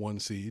the 1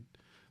 seed.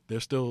 They're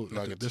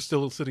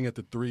still sitting at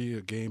the 3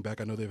 a game back.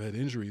 I know they've had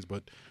injuries,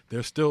 but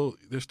they're still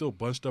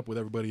bunched up with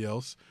everybody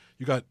else.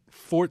 You got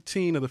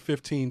 14 of the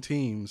 15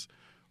 teams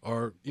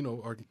are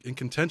in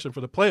contention for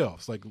the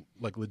playoffs,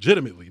 like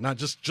legitimately, not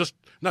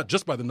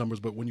just by the numbers,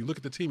 but when you look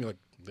at the team, you're like,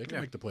 they can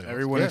make the playoffs.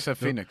 Everyone except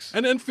Phoenix.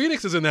 And then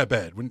Phoenix isn't that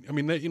bad.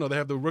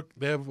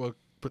 They have a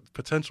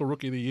potential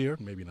rookie of the year,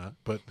 maybe not,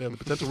 but they have the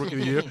potential rookie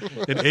of the year.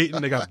 In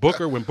Ayton, they got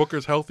Booker. When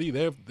Booker's healthy,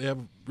 they have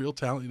real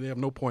talent. They have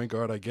no point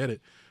guard. I get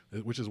it,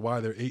 which is why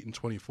they're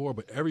 8-24.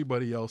 But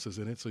everybody else is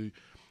in it. So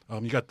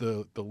you got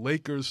the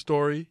Lakers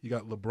story. You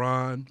got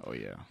LeBron. Oh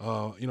yeah.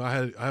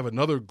 I have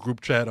another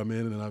group chat I'm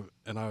in,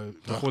 and I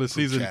before the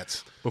season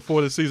chats.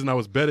 I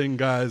was betting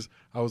guys.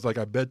 I was like,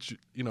 I bet you.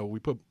 We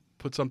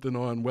put something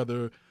on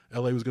whether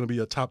LA was going to be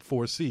a top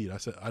 4 seed. I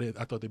said I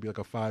thought they'd be like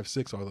a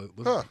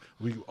 5-6.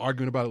 We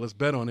arguing about it. Let's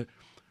bet on it.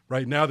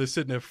 Right now they're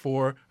sitting at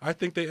 4. I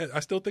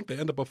still think they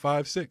end up a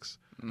 5-6,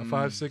 a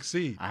 5-6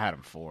 seed. I had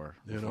him 4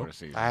 before the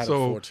season. I had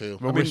So- a 4 too.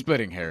 But we're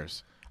splitting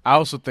hairs. I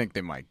also think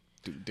they might.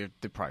 They're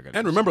probably going to.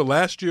 And remember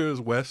last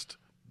year's West,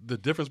 the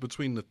difference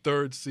between the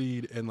 3rd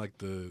seed and like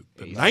the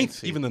 9th,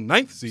 seed. even the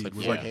 9th seed like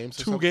was 4 like games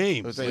or 2 something? games.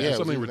 It was Like, it was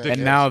something even- ridiculous.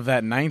 And now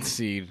that 9th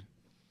seed,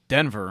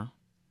 Denver,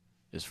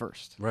 is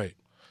first. Right.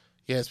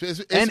 Yeah, it's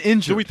And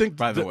injured, Do we think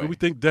by the way. do we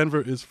think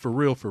Denver is for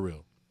real? For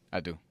real?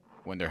 I do,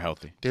 when they're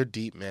healthy. they're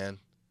deep, man.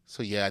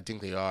 So yeah, I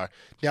think they are.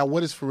 Now,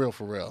 what is for real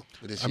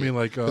this I year? mean,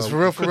 like, is for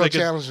real could they get-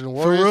 challenging the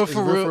Warriors? Is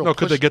for real. No,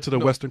 could they push- get to the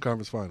Western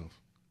Conference Finals?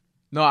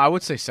 No, I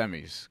would say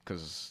semis,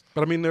 because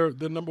But I mean, they're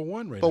number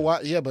 1 right But now.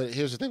 why? Yeah, but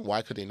here's the thing: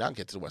 why could they not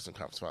get to the Western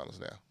Conference Finals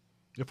now?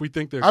 If we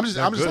think they're, I'm just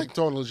good, like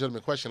throwing a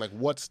legitimate question. Like,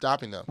 what's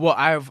stopping them? well,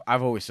 I've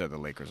always said the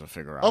Lakers will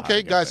figure out. how Okay,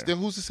 to get guys, there.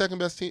 then who's the second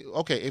best team?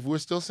 Okay, if we're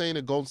still saying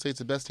that Golden State's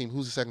the best team,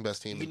 who's the second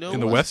best team? You know in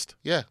the what? West.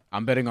 Yeah,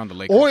 I'm betting on the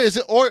Lakers. or is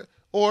it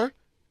or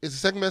is the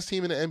second best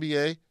team in the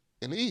NBA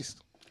in the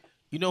East?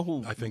 You know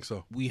who I think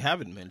so. we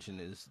haven't mentioned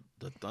is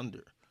the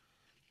Thunder.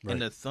 Right.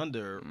 And the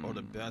Thunder are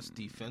the best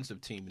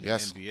defensive team in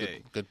Yes, the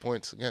NBA. good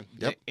points again.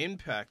 Yep. The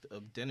impact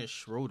of Dennis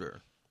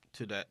Schroeder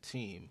to that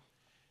team,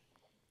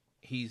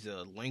 he's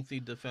a lengthy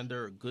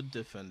defender, a good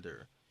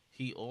defender.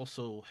 He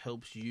also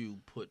helps you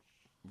put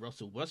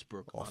Russell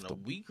Westbrook on a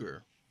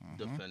weaker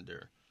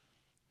defender.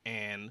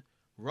 And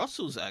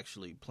Russell's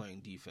actually playing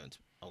defense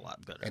a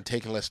lot better. And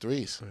taking less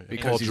threes. Right.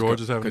 Because Paul he's,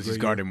 George is having a because he's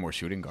great guarding more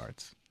shooting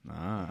guards.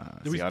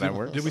 See how that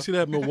works? Did we see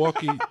that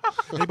Milwaukee?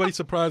 Anybody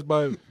surprised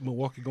by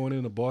Milwaukee going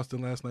into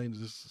Boston last night and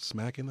just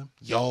smacking them?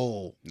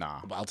 Yo. Nah.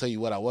 I'll tell you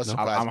what, I was No.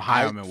 surprised. I'm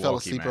high I on Milwaukee, fell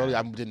asleep man. early.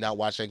 I did not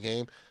watch that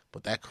game,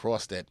 but that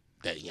cross that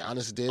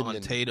Giannis did. On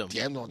and Tatum.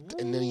 Jammed on,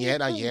 and then he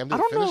had yammed I it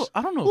don't finish. know.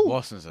 I don't know if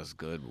Boston's as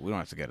good, but we don't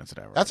have to get into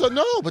that right That's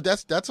now. but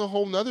that's a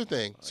whole nother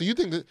thing. So you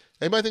think that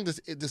anybody think this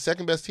the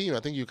second best team?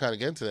 I think you kind of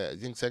get into that. You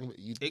think second?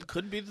 It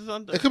could be the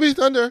Thunder. It could be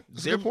Thunder.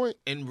 That's a They're- good point.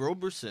 And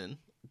Roberson,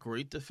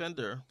 great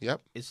defender, Yep,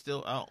 is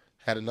still out.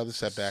 had another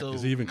setback. So-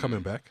 Is he even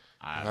coming back?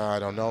 I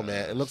don't know,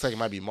 man. It looks like it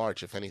might be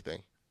March, if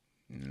anything.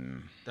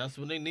 That's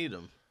when they need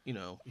him. You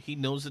know, he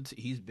knows it.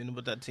 He's been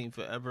with that team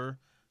forever.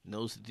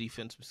 Knows the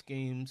defensive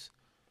schemes.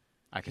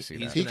 I can see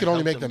He's that. He gonna can only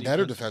help make them them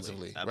better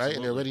defensively. defensively, right? And they're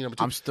Absolutely. already number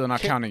 2. I'm still not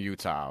Can- counting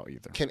Utah out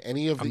either. Can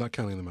any of I'm the? not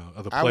counting them out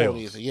of the I won't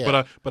playoffs. either,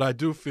 yeah. But I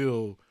do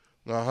feel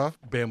Uh-huh.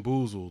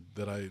 bamboozled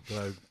that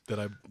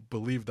I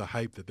believed the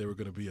hype that they were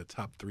going to be a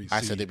top 3 seed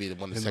I said they'd be one of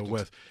the in the second-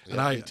 West.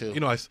 yeah, and me too. you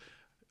know,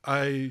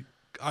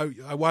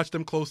 I watched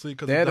them closely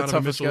because They had a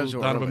Donovan tougher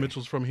schedule Donovan early.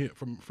 Mitchell's from here,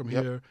 Yep.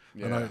 here,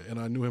 Yeah. and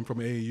I knew him from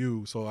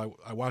AAU, so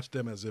I watched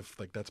them as if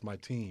like that's my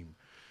team.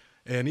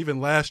 And even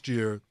last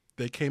year,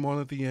 they came on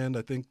at the end.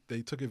 I think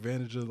they took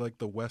advantage of like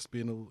the West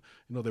being,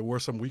 there were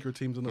some weaker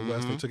teams in the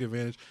West. They took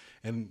advantage,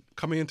 and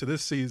coming into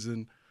this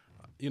season,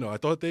 I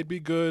thought they'd be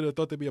good. I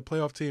thought they'd be a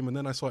playoff team, and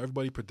then I saw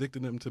everybody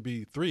predicting them to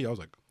be 3. I was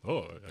like,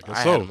 oh, I guess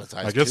I so. had them as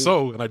high I as guess 2.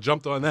 so, and I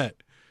jumped on that.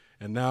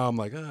 And now I'm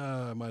like,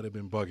 I might have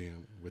been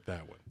bugging with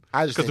that one.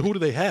 I just Because think who do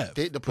they have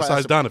the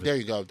besides Donovan? There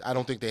you go. I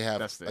don't think they have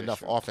That's the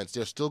enough issue. offense.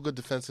 They're still good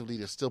defensively.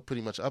 They're still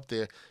pretty much up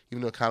there,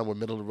 even though kind of were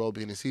middle of the road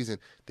beginning of the season.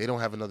 They don't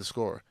have another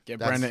scorer. Get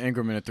That's Brandon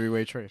Ingram in a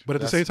 3-way trade. But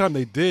at the same time,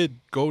 they did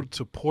go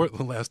to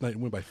Portland last night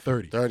and win by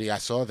 30. 30. I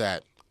saw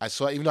that.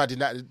 Even though I did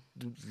not.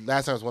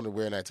 Last time I was wondering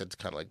where, and I said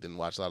kind of like didn't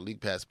watch a lot of League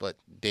Pass, but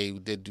they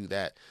did do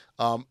that.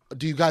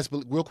 Do you guys,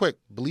 real quick,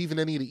 believe in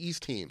any of the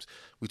East teams?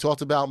 We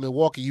talked about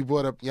Milwaukee. You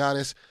brought up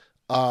Giannis.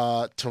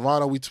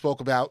 Toronto, we spoke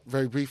about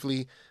very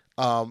briefly.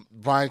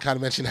 Brian kind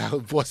of mentioned how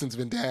Boston's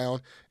been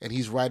down, and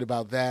he's right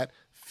about that.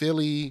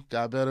 Philly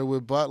got better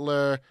with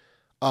Butler.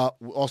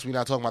 Also, we're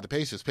not talking about the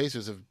Pacers.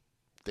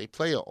 They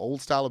play an old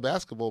style of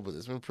basketball, but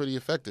it's been pretty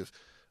effective.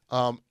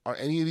 Are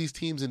any of these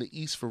teams in the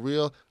East for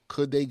real?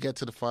 Could they get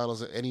to the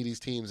finals of any of these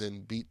teams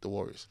and beat the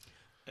Warriors?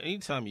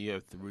 Anytime you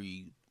have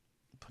 3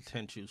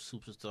 potential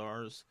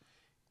superstars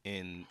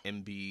in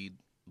Embiid,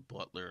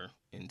 Butler,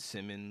 and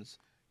Simmons,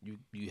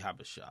 you have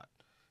a shot.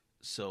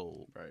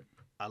 So Right.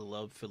 I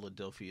love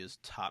Philadelphia's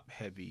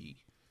top-heavy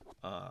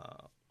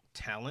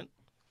talent.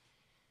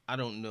 I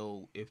don't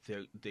know if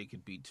they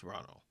could beat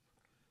Toronto.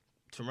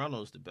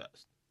 Toronto's the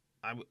best.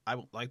 I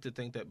would like to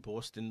think that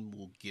Boston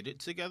will get it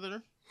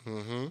together,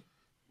 Mm-hmm.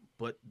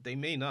 but they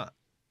may not.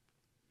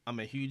 I'm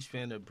a huge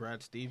fan of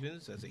Brad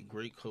Stevens as a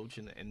great coach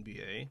in the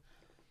NBA.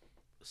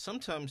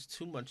 Sometimes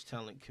too much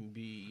talent can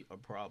be a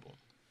problem.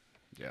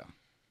 Yeah.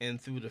 And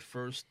through the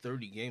first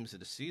 30 games of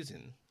the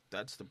season,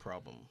 that's the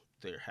problem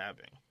they're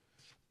having.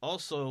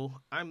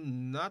 Also,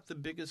 I'm not the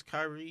biggest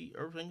Kyrie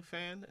Irving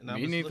fan, and I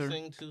Me was neither.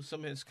 listening to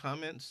some of his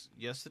comments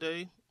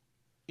yesterday.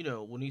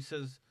 When he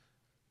says,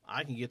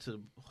 I can get to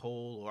the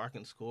hole or I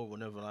can score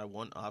whenever I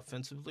want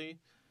offensively,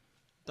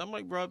 that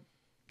might rub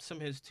some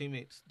of his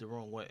teammates the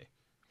wrong way.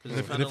 'Cause it's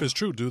And kinda- if it's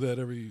true, do that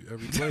every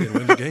play and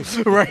win the game.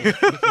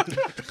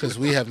 Right. Because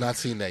we have not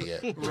seen that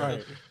yet.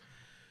 Right.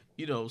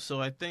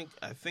 So I think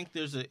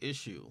there's an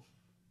issue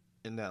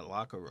in that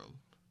locker room,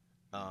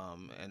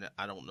 and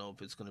I don't know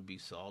if it's going to be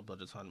solved by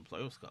the time the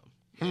playoffs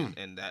come,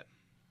 and that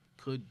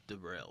could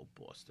derail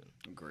Boston.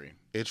 Agree.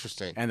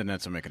 Interesting. And the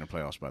Nets are making the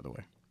playoffs, by the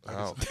way.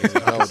 Oh, there you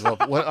go.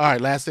 Well, all right,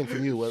 last thing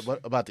from you.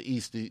 What about the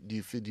East? Do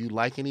you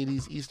like any of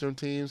these Eastern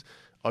teams?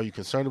 Are you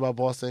concerned about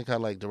Boston? Kind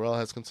of like Darrell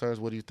has concerns.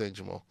 What do you think,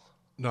 Jamal?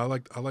 No,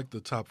 I like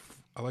the top.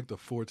 I like the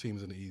 4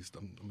 teams in the East.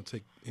 I'm gonna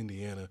take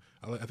Indiana.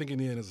 I think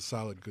Indiana's a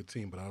solid, good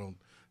team, but I don't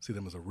see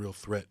them as a real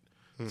threat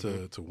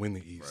to win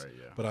the East. Right,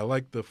 yeah. But I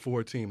like the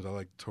 4 teams. I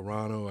like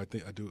Toronto. I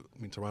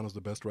mean, Toronto's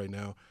the best right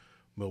now.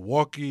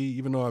 Milwaukee,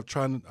 even though I'm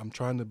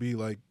trying to be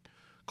like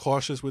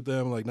cautious with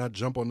them, like not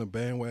jump on the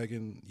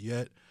bandwagon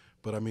yet.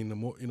 But I mean, the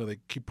more they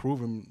keep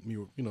proving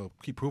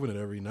it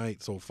every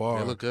night so far.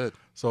 They look good.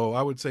 So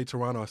I would say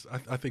Toronto.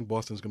 I think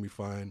Boston's gonna be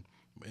fine.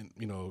 And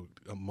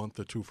a month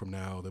or 2 from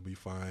now, they'll be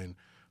fine.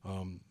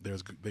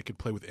 They could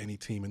play with any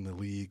team in the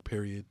league.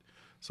 Period.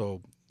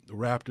 So the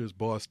Raptors,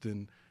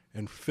 Boston,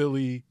 and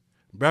Philly.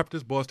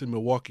 Raptors, Boston,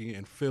 Milwaukee,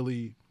 and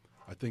Philly.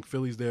 I think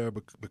Philly's there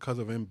because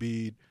of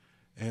Embiid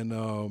and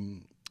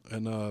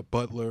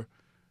Butler.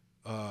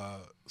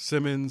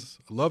 Simmons,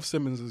 I love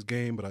Simmons'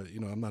 game, but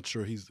I'm not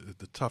sure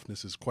the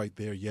toughness is quite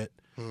there yet.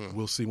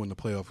 We'll see when the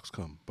playoffs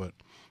come. But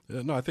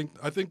no, I think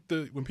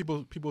when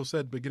people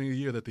said beginning of the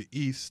year that the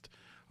East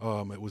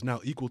it was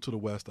now equal to the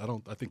West,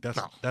 I think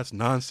that's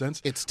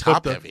nonsense. It's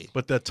top heavy.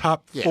 But the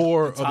top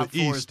four of top the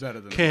four is East better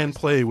than the can West.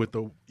 play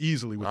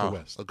easily with the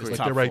West. Agreed. It's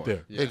Top like they're right four.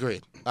 there. Yeah.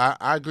 Agreed.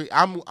 I agree.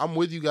 I'm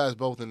with you guys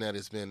both in that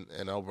it's been,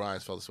 and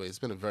O'Brien's felt this way. It's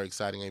been a very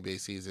exciting NBA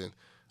season.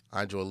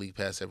 I enjoy League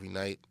Pass every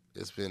night.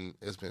 It's been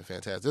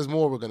fantastic. There's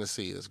more we're going to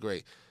see. It's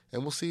great,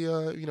 and we'll see. If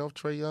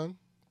Trae Young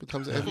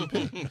becomes an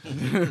MVP.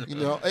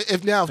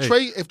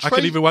 If I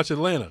can even watch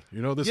Atlanta.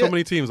 There's Yeah. so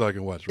many teams I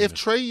can watch. Right if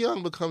Trae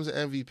Young becomes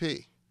an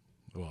MVP,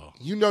 well,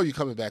 you're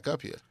coming back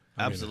up here.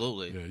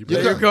 Absolutely. yeah,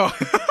 There you go.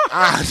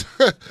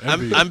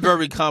 I'm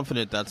very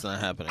confident that's not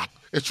happening.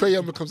 If Trae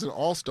Young becomes an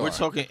All-Star, We're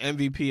talking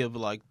MVP of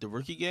like the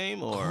rookie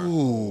game, or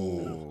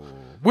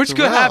Which could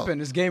Darrell. happen.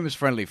 This game is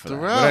friendly for that.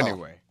 Darrell. But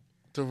anyway.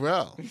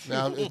 Darrell.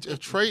 Now, if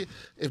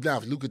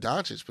Luka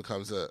Doncic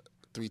becomes a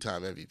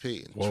 3-time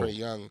MVP and Whoa. Trae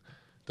Young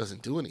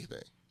doesn't do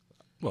anything,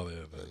 well,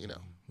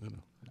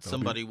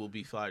 somebody will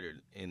be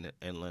fired in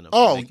Atlanta for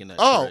Oh, making that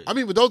trade. I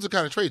mean, but those are the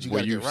kind of trades you got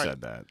Well, to you've get right.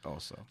 said that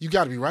also. You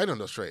got to be right on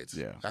those trades.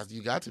 Yeah.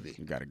 You got to be.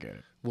 You got to get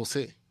it. We'll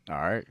see.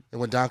 All right. And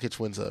when Doncic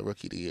wins a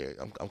Rookie of the Year,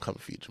 I'm coming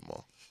for you,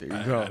 Jamal. There you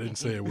I go. didn't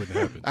say it wouldn't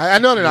happen. I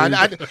know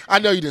that. I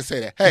know you didn't say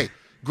that. Hey,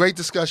 great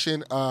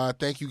discussion.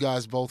 Thank you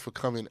guys both for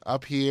coming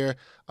up here.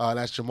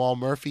 That's Jamal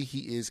Murphy.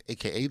 He is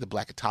AKA the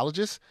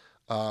Blackatologist.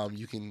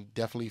 You can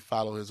definitely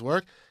follow his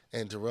work.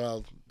 And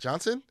Darrell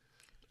Johnson,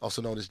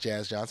 also known as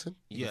Jazz Johnson.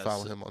 You Yes. can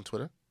follow him on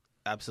Twitter.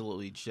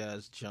 Absolutely,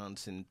 Jazz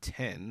Johnson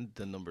 10,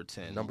 the number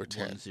 10, Number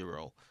 10. 10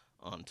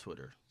 on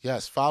Twitter.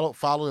 Yes,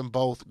 follow them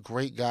both.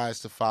 Great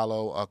guys to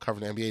follow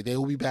covering the NBA. They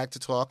will be back to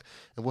talk,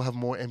 and we'll have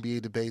more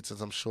NBA debates,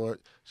 as I'm sure.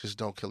 Just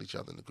don't kill each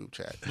other in the group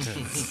chat.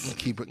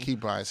 keep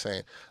Brian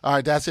saying. All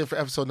right, that's it for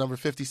episode number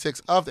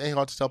 56 of the Ain't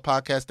Hard to Tell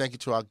podcast. Thank you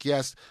to our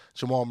guests,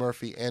 Jamal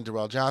Murphy and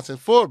Darrell Johnson.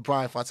 For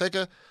Brian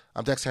Fonseca,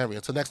 I'm Dex Henry.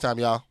 Until next time,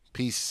 y'all.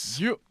 Peace.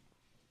 You.